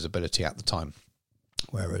best of his ability at the time.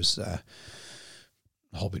 Whereas the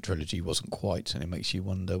Hobbit trilogy wasn't quite, and it makes you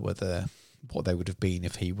wonder what they would have been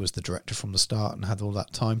if he was the director from the start and had all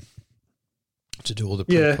that time to do all the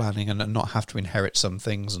pre-planning and not have to inherit some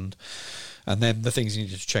things, and then the things he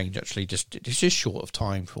needed to change actually it's just short of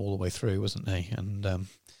time for all the way through, wasn't he? And it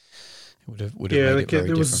would have made it very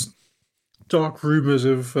different. Was dark rumours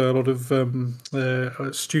of a lot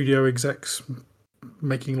of studio execs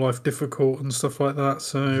making life difficult and stuff like that.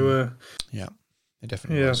 So it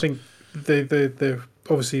definitely was. I think they're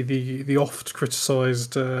obviously the oft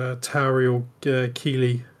criticised Tauriel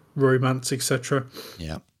Keeley romance, etc.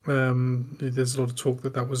 Yeah. There's a lot of talk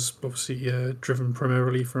that was obviously driven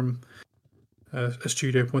primarily from a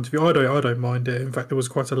studio point of view. I don't mind it. In fact, there was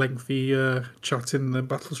quite a lengthy chat in the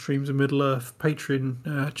Battle Streams of Middle Earth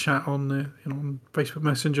Patreon chat on Facebook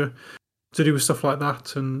Messenger to do with stuff like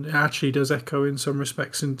that, and it actually does echo in some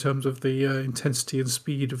respects in terms of the intensity and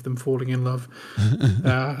speed of them falling in love.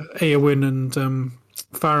 Eowyn and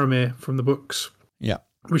Faramir from the books,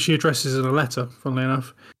 which he addresses in a letter, funnily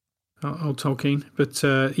enough. Old Tolkien, but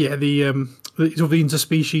the sort of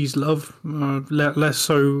interspecies love, less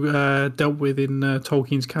so dealt with in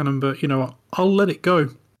Tolkien's canon. But I'll let it go.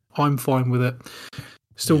 I'm fine with it.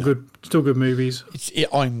 Still good movies.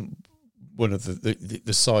 I'm one of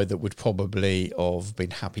the side that would probably have been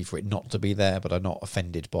happy for it not to be there, but I'm not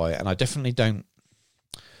offended by it, and I definitely don't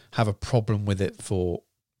have a problem with it for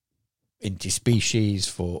interspecies.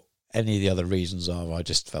 For any of the other reasons, I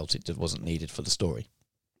just felt it wasn't needed for the story.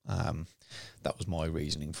 That was my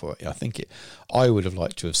reasoning for it. I think I would have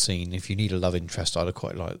liked to have seen, if you need a love interest, I'd have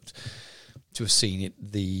quite liked to have seen it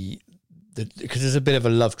because there's a bit of a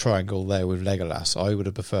love triangle there with Legolas. I would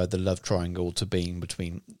have preferred the love triangle to being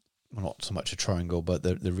between, well, not so much a triangle, but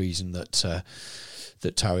the reason that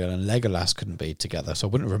Tauriel and Legolas couldn't be together. So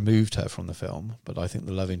I wouldn't have removed her from the film, but I think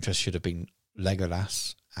the love interest should have been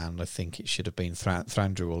Legolas, and I think it should have been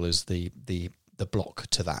Thranduil as the block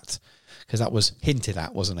to that, because that was hinted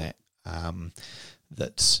at, wasn't it?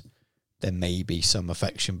 That there may be some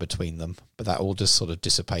affection between them, but that all just sort of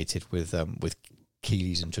dissipated with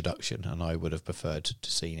Keeley's introduction, and I would have preferred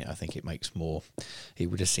to seen it. I think it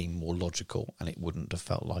would have seemed more logical, and it wouldn't have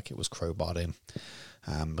felt like it was crowbarred in,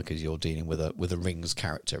 because you're dealing with a Rings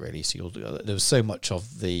character, really. So there was so much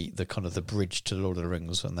of the kind of the bridge to Lord of the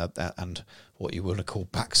Rings and what you want to call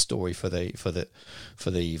backstory for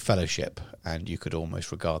the Fellowship, and you could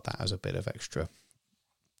almost regard that as a bit of extra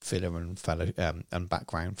filler and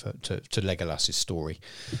background to Legolas's story.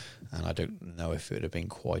 And I don't know if it would have been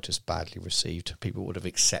quite as badly received. People would have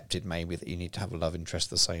accepted maybe that you need to have a love interest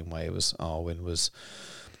the same way as Arwen was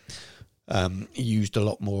used a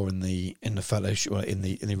lot more in the Fellowship, in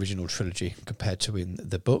the original trilogy compared to in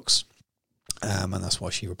the books. And that's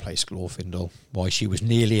why she replaced Glorfindel, why she was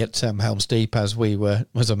nearly at Helm's Deep, as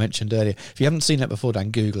I mentioned earlier. If you haven't seen that before,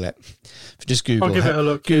 Dan, Google it. If you just Google, I'll give it a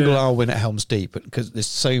look. Google Arwen at Helm's Deep, because there's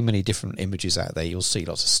so many different images out there. You'll see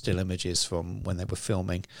lots of still images from when they were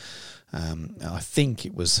filming. I think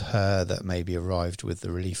it was her that maybe arrived with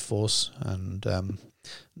the relief force, and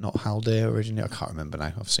not Haldir originally. I can't remember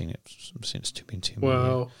now. I've seen it since too many.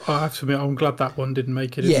 Well, I have to admit, I'm glad that one didn't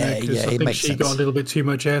make it. I think she got a little bit too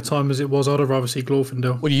much airtime as it was. I'd have rather see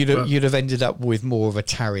Glorfindel. Well, you'd have ended up with more of a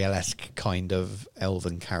Tauriel-esque kind of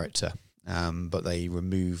elven character, but they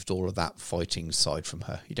removed all of that fighting side from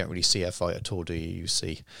her. You don't really see her fight at all, do you? You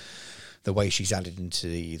see the way she's added into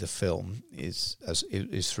the film is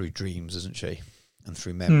through dreams, isn't she? And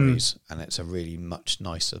through memories, and it's a really much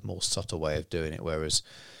nicer, more subtle way of doing it, whereas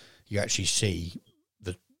you actually see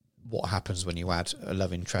what happens when you add a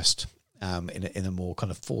love interest in a more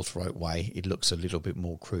kind of forthright way. It looks a little bit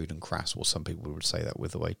more crude and crass, or some people would say that,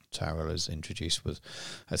 with the way Tauriel is introduced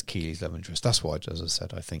as Keeley's love interest. That's why, as I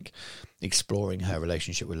said, I think exploring her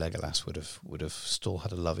relationship with Legolas would have still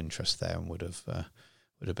had a love interest there, and would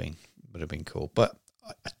have been cool. But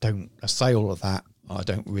I say all of that, I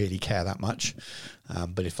don't really care that much,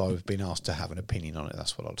 but if I was being asked to have an opinion on it,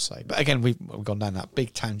 that's what I'd say. But again, we've gone down that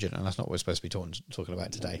big tangent, and that's not what we're supposed to be talking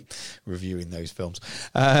about today, reviewing those films.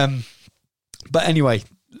 But anyway,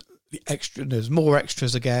 there's more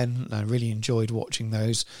extras again. I really enjoyed watching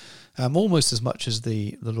those, almost as much as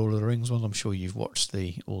the Lord of the Rings one. I'm sure you've watched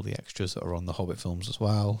all the extras that are on the Hobbit films as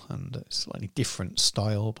well, and it's slightly different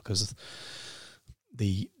style because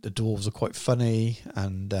the dwarves are quite funny,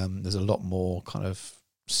 and there's a lot more kind of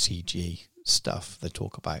CG stuff they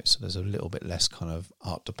talk about. So there's a little bit less kind of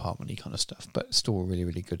art department-y kind of stuff, but still a really,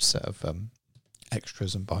 really good set of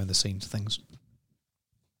extras and behind the scenes things.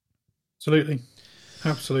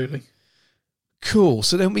 Absolutely. Cool.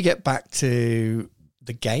 So then we get back to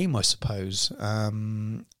the game, I suppose.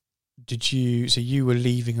 You were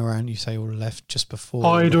leaving around, you say, or left just before?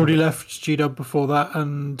 I'd already left GW before that,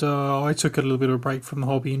 and I took a little bit of a break from the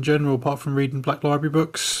hobby in general, apart from reading Black Library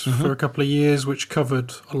books for a couple of years, which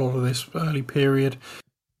covered a lot of this early period.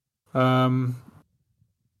 I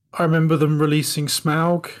remember them releasing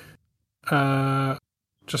Smaug,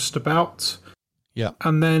 just about. Yeah.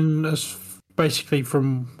 And then, as basically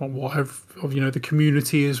from what the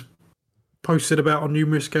community has posted about on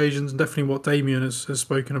numerous occasions, and definitely what Damien has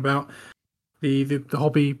spoken about, the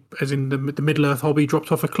hobby, as in the Middle-earth hobby,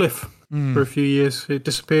 dropped off a cliff for a few years. It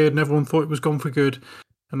disappeared, and everyone thought it was gone for good,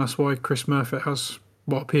 and that's why Chris Murfitt has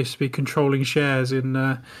what appears to be controlling shares in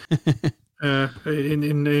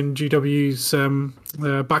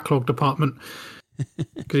GW's backlog department,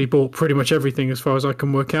 because he bought pretty much everything, as far as I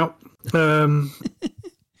can work out.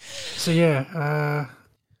 So yeah.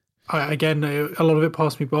 Again, a lot of it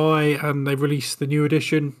passed me by, and they released the new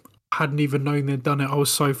edition. Hadn't even known they'd done it. I was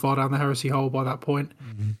so far down the heresy hole by that point.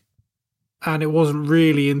 And it wasn't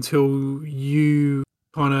really until you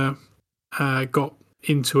kind of got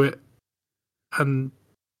into it and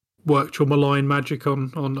worked your malign magic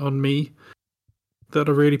on me that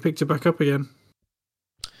I really picked it back up again.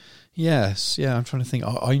 Yes, yeah, I'm trying to think.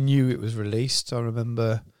 I knew it was released. I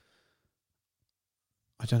remember,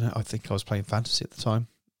 I don't know, I think I was playing Fantasy at the time.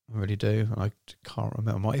 I really do. I can't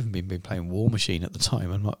remember. I might even been playing War Machine at the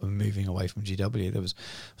time. I might have been moving away from GW. I was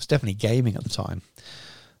definitely gaming at the time.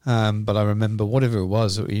 But I remember whatever it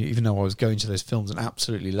was, even though I was going to those films and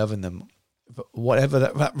absolutely loving them, but whatever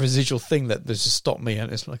that residual thing that just stopped me,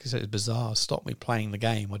 and it's like I said, it's bizarre, stopped me playing the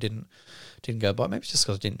game. I didn't go by. Maybe it's just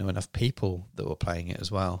because I didn't know enough people that were playing it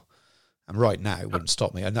as well. And right now, it wouldn't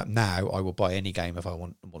stop me. And now I will buy any game if I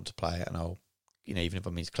want to play it, and I'll, even if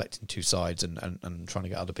it means collecting two sides and trying to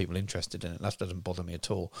get other people interested in it, that doesn't bother me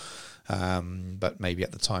at all. But maybe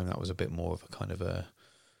at the time that was a bit more of a kind of a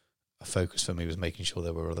focus for me, was making sure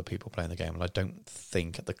there were other people playing the game. And I don't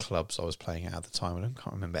think at the clubs I was playing it at the time,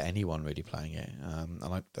 can't remember anyone really playing it. And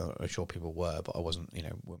I'm sure people were, but I wasn't,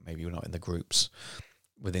 maybe you're not in the groups,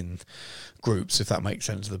 within groups, if that makes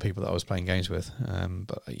sense, of the people that I was playing games with.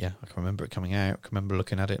 But yeah, I can remember it coming out. I can remember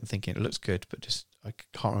looking at it and thinking it looks good, but just I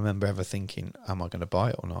can't remember ever thinking, am I going to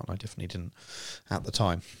buy it or not? And I definitely didn't at the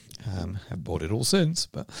time. I've bought it all since,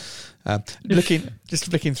 but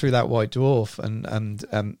flicking through that White Dwarf,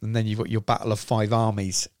 and then you've got your Battle of Five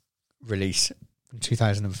Armies release in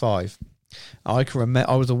 2005. I can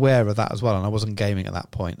remember, I was aware of that as well, and I wasn't gaming at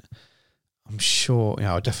that point. I'm sure,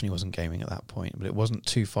 I definitely wasn't gaming at that point, but it wasn't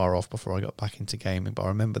too far off before I got back into gaming. But I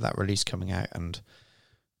remember that release coming out and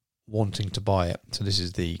wanting to buy it. So this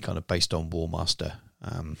is the kind of based on War Master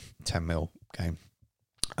 10mm game,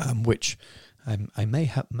 which I may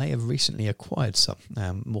have recently acquired some.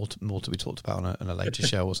 More to be talked about on a later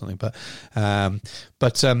show or something. But I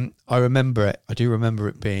remember it. I do remember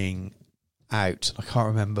it being out. I can't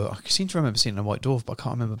remember. I seem to remember seeing a White Dwarf, but I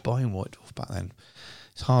can't remember buying White Dwarf back then.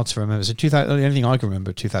 It's hard to remember. So the only thing I can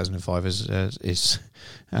remember of 2005 is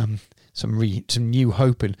some new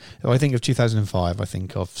hope. And if I think of 2005, I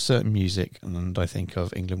think of certain music, and I think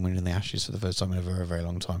of England winning the Ashes for the first time in a very, very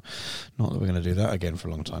long time. Not that we're going to do that again for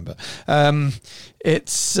a long time, but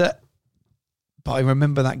but I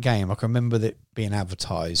remember that game. I can remember it being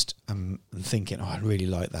advertised and thinking, I really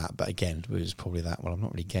like that. But again, it was probably that, well, I'm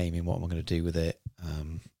not really gaming. What am I going to do with it?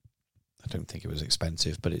 I don't think it was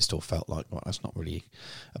expensive, but it still felt like, well, that's not really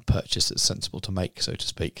a purchase that's sensible to make, so to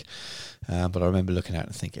speak. But I remember looking at it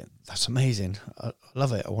and thinking, that's amazing. I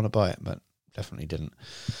love it. I want to buy it, but definitely didn't.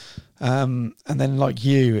 And then like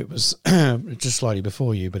you, it was just slightly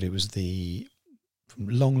before you, but it was the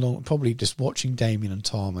long, probably just watching Damien and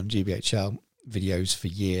Tom and GBHL videos for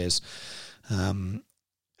years.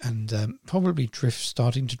 And probably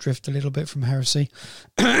starting to drift a little bit from Heresy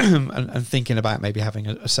and thinking about maybe having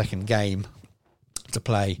a second game to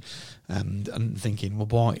play, and thinking, well,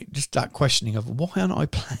 why? Just that questioning of, why aren't I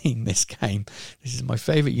playing this game? This is my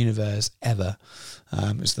favourite universe ever.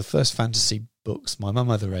 It's the first fantasy books my mum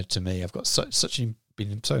ever read to me. I've got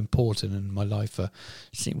been so important in my life for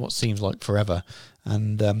what seems like forever,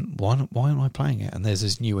 and why aren't I playing it? And there's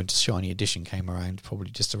this new and shiny edition came around probably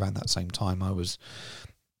just around that same time I was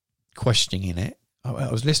questioning it. I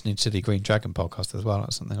was listening to the Green Dragon podcast as well.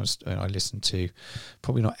 That's something I listened to,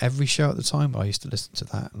 probably not every show at the time, but I used to listen to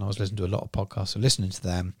that, and I was listening to a lot of podcasts. So listening to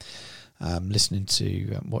them, listening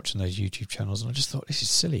to watching those YouTube channels, and I just thought, this is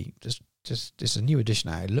silly. Just it's a new edition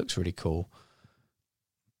out. It looks really cool.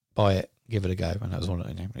 Buy it, give it a go, and that was one.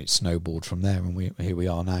 It snowballed from there, and here we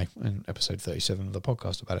are now in episode 37 of the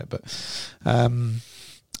podcast about it. But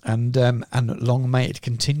and long may it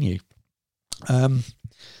continue.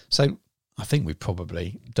 So I think we've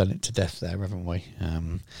probably done it to death there, haven't we?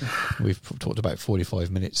 We've talked about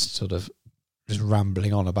 45 minutes, sort of just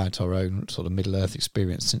rambling on about our own sort of Middle-earth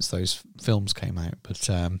experience since those films came out. But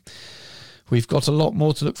we've got a lot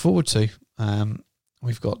more to look forward to.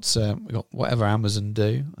 We've got whatever Amazon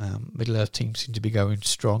do. Middle-earth team seem to be going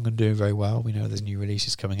strong and doing very well. We know there's new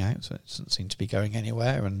releases coming out, so it doesn't seem to be going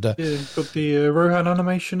anywhere. And got the Rohan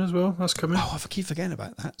animation as well. That's coming. Oh, I keep forgetting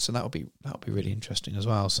about that. So that'll be really interesting as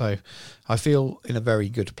well. So I feel in a very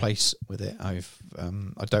good place with it. I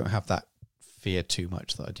don't have that fear too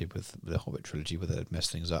much that I did with the Hobbit trilogy, where they'd mess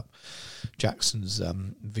things up. Jackson's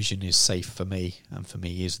vision is safe for me, and for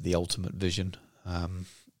me is the ultimate vision.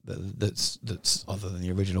 That's other than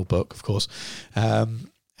the original book, of course, and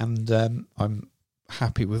I'm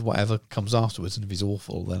happy with whatever comes afterwards. And if he's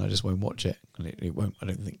awful, then I just won't watch it, and it won't. I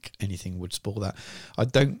don't think anything would spoil that. I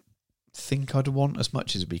don't think I'd want, as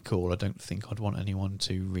much as it'd be cool, I don't think I'd want anyone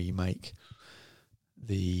to remake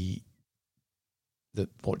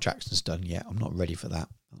what Jackson's done yet. I'm not ready for that.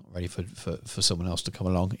 I'm not ready for someone else to come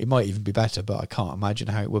along. It might even be better, but I can't imagine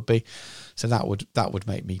how it would be. So that would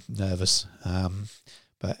make me nervous.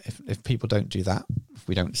 But if people don't do that, if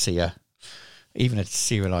we don't see even a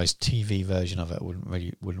serialized TV version of it,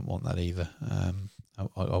 I wouldn't want that either. I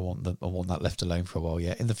want that left alone for a while.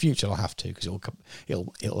 Yeah, in the future I'll have to, because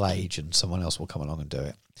it'll age and someone else will come along and do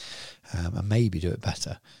it, and maybe do it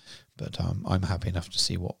better. But I'm happy enough to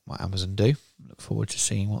see what Amazon do. Look forward to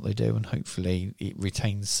seeing what they do, and hopefully it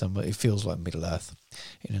retains some. It feels like Middle Earth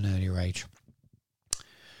in an earlier age.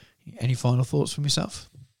 Any final thoughts from yourself?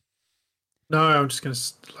 No, I'm just going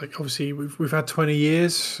to, obviously we've had 20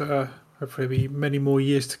 years, hopefully be many more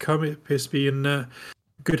years to come. It appears to be in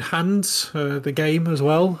good hands, the game as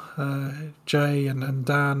well. Jay and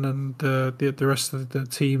Dan and the rest of the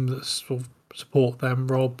team that sort of support them,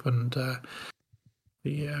 Rob and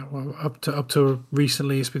up to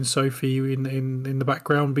recently it's been Sophie in the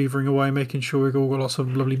background beavering away, making sure we've all got lots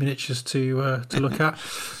of lovely miniatures to look at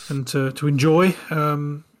and to enjoy.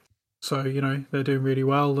 So, they're doing really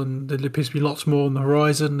well, and there appears to be lots more on the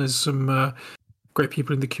horizon. There's some great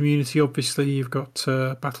people in the community, obviously. You've got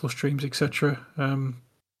battle streams, etc.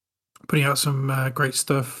 Putting out some great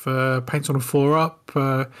stuff. Paints on a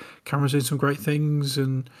 4-up. Cameron's doing some great things.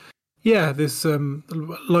 And, yeah, there's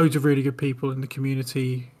loads of really good people in the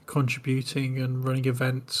community contributing and running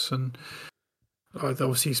events. And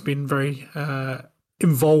obviously it's been very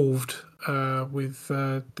involved with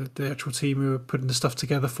the actual team who are putting the stuff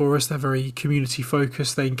together for us. They're very community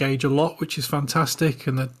focused. They engage a lot, which is fantastic,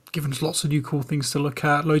 and they're giving us lots of new cool things to look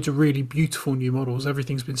at. Loads of really beautiful new models.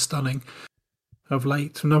 Everything's been stunning of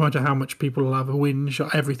late. No matter how much people will have a whinge,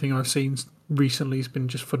 everything I've seen recently has been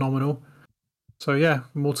just phenomenal. So yeah,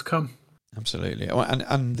 more to come. Absolutely.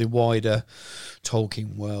 And the wider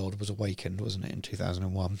Tolkien world was awakened, wasn't it, in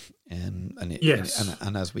 2001? Yes.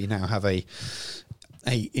 And as we now have a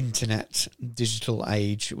internet digital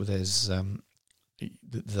age, where there's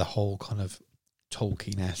the whole kind of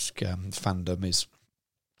Tolkien-esque fandom is,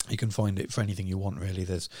 you can find it for anything you want, really.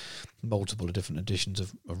 There's multiple different editions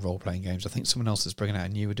of role-playing games. I think someone else is bringing out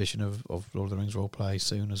a new edition of Lord of the Rings roleplay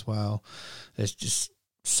soon as well. There's just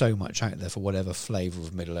so much out there for whatever flavour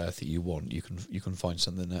of Middle-earth that you want. You can find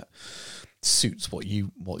something that suits what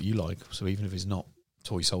you like. So even if it's not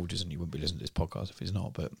Toy Soldiers, and you wouldn't be listening to this podcast if it's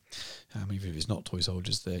not, but even if it's not Toy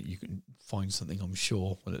Soldiers, there you can find something, I'm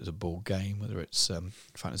sure, whether it's a board game, whether it's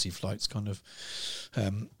Fantasy Flight's kind of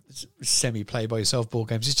semi-play by yourself board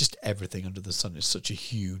games. It's just everything under the sun. It's such a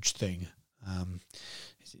huge thing.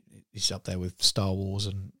 It's up there with Star Wars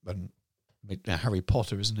and Harry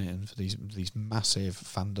Potter, isn't it? And for these massive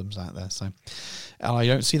fandoms out there, so I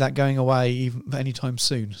don't see that going away even anytime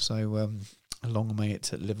soon. So long may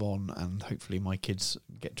it live on, and hopefully my kids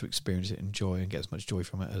get to experience it, enjoy, and get as much joy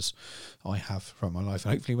from it as I have from my life.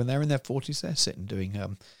 And hopefully when they're in their 40s, they're sitting doing, it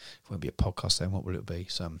won't be a podcast then, what will it be?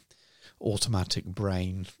 Some automatic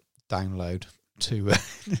brain download to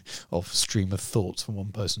of stream of thoughts from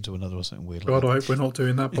one person to another or something weird. God, I hope we're not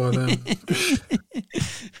doing that by then.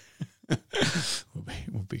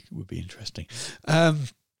 would be interesting.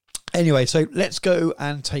 Anyway, so let's go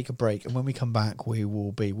and take a break, and when we come back, we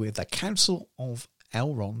will be with the Council of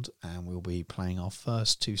Elrond, and we'll be playing our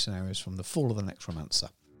first two scenarios from the Fall of the Necromancer.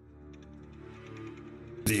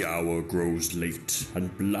 The hour grows late,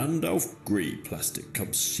 and Blandalf Grey Plastic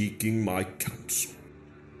comes seeking my counsel.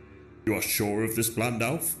 You are sure of this,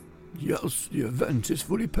 Blandalf? Yes, the event is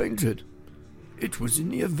fully painted. It was in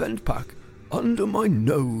the event pack, under my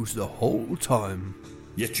nose the whole time.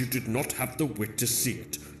 Yet you did not have the wit to see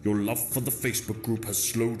it. Your love for the Facebook group has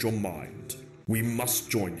slowed your mind. We must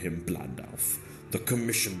join him, Blandalf. The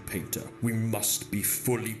commission painter. We must be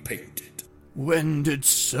fully painted. When did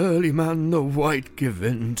Surly Man the White give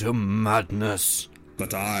in to madness?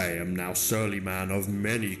 But I am now Surly Man of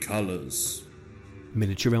many colours.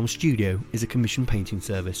 Miniature Realm Studio is a commission painting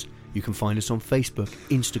service. You can find us on Facebook,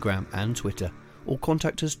 Instagram and Twitter, or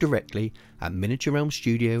contact us directly at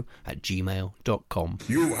miniaturerealmstudio@gmail.com.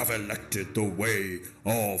 You have elected the way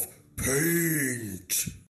of paint.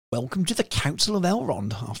 Welcome to the Council of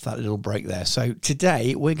Elrond after that little break there. So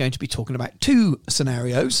today we're going to be talking about 2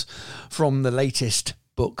 scenarios from the latest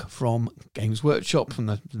book from Games Workshop, from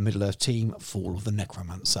the Middle-earth team, Fall of the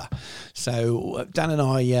Necromancer. So Dan and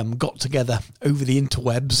I got together over the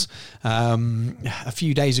interwebs a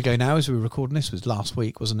few days ago now as we were recording this. It was last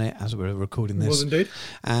week, wasn't it, as we were recording this? It was indeed.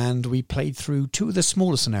 And we played through 2 of the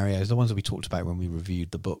smaller scenarios, the ones that we talked about when we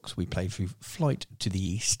reviewed the books. We played through Flight to the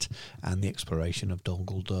East and the exploration of Dol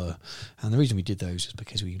Guldur. And the reason we did those is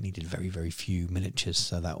because we needed very, very few miniatures,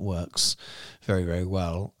 so that works very, very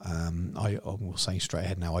well. I will say straight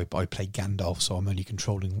ahead now, I play Gandalf, so I'm only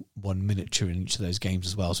controlling 1 miniature in each of those games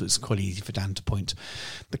as well, so it's quite easy for Dan to point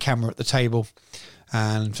the camera at the table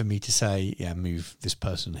and for me to say, yeah, move this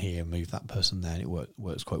person here, move that person there, and it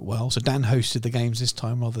works quite well. So Dan hosted the games this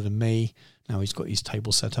time rather than me. Now he's got his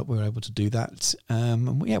table set up, we were able to do that.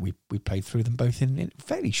 And we played through them both in a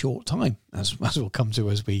fairly short time, as we'll come to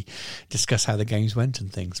as we discuss how the games went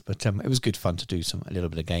and things. But it was good fun to do a little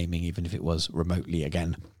bit of gaming, even if it was remotely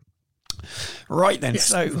again. Right then, yes.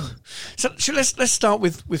 so let's start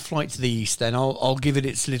with Flight to the East. Then I'll give it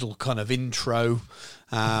its little kind of intro,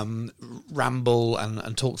 ramble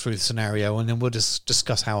and talk through the scenario, and then we'll just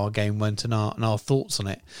discuss how our game went and our thoughts on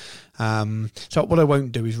it. So what I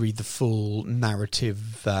won't do is read the full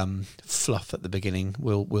narrative fluff at the beginning.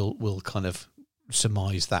 We'll kind of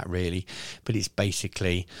surmise that really, but it's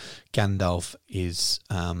basically Gandalf is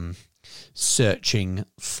searching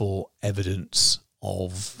for evidence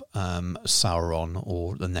of Sauron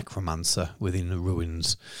or the Necromancer within the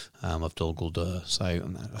ruins of Dol Guldur. So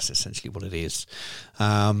that's essentially what it is.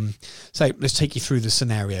 So let's take you through the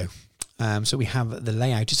scenario. So we have the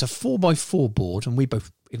layout. It's a 4x4 board, and we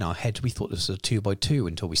both, in our heads, we thought this was a 2x2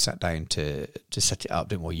 until we sat down to set it up,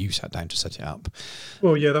 didn't we? You sat down to set it up.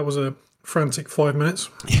 Well, yeah, that was a frantic 5 minutes.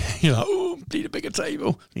 You're like, oh, need a bigger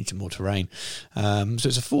table, need some more terrain. So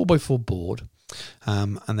it's a 4x4 board.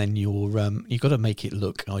 And then you've got to make it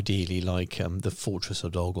look ideally like the Fortress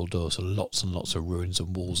of Dol Guldur, so lots and lots of ruins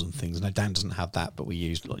and walls and things. Now Dan doesn't have that, but we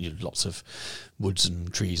used lots of woods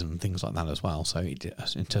and trees and things like that as well. So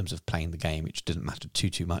in terms of playing the game, it didn't matter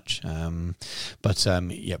too much. Mostly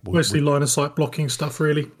line of sight blocking stuff,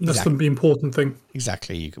 really. That's the important thing.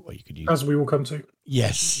 Exactly, you could use, as we will come to.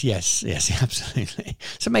 Yes, absolutely.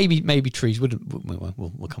 So maybe trees wouldn't.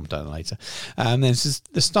 We'll come to that later. And then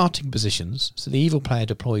the starting positions. So the evil player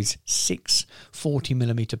deploys 6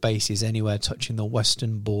 40mm bases anywhere touching the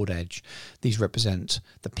western board edge. These represent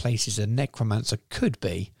the places a necromancer could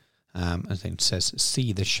be. As it says,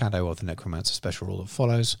 see the shadow of the necromancer. Special rule that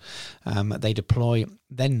follows. They deploy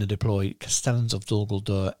Castellans of Dol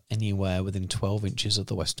Guldur anywhere within 12 inches of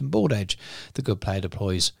the western board edge. The good player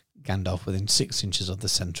deploys Gandalf within 6 inches of the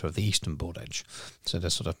centre of the eastern board edge. So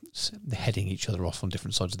they're sort of heading each other off on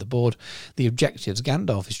different sides of the board. The objectives: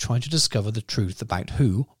 Gandalf is trying to discover the truth about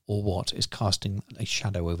who or what is casting a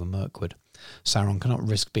shadow over Mirkwood. Sauron cannot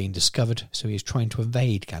risk being discovered, so he is trying to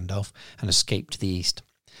evade Gandalf and escape to the east.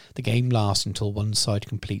 The game lasts until one side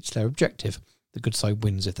completes their objective. The good side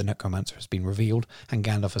wins if the necromancer has been revealed and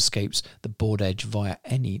Gandalf escapes the board via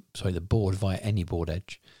any board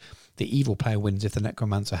edge. The evil player wins if the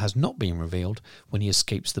necromancer has not been revealed when he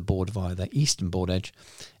escapes the board via the eastern board edge.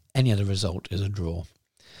 Any other result is a draw.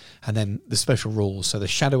 And then the special rules. So the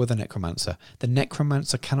shadow of the necromancer. The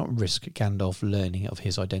necromancer cannot risk Gandalf learning of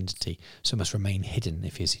his identity, so must remain hidden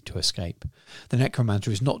if he is to escape. The necromancer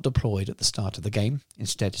is not deployed at the start of the game.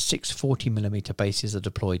 Instead, 6 40mm bases are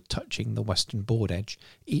deployed touching the western board edge,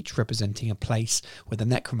 each representing a place where the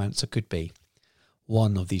necromancer could be.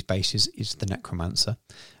 One of these bases is the necromancer,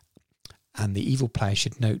 and the evil player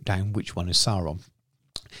should note down which one is Sauron,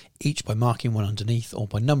 each by marking one underneath or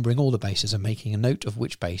by numbering all the bases and making a note of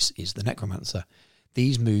which base is the necromancer.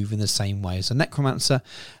 These move in the same way as the Necromancer,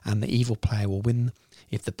 and the evil player will win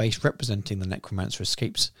if the base representing the Necromancer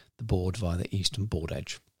escapes the board via the eastern board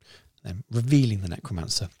edge. Then, revealing the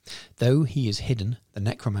Necromancer. Though he is hidden, the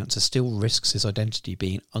Necromancer still risks his identity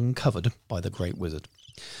being uncovered by the Great Wizard.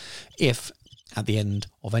 If, at the end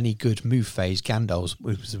of any good move phase, Gandalf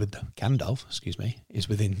is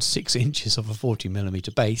within 6 inches of a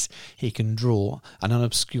 40mm base, he can draw an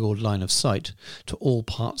unobscured line of sight to all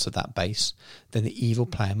parts of that base. Then the evil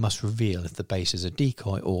player must reveal if the base is a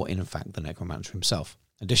decoy or, in fact, the Necromancer himself.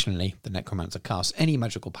 Additionally, the Necromancer casts any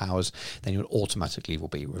magical powers, then he will automatically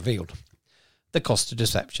be revealed. The cost of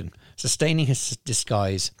deception. Sustaining his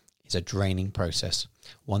disguise is a draining process,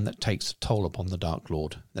 one that takes a toll upon the Dark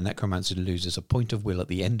Lord. The Necromancer loses a point of will at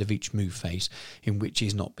the end of each move phase in which he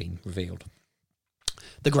is not being revealed.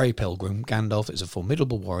 The Grey Pilgrim. Gandalf is a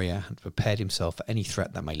formidable warrior and prepared himself for any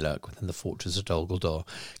threat that may lurk within the fortress of Dol Guldur.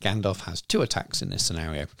 Gandalf has 2 attacks in this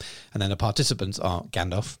scenario, and then the participants are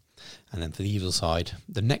Gandalf, and then for the evil side,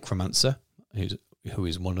 the Necromancer, who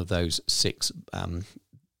is one of those 6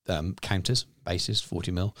 counters, bases,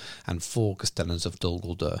 40mm, and 4 Castellans of Dol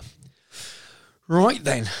Guldur. Right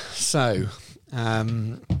then, so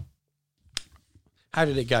how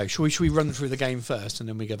did it go? Should we run through the game first, and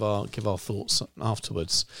then we give our thoughts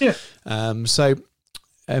afterwards? Yeah. Gandalf,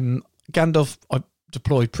 I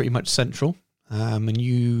deployed pretty much central, and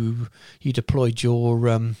you deployed your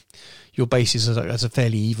bases as a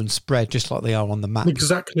fairly even spread, just like they are on the map.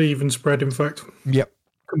 Exactly even spread, in fact. Yep.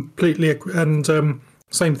 Completely, and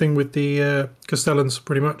same thing with the Castellans,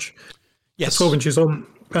 pretty much. Yes. 12 inches on,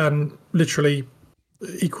 and literally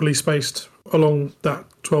equally spaced along that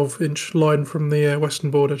 12-inch line from the western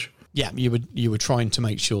board edge. Yeah, you were trying to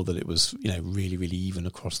make sure that it was really really even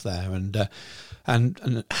across there, and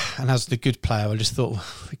as the good player, I just thought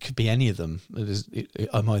it could be any of them.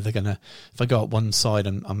 I'm either gonna, if I go up one side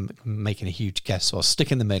and I'm making a huge guess, so I'll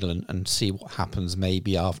stick in the middle and see what happens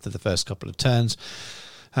maybe after the first couple of turns.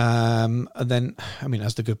 And then,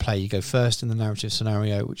 as the good player, you go first in the narrative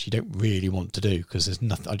scenario, which you don't really want to do because there's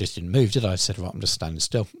nothing. I just didn't move, did I? I said, right, I'm just standing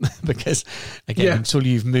still because, again, until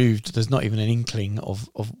you've moved, there's not even an inkling of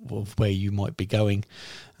where you might be going.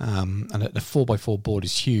 And the 4x4 board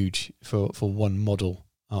is huge for one model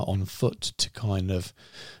on foot to kind of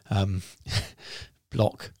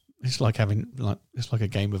block. It's like having it's like a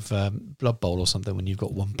game of Blood Bowl or something when you've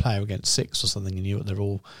got one player against 6 or something, and they're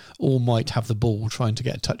all might have the ball trying to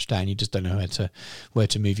get a touchdown. You just don't know where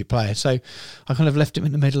to move your player. So I kind of left him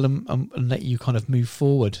in the middle and let you kind of move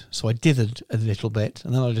forward. So I dithered a little bit,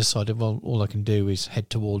 and then I decided, well, all I can do is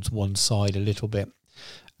head towards one side a little bit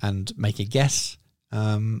and make a guess.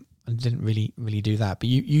 And didn't really do that. But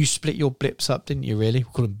you split your blips up, didn't you, really? We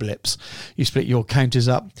call them blips. You split your counters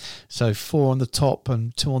up. So 4 on the top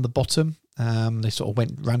and 2 on the bottom. They sort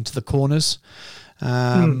of ran to the corners.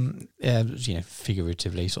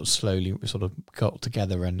 Figuratively, sort of slowly sort of got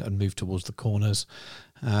together and moved towards the corners.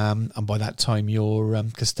 And by that time, your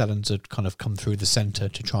Castellans had kind of come through the centre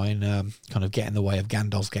to try and kind of get in the way of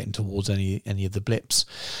Gandalf getting towards any of the blips.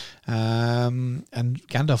 And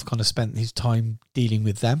Gandalf kind of spent his time dealing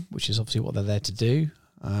with them, which is obviously what they're there to do.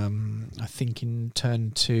 I think in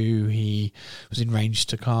turn 2, he was in range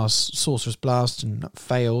to cast Sorcerer's Blast and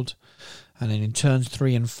failed. And then in turns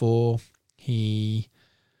 3 and 4, he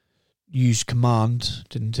used command,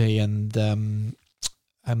 didn't he? And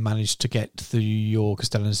managed to get your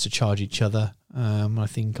Castellans to charge each other. I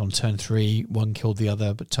think on turn 3, one killed the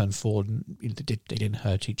other, but turn 4, they didn't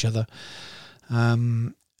hurt each other.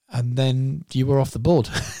 And then you were off the board.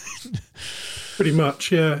 Pretty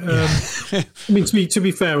much, yeah. To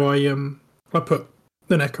be fair, I put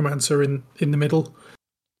the Necromancer in the middle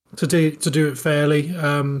to do it fairly.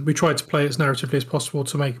 We tried to play it as narratively as possible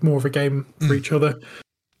to make more of a game for each other.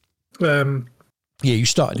 Yeah, you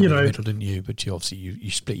started in the middle, didn't you? But you obviously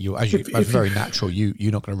you split your as very natural.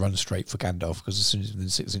 You're not going to run straight for Gandalf because as soon as within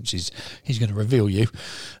 6 inches, he's going to reveal you,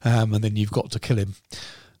 and then you've got to kill him.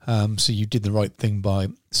 So you did the right thing by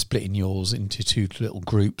splitting yours into 2 little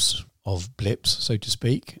groups of blips, so to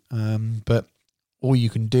speak. But all you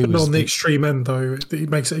can do is... on the extreme end, though, it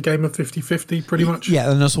makes it a game of 50-50, pretty much.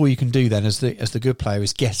 Yeah, and that's all you can do then as the good player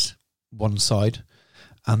is guess one side,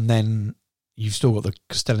 and then you've still got the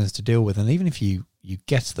Castellans to deal with. And even if you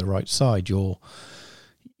guess the right side, you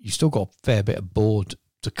still got a fair bit of board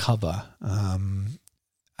to cover.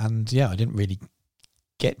 And yeah, I didn't really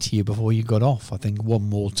get to you before you got off. I think one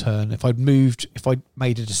more turn. If I'd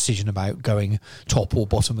made a decision about going top or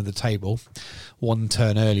bottom of the table one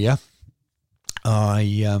turn earlier,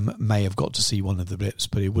 I may have got to see one of the blips,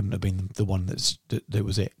 but it wouldn't have been the one that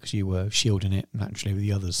was it, because you were shielding it naturally with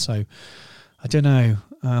the others. So I don't know.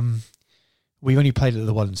 We only played it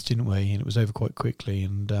the once, didn't we? And it was over quite quickly.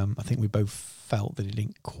 And I think we both felt that it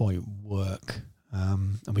didn't quite work.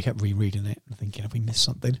 And we kept rereading it and thinking, have we missed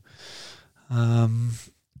something?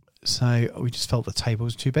 So we just felt the table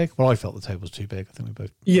was too big. Well, I felt the table was too big. I think we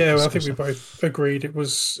both. Yeah, well, I think we both agreed it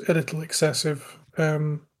was a little excessive.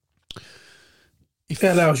 It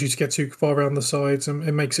allows you to get too far around the sides, and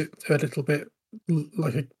it makes it a little bit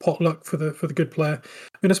like a potluck for the good player.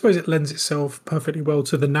 I mean, I suppose it lends itself perfectly well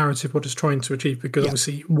to the narrative what it's trying to achieve, because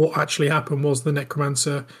obviously what actually happened was the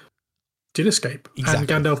Necromancer did escape, and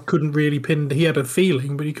Gandalf couldn't really pin. He had a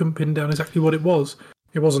feeling, but he couldn't pin down exactly what it was.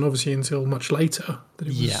 It wasn't obviously until much later that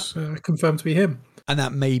it was confirmed to be him. And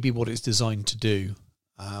that may be what it's designed to do.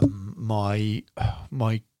 My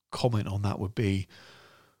comment on that would be,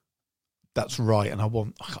 that's right, and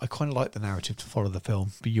I kind of like the narrative to follow the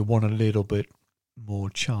film, but you want a little bit more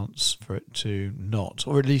chance for it to not,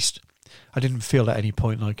 or at least I didn't feel at any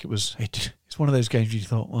point like it's one of those games you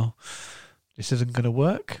thought, well, this isn't going to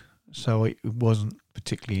work, so it wasn't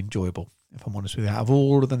particularly enjoyable, if I'm honest with you. Out of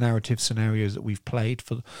all of the narrative scenarios that we've played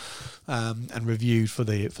for and reviewed for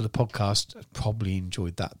the podcast, I probably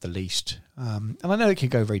enjoyed that the least. And I know it can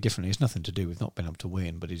go very differently. It's nothing to do with not being able to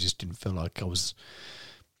win, but it just didn't feel like I was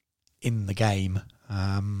in the game,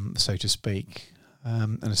 so to speak.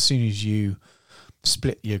 And as soon as you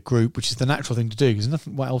split your group, which is the natural thing to do, because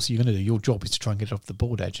nothing. What else are you going to do? Your job is to try and get it off the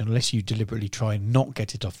board edge, unless you deliberately try and not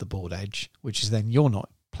get it off the board edge, which is then you're not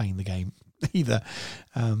playing the game either.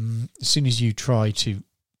 As soon as you try to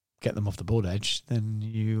get them off the board edge, then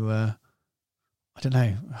you, I don't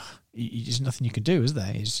know. There's nothing you can do, is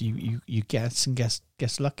there? Is you guess and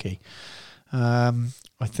guess lucky. I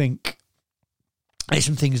think there's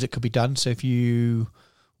some things that could be done. So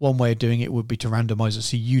one way of doing it would be to randomise it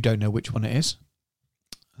so you don't know which one it is.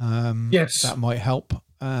 Yes. That might help.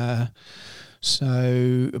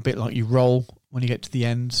 So a bit like you roll when you get to the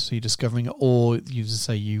end, so you're discovering it, or you just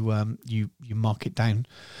say you mark it down,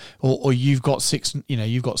 or you've got six,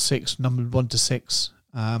 you've got six, numbered 1 to 6.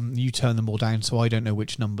 You turn them all down, so I don't know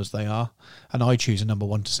which numbers they are, and I choose a number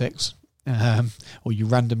 1 to 6. Or you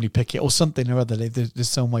randomly pick it, or something or other. There's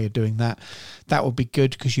some way of doing that. That would be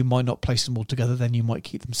good, because you might not place them all together, then you might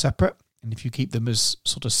keep them separate. And if you keep them as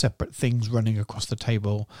sort of separate things running across the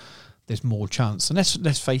table, there's more chance. And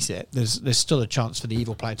let's face it, there's still a chance for the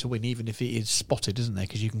evil player to win, even if it is spotted, isn't there?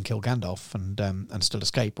 Because you can kill Gandalf and still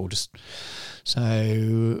escape, or just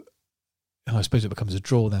so. I suppose it becomes a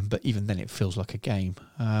draw then, but even then it feels like a game.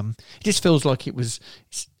 It just feels like it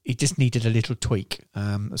just needed a little tweak.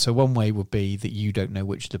 So one way would be that you don't know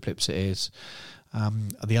which of the blips it is.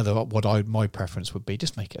 The other, my preference would be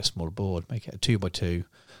just make it a smaller board, make it a 2x2,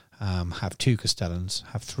 have 2 Castellans,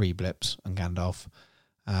 have 3 blips and Gandalf,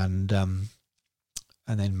 and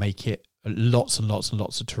then make it lots and lots and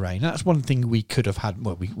lots of terrain. That's one thing we could have had.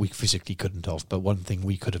 Well, we physically couldn't have, but one thing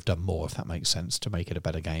we could have done more, if that makes sense, to make it a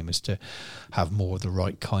better game, is to have more of the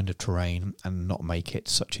right kind of terrain and not make it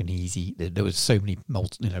such an easy. There was so many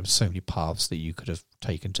so many paths that you could have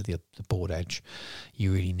taken to the board edge.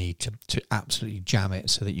 You really need to absolutely jam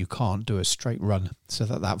it so that you can't do a straight run. So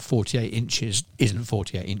that 48 inches isn't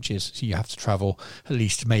 48 inches. So you have to travel at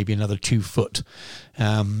least maybe another 2 foot.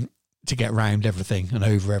 To get round everything and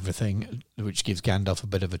over everything, which gives Gandalf a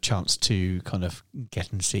bit of a chance to kind of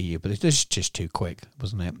get and see you. But it's just too quick,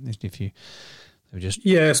 wasn't it?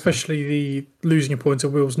 Especially the losing a point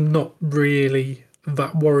of will's not really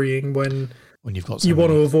that worrying when you've got you want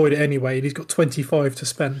to avoid it anyway. And he's got 25 to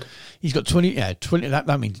spend. He's got 20. Yeah, 20.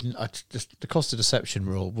 That means just the cost of deception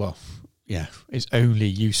rule. Well, yeah, it's only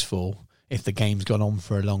useful if the game's gone on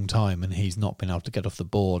for a long time and he's not been able to get off the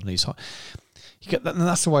board, and he's. You get that, and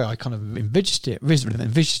that's the way I kind of envisaged it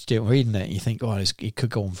reading it. You think, it could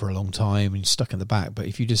go on for a long time and you're stuck in the back. But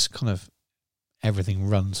if you just kind of everything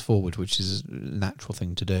runs forward, which is a natural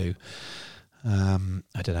thing to do, I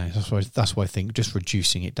don't know. That's why I think just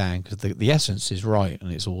reducing it down, because the essence is right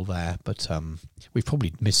and it's all there. But we've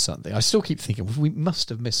probably missed something. I still keep thinking we must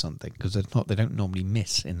have missed something, because they don't normally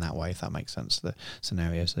miss in that way, if that makes sense. The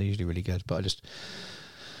scenarios, they're usually really good, but I just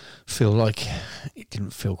feel like it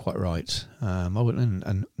didn't feel quite right.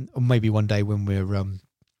 And maybe one day when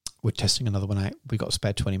we're testing another one out, we got a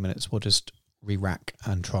spare 20 minutes, we'll just re-rack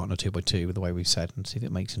and try it on a 2x2 with the way we've said and see if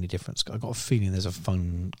it makes any difference. I've got a feeling there's a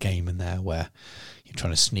fun game in there where you're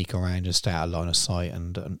trying to sneak around and stay out of line of sight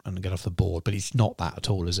and get off the board, but it's not that at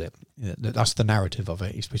all, is it? That's the narrative of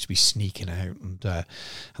it. You're supposed to be sneaking out and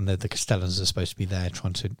the Castellans are supposed to be there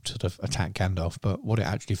trying to sort of attack Gandalf, but what it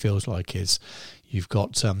actually feels like is you've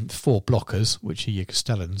got 4 blockers, which are your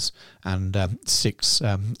Castellans, and 6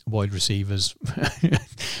 wide receivers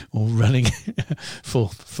all running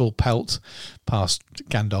full pelt past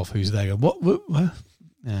Gandalf, who's there going, what?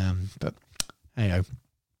 But anyway,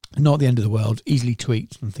 not the end of the world. Easily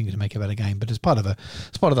tweaked and things to make a better game, but as part of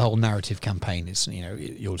the whole narrative campaign, it's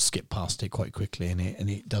you'll skip past it quite quickly, and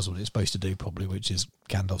it does what it's supposed to do, probably, which is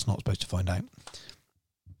Gandalf's not supposed to find out.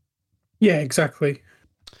 Yeah, exactly.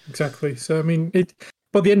 So I mean,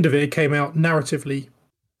 by the end of it came out narratively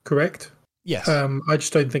correct. Yes. I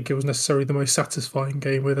just don't think it was necessarily the most satisfying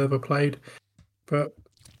game we've ever played. But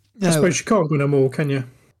I suppose you can't win them all, can you?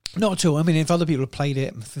 Not at all. I mean, if other people have played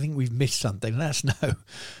it and think we've missed something, let us know.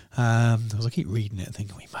 Because I keep reading it,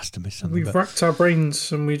 thinking we must have missed something. We've racked our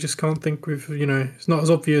brains and we just can't think it's not as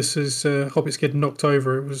obvious as Hobbits getting knocked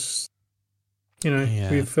over. It was,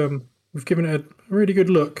 we've given it a really good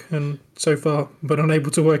look and so far, but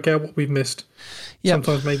unable to work out what we've missed. Yep.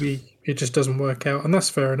 Sometimes maybe it just doesn't work out, and that's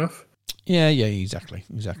fair enough. Yeah, exactly.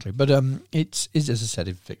 But it's as I said,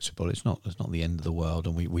 it's fixable. It's not the end of the world,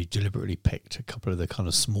 and we deliberately picked a couple of the kind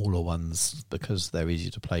of smaller ones because they're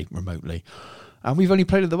easier to play remotely, and we've only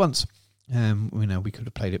played it the once. We could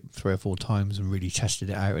have played it 3 or 4 times and really tested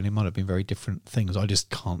it out, and it might have been very different things. I just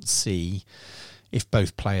can't see if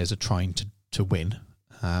both players are trying to win.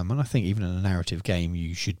 And I think even in a narrative game,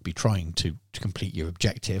 you should be trying to complete your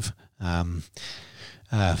objective.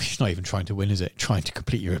 It's not even trying to win, is it? Trying to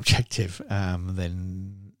complete your objective.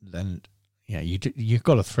 Then you've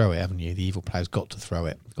got to throw it, haven't you? The evil player's got to throw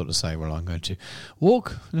it. Got to say, well, I'm going to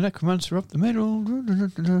walk the necromancer up the middle,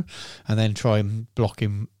 and then try and block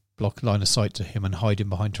line of sight to him and hide him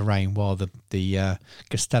behind terrain while the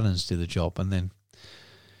Castellans do the job, and then.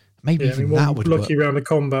 Maybe that would block you around the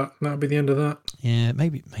combat. That would be the end of that. Yeah,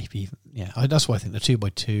 maybe. Yeah, that's why I think the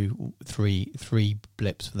 2x2, three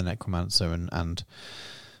blips for the necromancer, and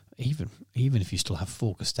even if you still have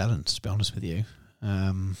 4 Castellans, to be honest with you,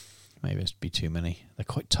 maybe it'd be too many. They're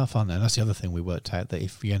quite tough, aren't they? And that's the other thing we worked out, that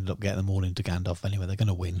if you ended up getting them all into Gandalf anyway, they're going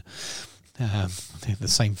to win. They're the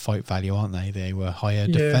same fight value, aren't they? They were higher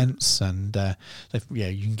defense, and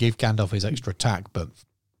you can give Gandalf his extra attack, but.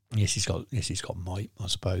 Yes, he's got might, I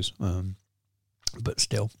suppose, but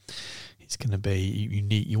still, it's going to be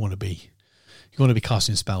you want to be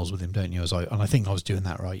casting spells with him, don't you? I think I was doing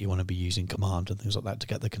that right. You want to be using command and things like that to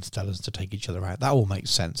get the Castellans to take each other out. That all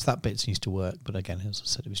makes sense. That bit seems to work, but again, as I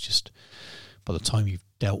said, it was just by the time you've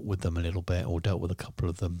dealt with them a little bit or dealt with a couple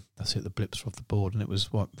of them, that's it. The blips were off the board, and it was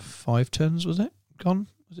 5 turns, was it? Gone?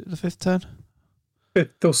 Was it the 5th turn?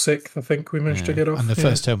 5th or 6th, I think we managed to get off. And the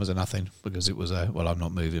first turn was a nothing because it was I'm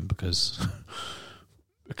not moving because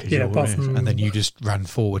and then you just ran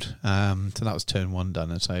forward. So that was turn 1 done,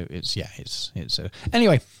 and so it's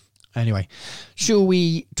anyway. Shall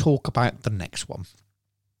we talk about the next one?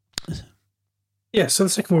 Yeah, so the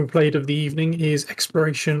second one we played of the evening is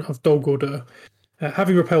Exploration of Dol Guldur.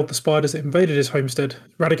 Having repelled the spiders that invaded his homestead,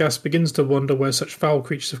 Radagast begins to wonder where such foul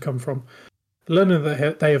creatures have come from. Learning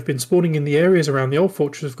that they have been spawning in the areas around the old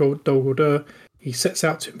fortress of Dol Guldur, he sets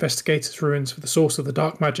out to investigate its ruins for the source of the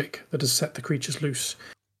dark magic that has set the creatures loose.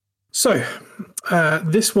 So,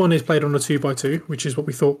 this one is played on a 2x2, which is what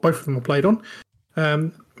we thought both of them were played on.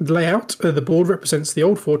 The layout, the board represents the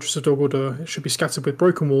old fortress of Dol Guldur. It should be scattered with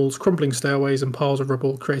broken walls, crumbling stairways, and piles of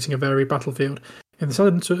rubble, creating a varied battlefield. In the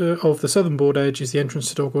centre of the southern board edge is the entrance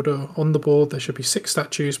to Dol Guldur. On the board, there should be 6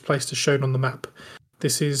 statues placed as shown on the map.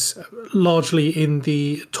 This is largely in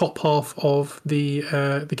the top half of the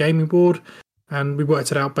gaming board, and we worked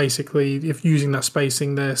it out basically. If using that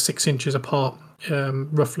spacing, they're 6 inches apart,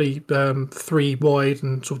 roughly 3 wide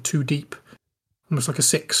and sort of 2 deep, almost like a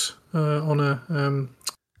 6 on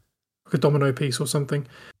like a domino piece or something.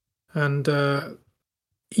 And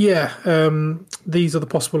these are the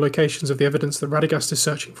possible locations of the evidence that Radagast is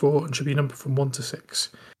searching for, and should be numbered from 1 to 6.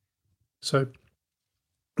 So.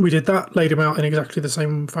 We did that, laid them out in exactly the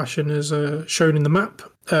same fashion as shown in the map.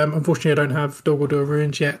 Unfortunately, I don't have Dol Guldur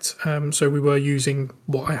ruins yet, so we were using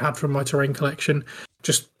what I had from my terrain collection,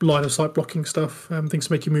 just line of sight blocking stuff, things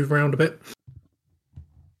to make you move around a bit.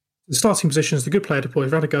 The starting positions, the good player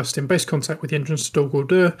deploys Radagast in base contact with the entrance to Dol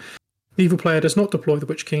Guldur. The evil player does not deploy the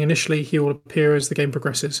Witch King initially, he will appear as the game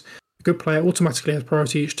progresses. The good player automatically has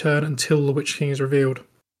priority each turn until the Witch King is revealed.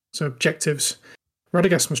 So objectives.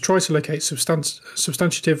 Radagast must try to locate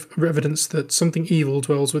substantive evidence that something evil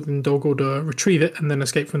dwells within Dol Guldur, retrieve it, and then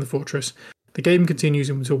escape from the fortress. The game continues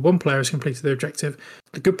until one player has completed the objective.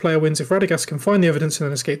 The good player wins if Radagast can find the evidence and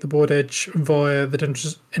then escape the board edge via the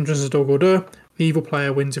entrance of Dol Guldur. The evil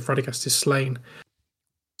player wins if Radagast is slain.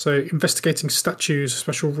 So, investigating statues,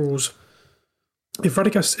 special rules. If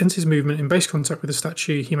Radagast enters movement in base contact with a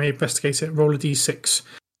statue, he may investigate it. Roll a d6.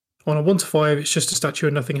 On a 1 to 5, it's just a statue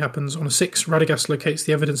and nothing happens. On a 6, Radagast locates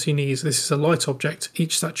the evidence he needs. This is a light object.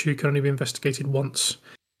 Each statue can only be investigated once.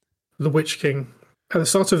 The Witch King. At the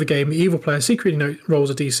start of the game, the evil player secretly rolls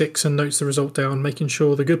a d6 and notes the result down, making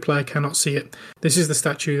sure the good player cannot see it. This is the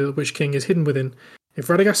statue that the Witch King is hidden within. If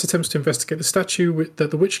Radagast attempts to investigate the statue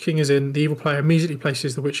that the Witch King is in, the evil player immediately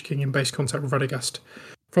places the Witch King in base contact with Radagast.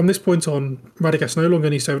 From this point on, Radagast no longer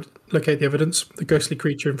needs to locate the evidence. The ghostly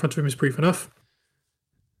creature in front of him is proof enough.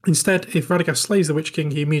 Instead, if Radagast slays the Witch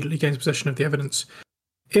King, he immediately gains possession of the evidence.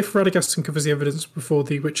 If Radagast uncovers the evidence before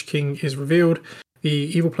the Witch King is revealed, the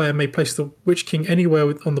evil player may place the Witch King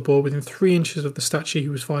anywhere on the board within 3 inches of the statue he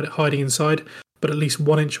was hiding inside, but at least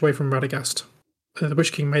 1 inch away from Radagast. The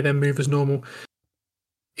Witch King may then move as normal.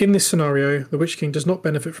 In this scenario, the Witch King does not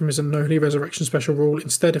benefit from his Unholy Resurrection special rule.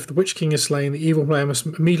 Instead, if the Witch King is slain, the evil player must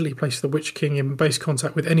immediately place the Witch King in base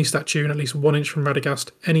contact with any statue and at least 1 inch from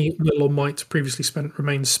Radagast. Any will or might previously spent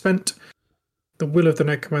remains spent. The Will of the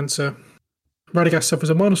Necromancer. Radagast suffers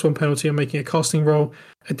a -1 penalty on making a casting roll.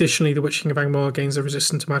 Additionally, the Witch King of Angmar gains a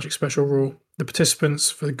resistant to magic special rule. The participants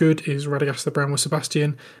for the good is Radagast the Brown with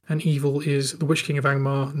Sebastian, and evil is the Witch King of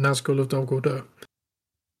Angmar, Nazgul of Dol Guldur.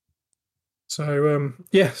 So,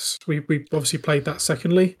 yes, we obviously played that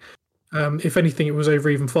secondly. If anything, it was over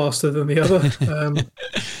even faster than the other.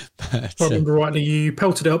 If I remember rightly, you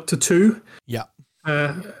pelted it up to 2. Yeah.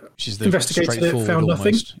 Which is the investigated it, found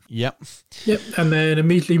nothing. Yep. And then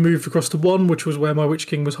immediately moved across to 1, which was where my Witch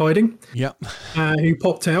King was hiding. Yep. Who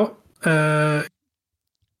popped out,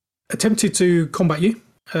 attempted to combat you.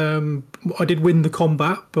 I did win the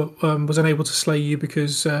combat, but was unable to slay you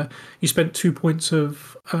because you spent 2 points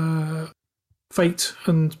of fate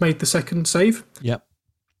and made the second save. Yep.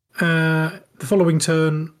 The following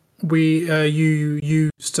turn, you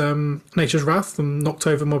used Nature's Wrath and knocked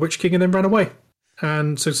over my Witch King and then ran away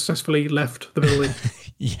and successfully left the building.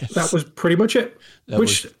 Yes. That was pretty much it.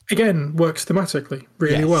 Which again works thematically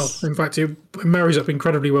really well. In fact, it marries up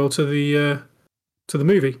incredibly well to the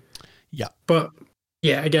movie. Yeah. But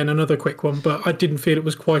yeah, again, another quick one. But I didn't feel it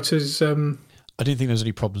was quite as I didn't think there was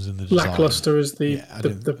any problems in the design. Lackluster as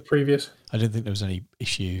the previous. I didn't think there was any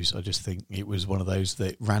issues. I just think it was one of those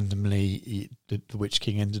that randomly the Witch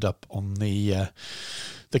King ended up on the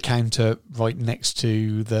counter right next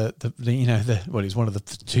to the well, it's one of the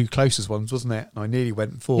 2 closest ones, wasn't it? And I nearly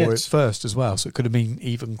went for it first as well, so it could have been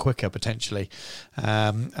even quicker potentially.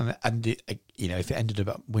 And it, if it ended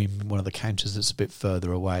up being one of the counters that's a bit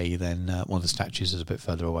further away, then one of the statues is a bit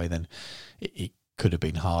further away, then it could have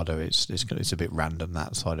been harder. It's a bit random,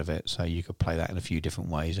 that side of it, so you could play that in a few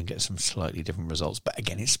different ways and get some slightly different results. But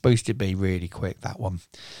again, it's supposed to be really quick, that one.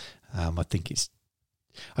 I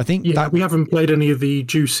think we haven't played any of the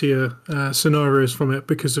juicier scenarios from it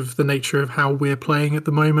because of the nature of how we're playing at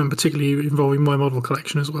the moment, particularly involving my model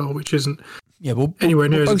collection as well, which isn't anywhere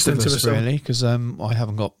near as extensive as really, because I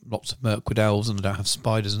haven't got lots of Mirkwood elves and I don't have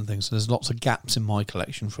spiders and things, so there's lots of gaps in my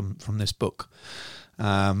collection from this book.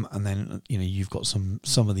 And then you've got some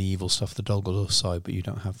of the evil stuff, the Dol Guldur side, but you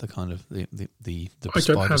don't have the kind of the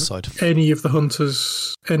spider side. Any of the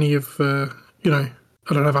hunters, any of I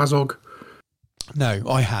don't have Azog. No,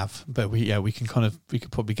 I have, but we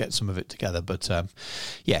could probably get some of it together. But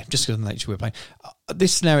just because of the nature we're playing,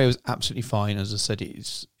 this scenario is absolutely fine. As I said,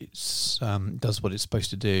 it's does what it's supposed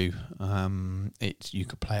to do. You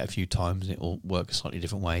could play it a few times, and it will work slightly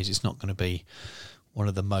different ways. It's not going to be one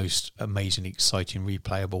of the most amazingly exciting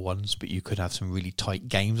replayable ones, but you could have some really tight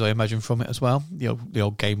games, I imagine, from it as well. The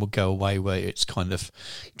old game will go away where it's kind of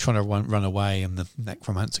trying to run away and the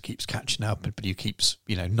necromancer keeps catching up, but he keeps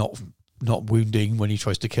not wounding when he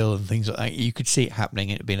tries to kill and things like that. You could see it happening.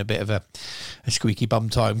 It being a bit of a squeaky bum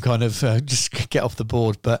time kind of just get off the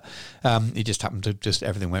board, but it just happened to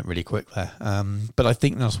everything went really quick there. But I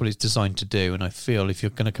think that's what it's designed to do, and I feel if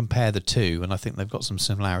you're going to compare the two, and I think they've got some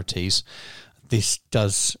similarities, this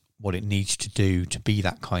does what it needs to do to be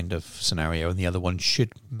that kind of scenario, and the other one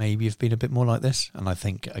should maybe have been a bit more like this. And I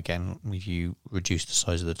think, again, if you reduce the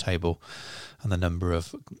size of the table and the number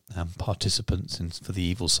of participants for the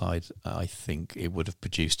evil side, I think it would have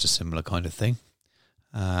produced a similar kind of thing.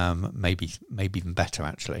 Maybe even better,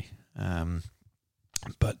 actually.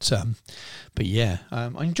 yeah, I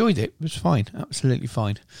enjoyed it. It was fine, absolutely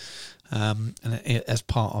fine. As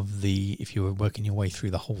part of if you were working your way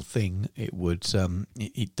through the whole thing, it would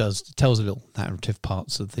it tells a little narrative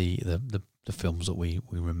parts of the films that we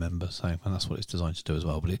remember. So, and that's what it's designed to do as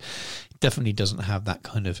well. But it definitely doesn't have that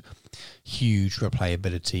kind of huge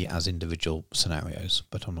replayability as individual scenarios.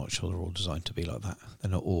 But I'm not sure they're all designed to be like that.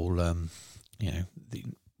 They're not all the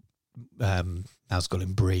Nazgul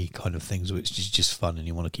and Bree kind of things, which is just fun and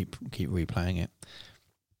you want to keep replaying it.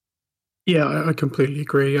 Yeah, I completely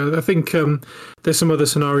agree. I think there's some other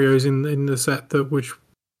scenarios in the set that which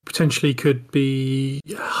potentially could be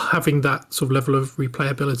having that sort of level of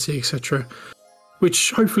replayability, etc.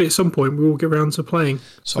 Which hopefully at some point we will get around to playing.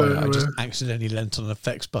 Sorry, I just accidentally leant on an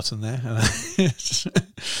effects button there. And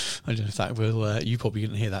I don't know if that will. You probably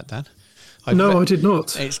didn't hear that, Dan. I did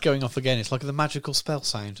not. It's going off again. It's like the magical spell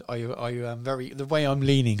sound. The way I'm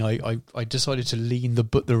leaning, I decided to lean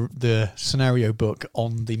the scenario book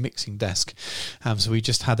on the mixing desk. So we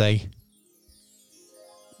just had a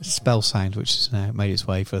spell sound, which has now made its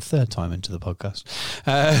way for a third time into the podcast.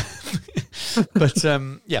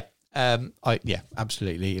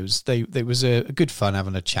 Absolutely. It was a good fun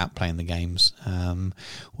having a chat playing the games.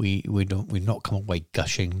 We've not come away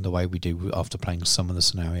gushing the way we do after playing some of the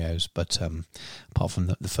scenarios, but apart from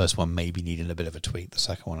the first one maybe needing a bit of a tweak, the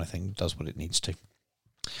second one I think does what it needs to.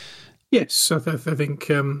 Yes, I think,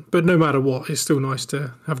 but no matter what, it's still nice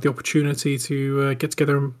to have the opportunity to get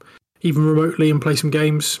together and even remotely and play some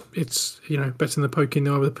games. It's, better than the poking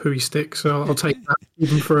the eye with a pooey stick. So I'll take that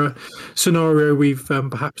even for a scenario we've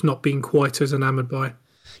perhaps not been quite as enamoured by.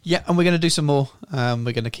 Yeah, and we're going to do some more.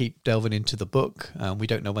 We're going to keep delving into the book. We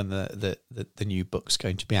don't know when the new book's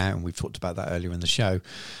going to be out, and we've talked about that earlier in the show.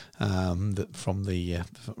 That from the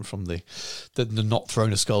Not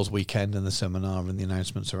Throne of Skulls weekend and the seminar and the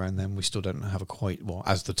announcements around them, we still don't have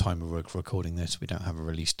as the time of recording this, we don't have a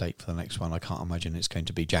release date for the next one. I can't imagine it's going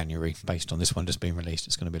to be January based on this one just being released.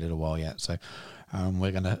 It's going to be a little while yet, so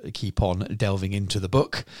we're going to keep on delving into the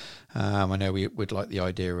book. I know we would like the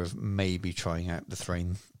idea of maybe trying out the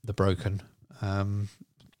Throne the Broken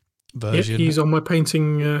version. Yep, he's on my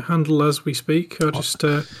painting handle as we speak. I'll just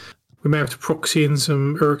we may have to proxy in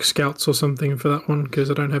some Uruk Scouts or something for that one because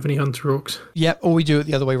I don't have any Hunter Orcs. Yeah, or we do it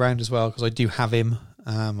the other way around as well because I do have him.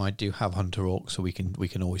 I do have Hunter Orcs, so we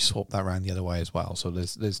can always swap that around the other way as well. So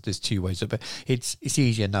there's two ways of it. It's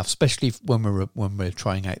easy enough, especially when we're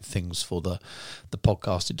trying out things for the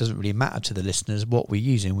podcast. It doesn't really matter to the listeners what we're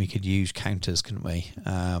using. We could use counters, couldn't we?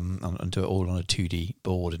 And do it all on a 2D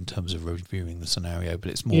board in terms of reviewing the scenario.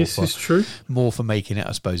 But it's more it's true. More for making it,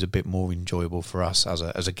 I suppose, a bit more enjoyable for us as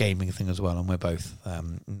a gaming thing as well. And we're both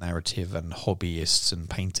narrative and hobbyists and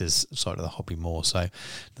painters side of the hobby more. So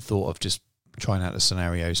the thought of just trying out the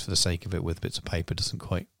scenarios for the sake of it with bits of paper doesn't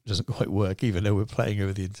quite work, even though we're playing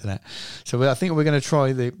over the internet. So I think we're going to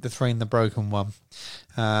try the Throne the Broken one,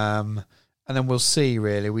 and then we'll see.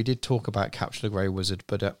 Really, we did talk about Capture the Grey Wizard,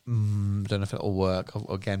 but don't know if it'll work.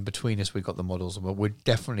 Again, between us, we've got the models, but we're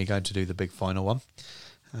definitely going to do the big final one.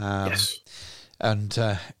 Yes, and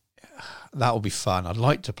that will be fun. I'd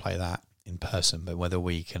like to play that in person, but whether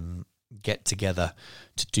we can get together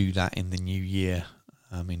to do that in the new year.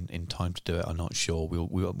 In time to do it, I'm not sure.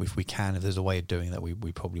 We'll if we can, if there's a way of doing that,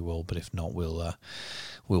 we probably will. But if not, we'll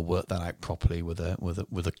work that out properly with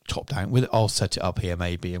a top down. I'll set it up here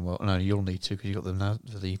maybe, and you'll need to because you've got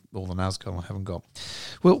all the Nazgul I haven't got.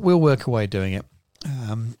 We'll work a way of doing it.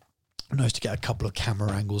 Nice to get a couple of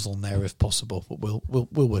camera angles on there if possible, but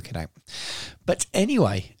we'll work it out. But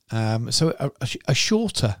anyway, so a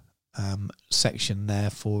shorter section there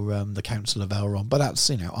for the Council of Elrond, but that's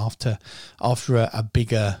after a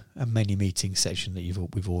bigger many meeting session that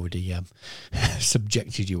we've already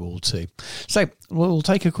subjected you all to. So we'll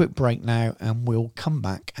take a quick break now, and we'll come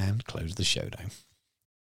back and close the show down.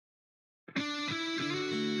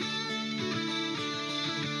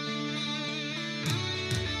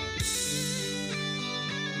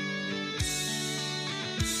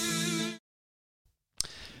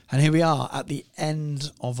 And here we are at the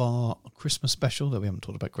end of our Christmas special. That we haven't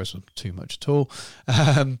talked about Christmas too much at all.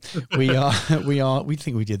 We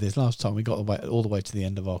think we did this last time. We got all the way to the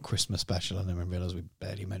end of our Christmas special, and then we realised we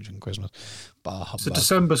barely mentioned Christmas. It's a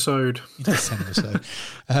December-sode.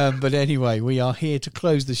 But anyway, we are here to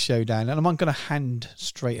close the show down, and I'm going to hand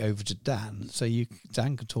straight over to Dan, so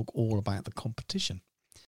Dan can talk all about the competition.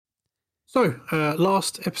 So,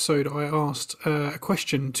 last episode I asked a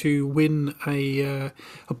question to win a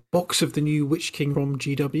box of the new Witch King from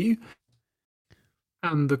GW.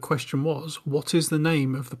 And the question was, what is the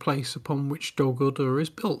name of the place upon which Dol Guldur is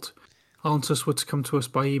built? answers were to come to us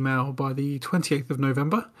by email by the 28th of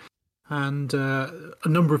November. And a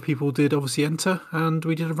number of people did obviously enter, and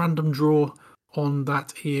we did a random draw on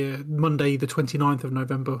that here. Monday, the 29th of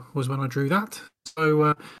November was when I drew that.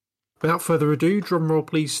 So without further ado, drum roll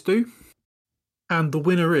please, Stu. And the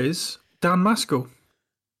winner is Dan Maskell.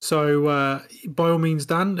 So by all means,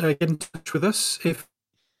 Dan, get in touch with us. If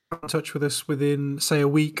you're in touch with us within, say, a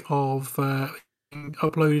week of being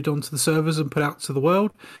uploaded onto the servers and put out to the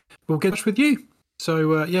world, we'll get in touch with you.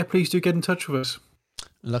 So yeah, please do get in touch with us.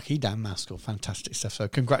 Lucky Dan Maskell, fantastic stuff. So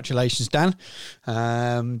congratulations, Dan.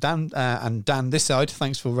 Dan and Dan this side,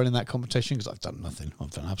 thanks for running that competition, because I've done nothing.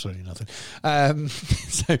 I've done absolutely nothing.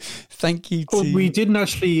 So thank you to... we didn't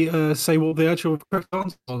actually say what the actual correct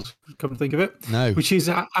answer was, come to think of it. No. Which is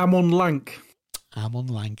Amon Lank. Amon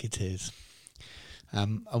Lank it is.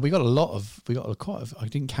 And we got quite I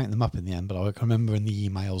didn't count them up in the end, but I can remember in the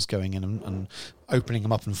emails going in and opening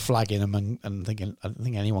them up and flagging them and thinking, I don't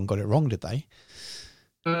think anyone got it wrong, did they?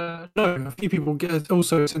 No, a few people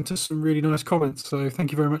also sent us some really nice comments, so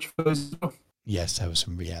thank you very much for those as well. Yes, there was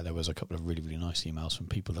a couple of really, really nice emails from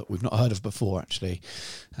people that we've not heard of before, actually,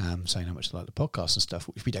 saying how much they like the podcast and stuff,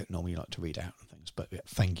 which we don't normally like to read out and things, but yeah,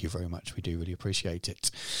 thank you very much. We do really appreciate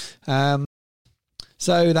it.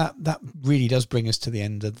 So that really does bring us to the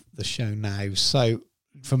end of the show now. So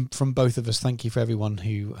from both of us, thank you for everyone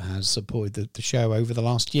who has supported the show over the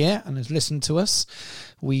last year and has listened to us.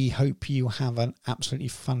 We hope you have an absolutely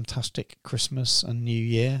fantastic Christmas and New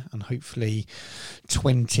Year, and hopefully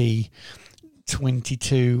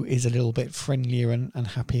 2022 is a little bit friendlier and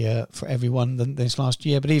happier for everyone than this last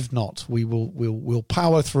year. But if not, we'll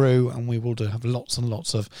power through, and we will have lots and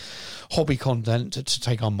lots of hobby content to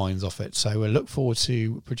take our minds off it. So we'll look forward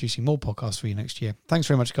to producing more podcasts for you next year. Thanks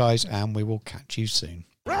very much, guys, and we will catch you soon.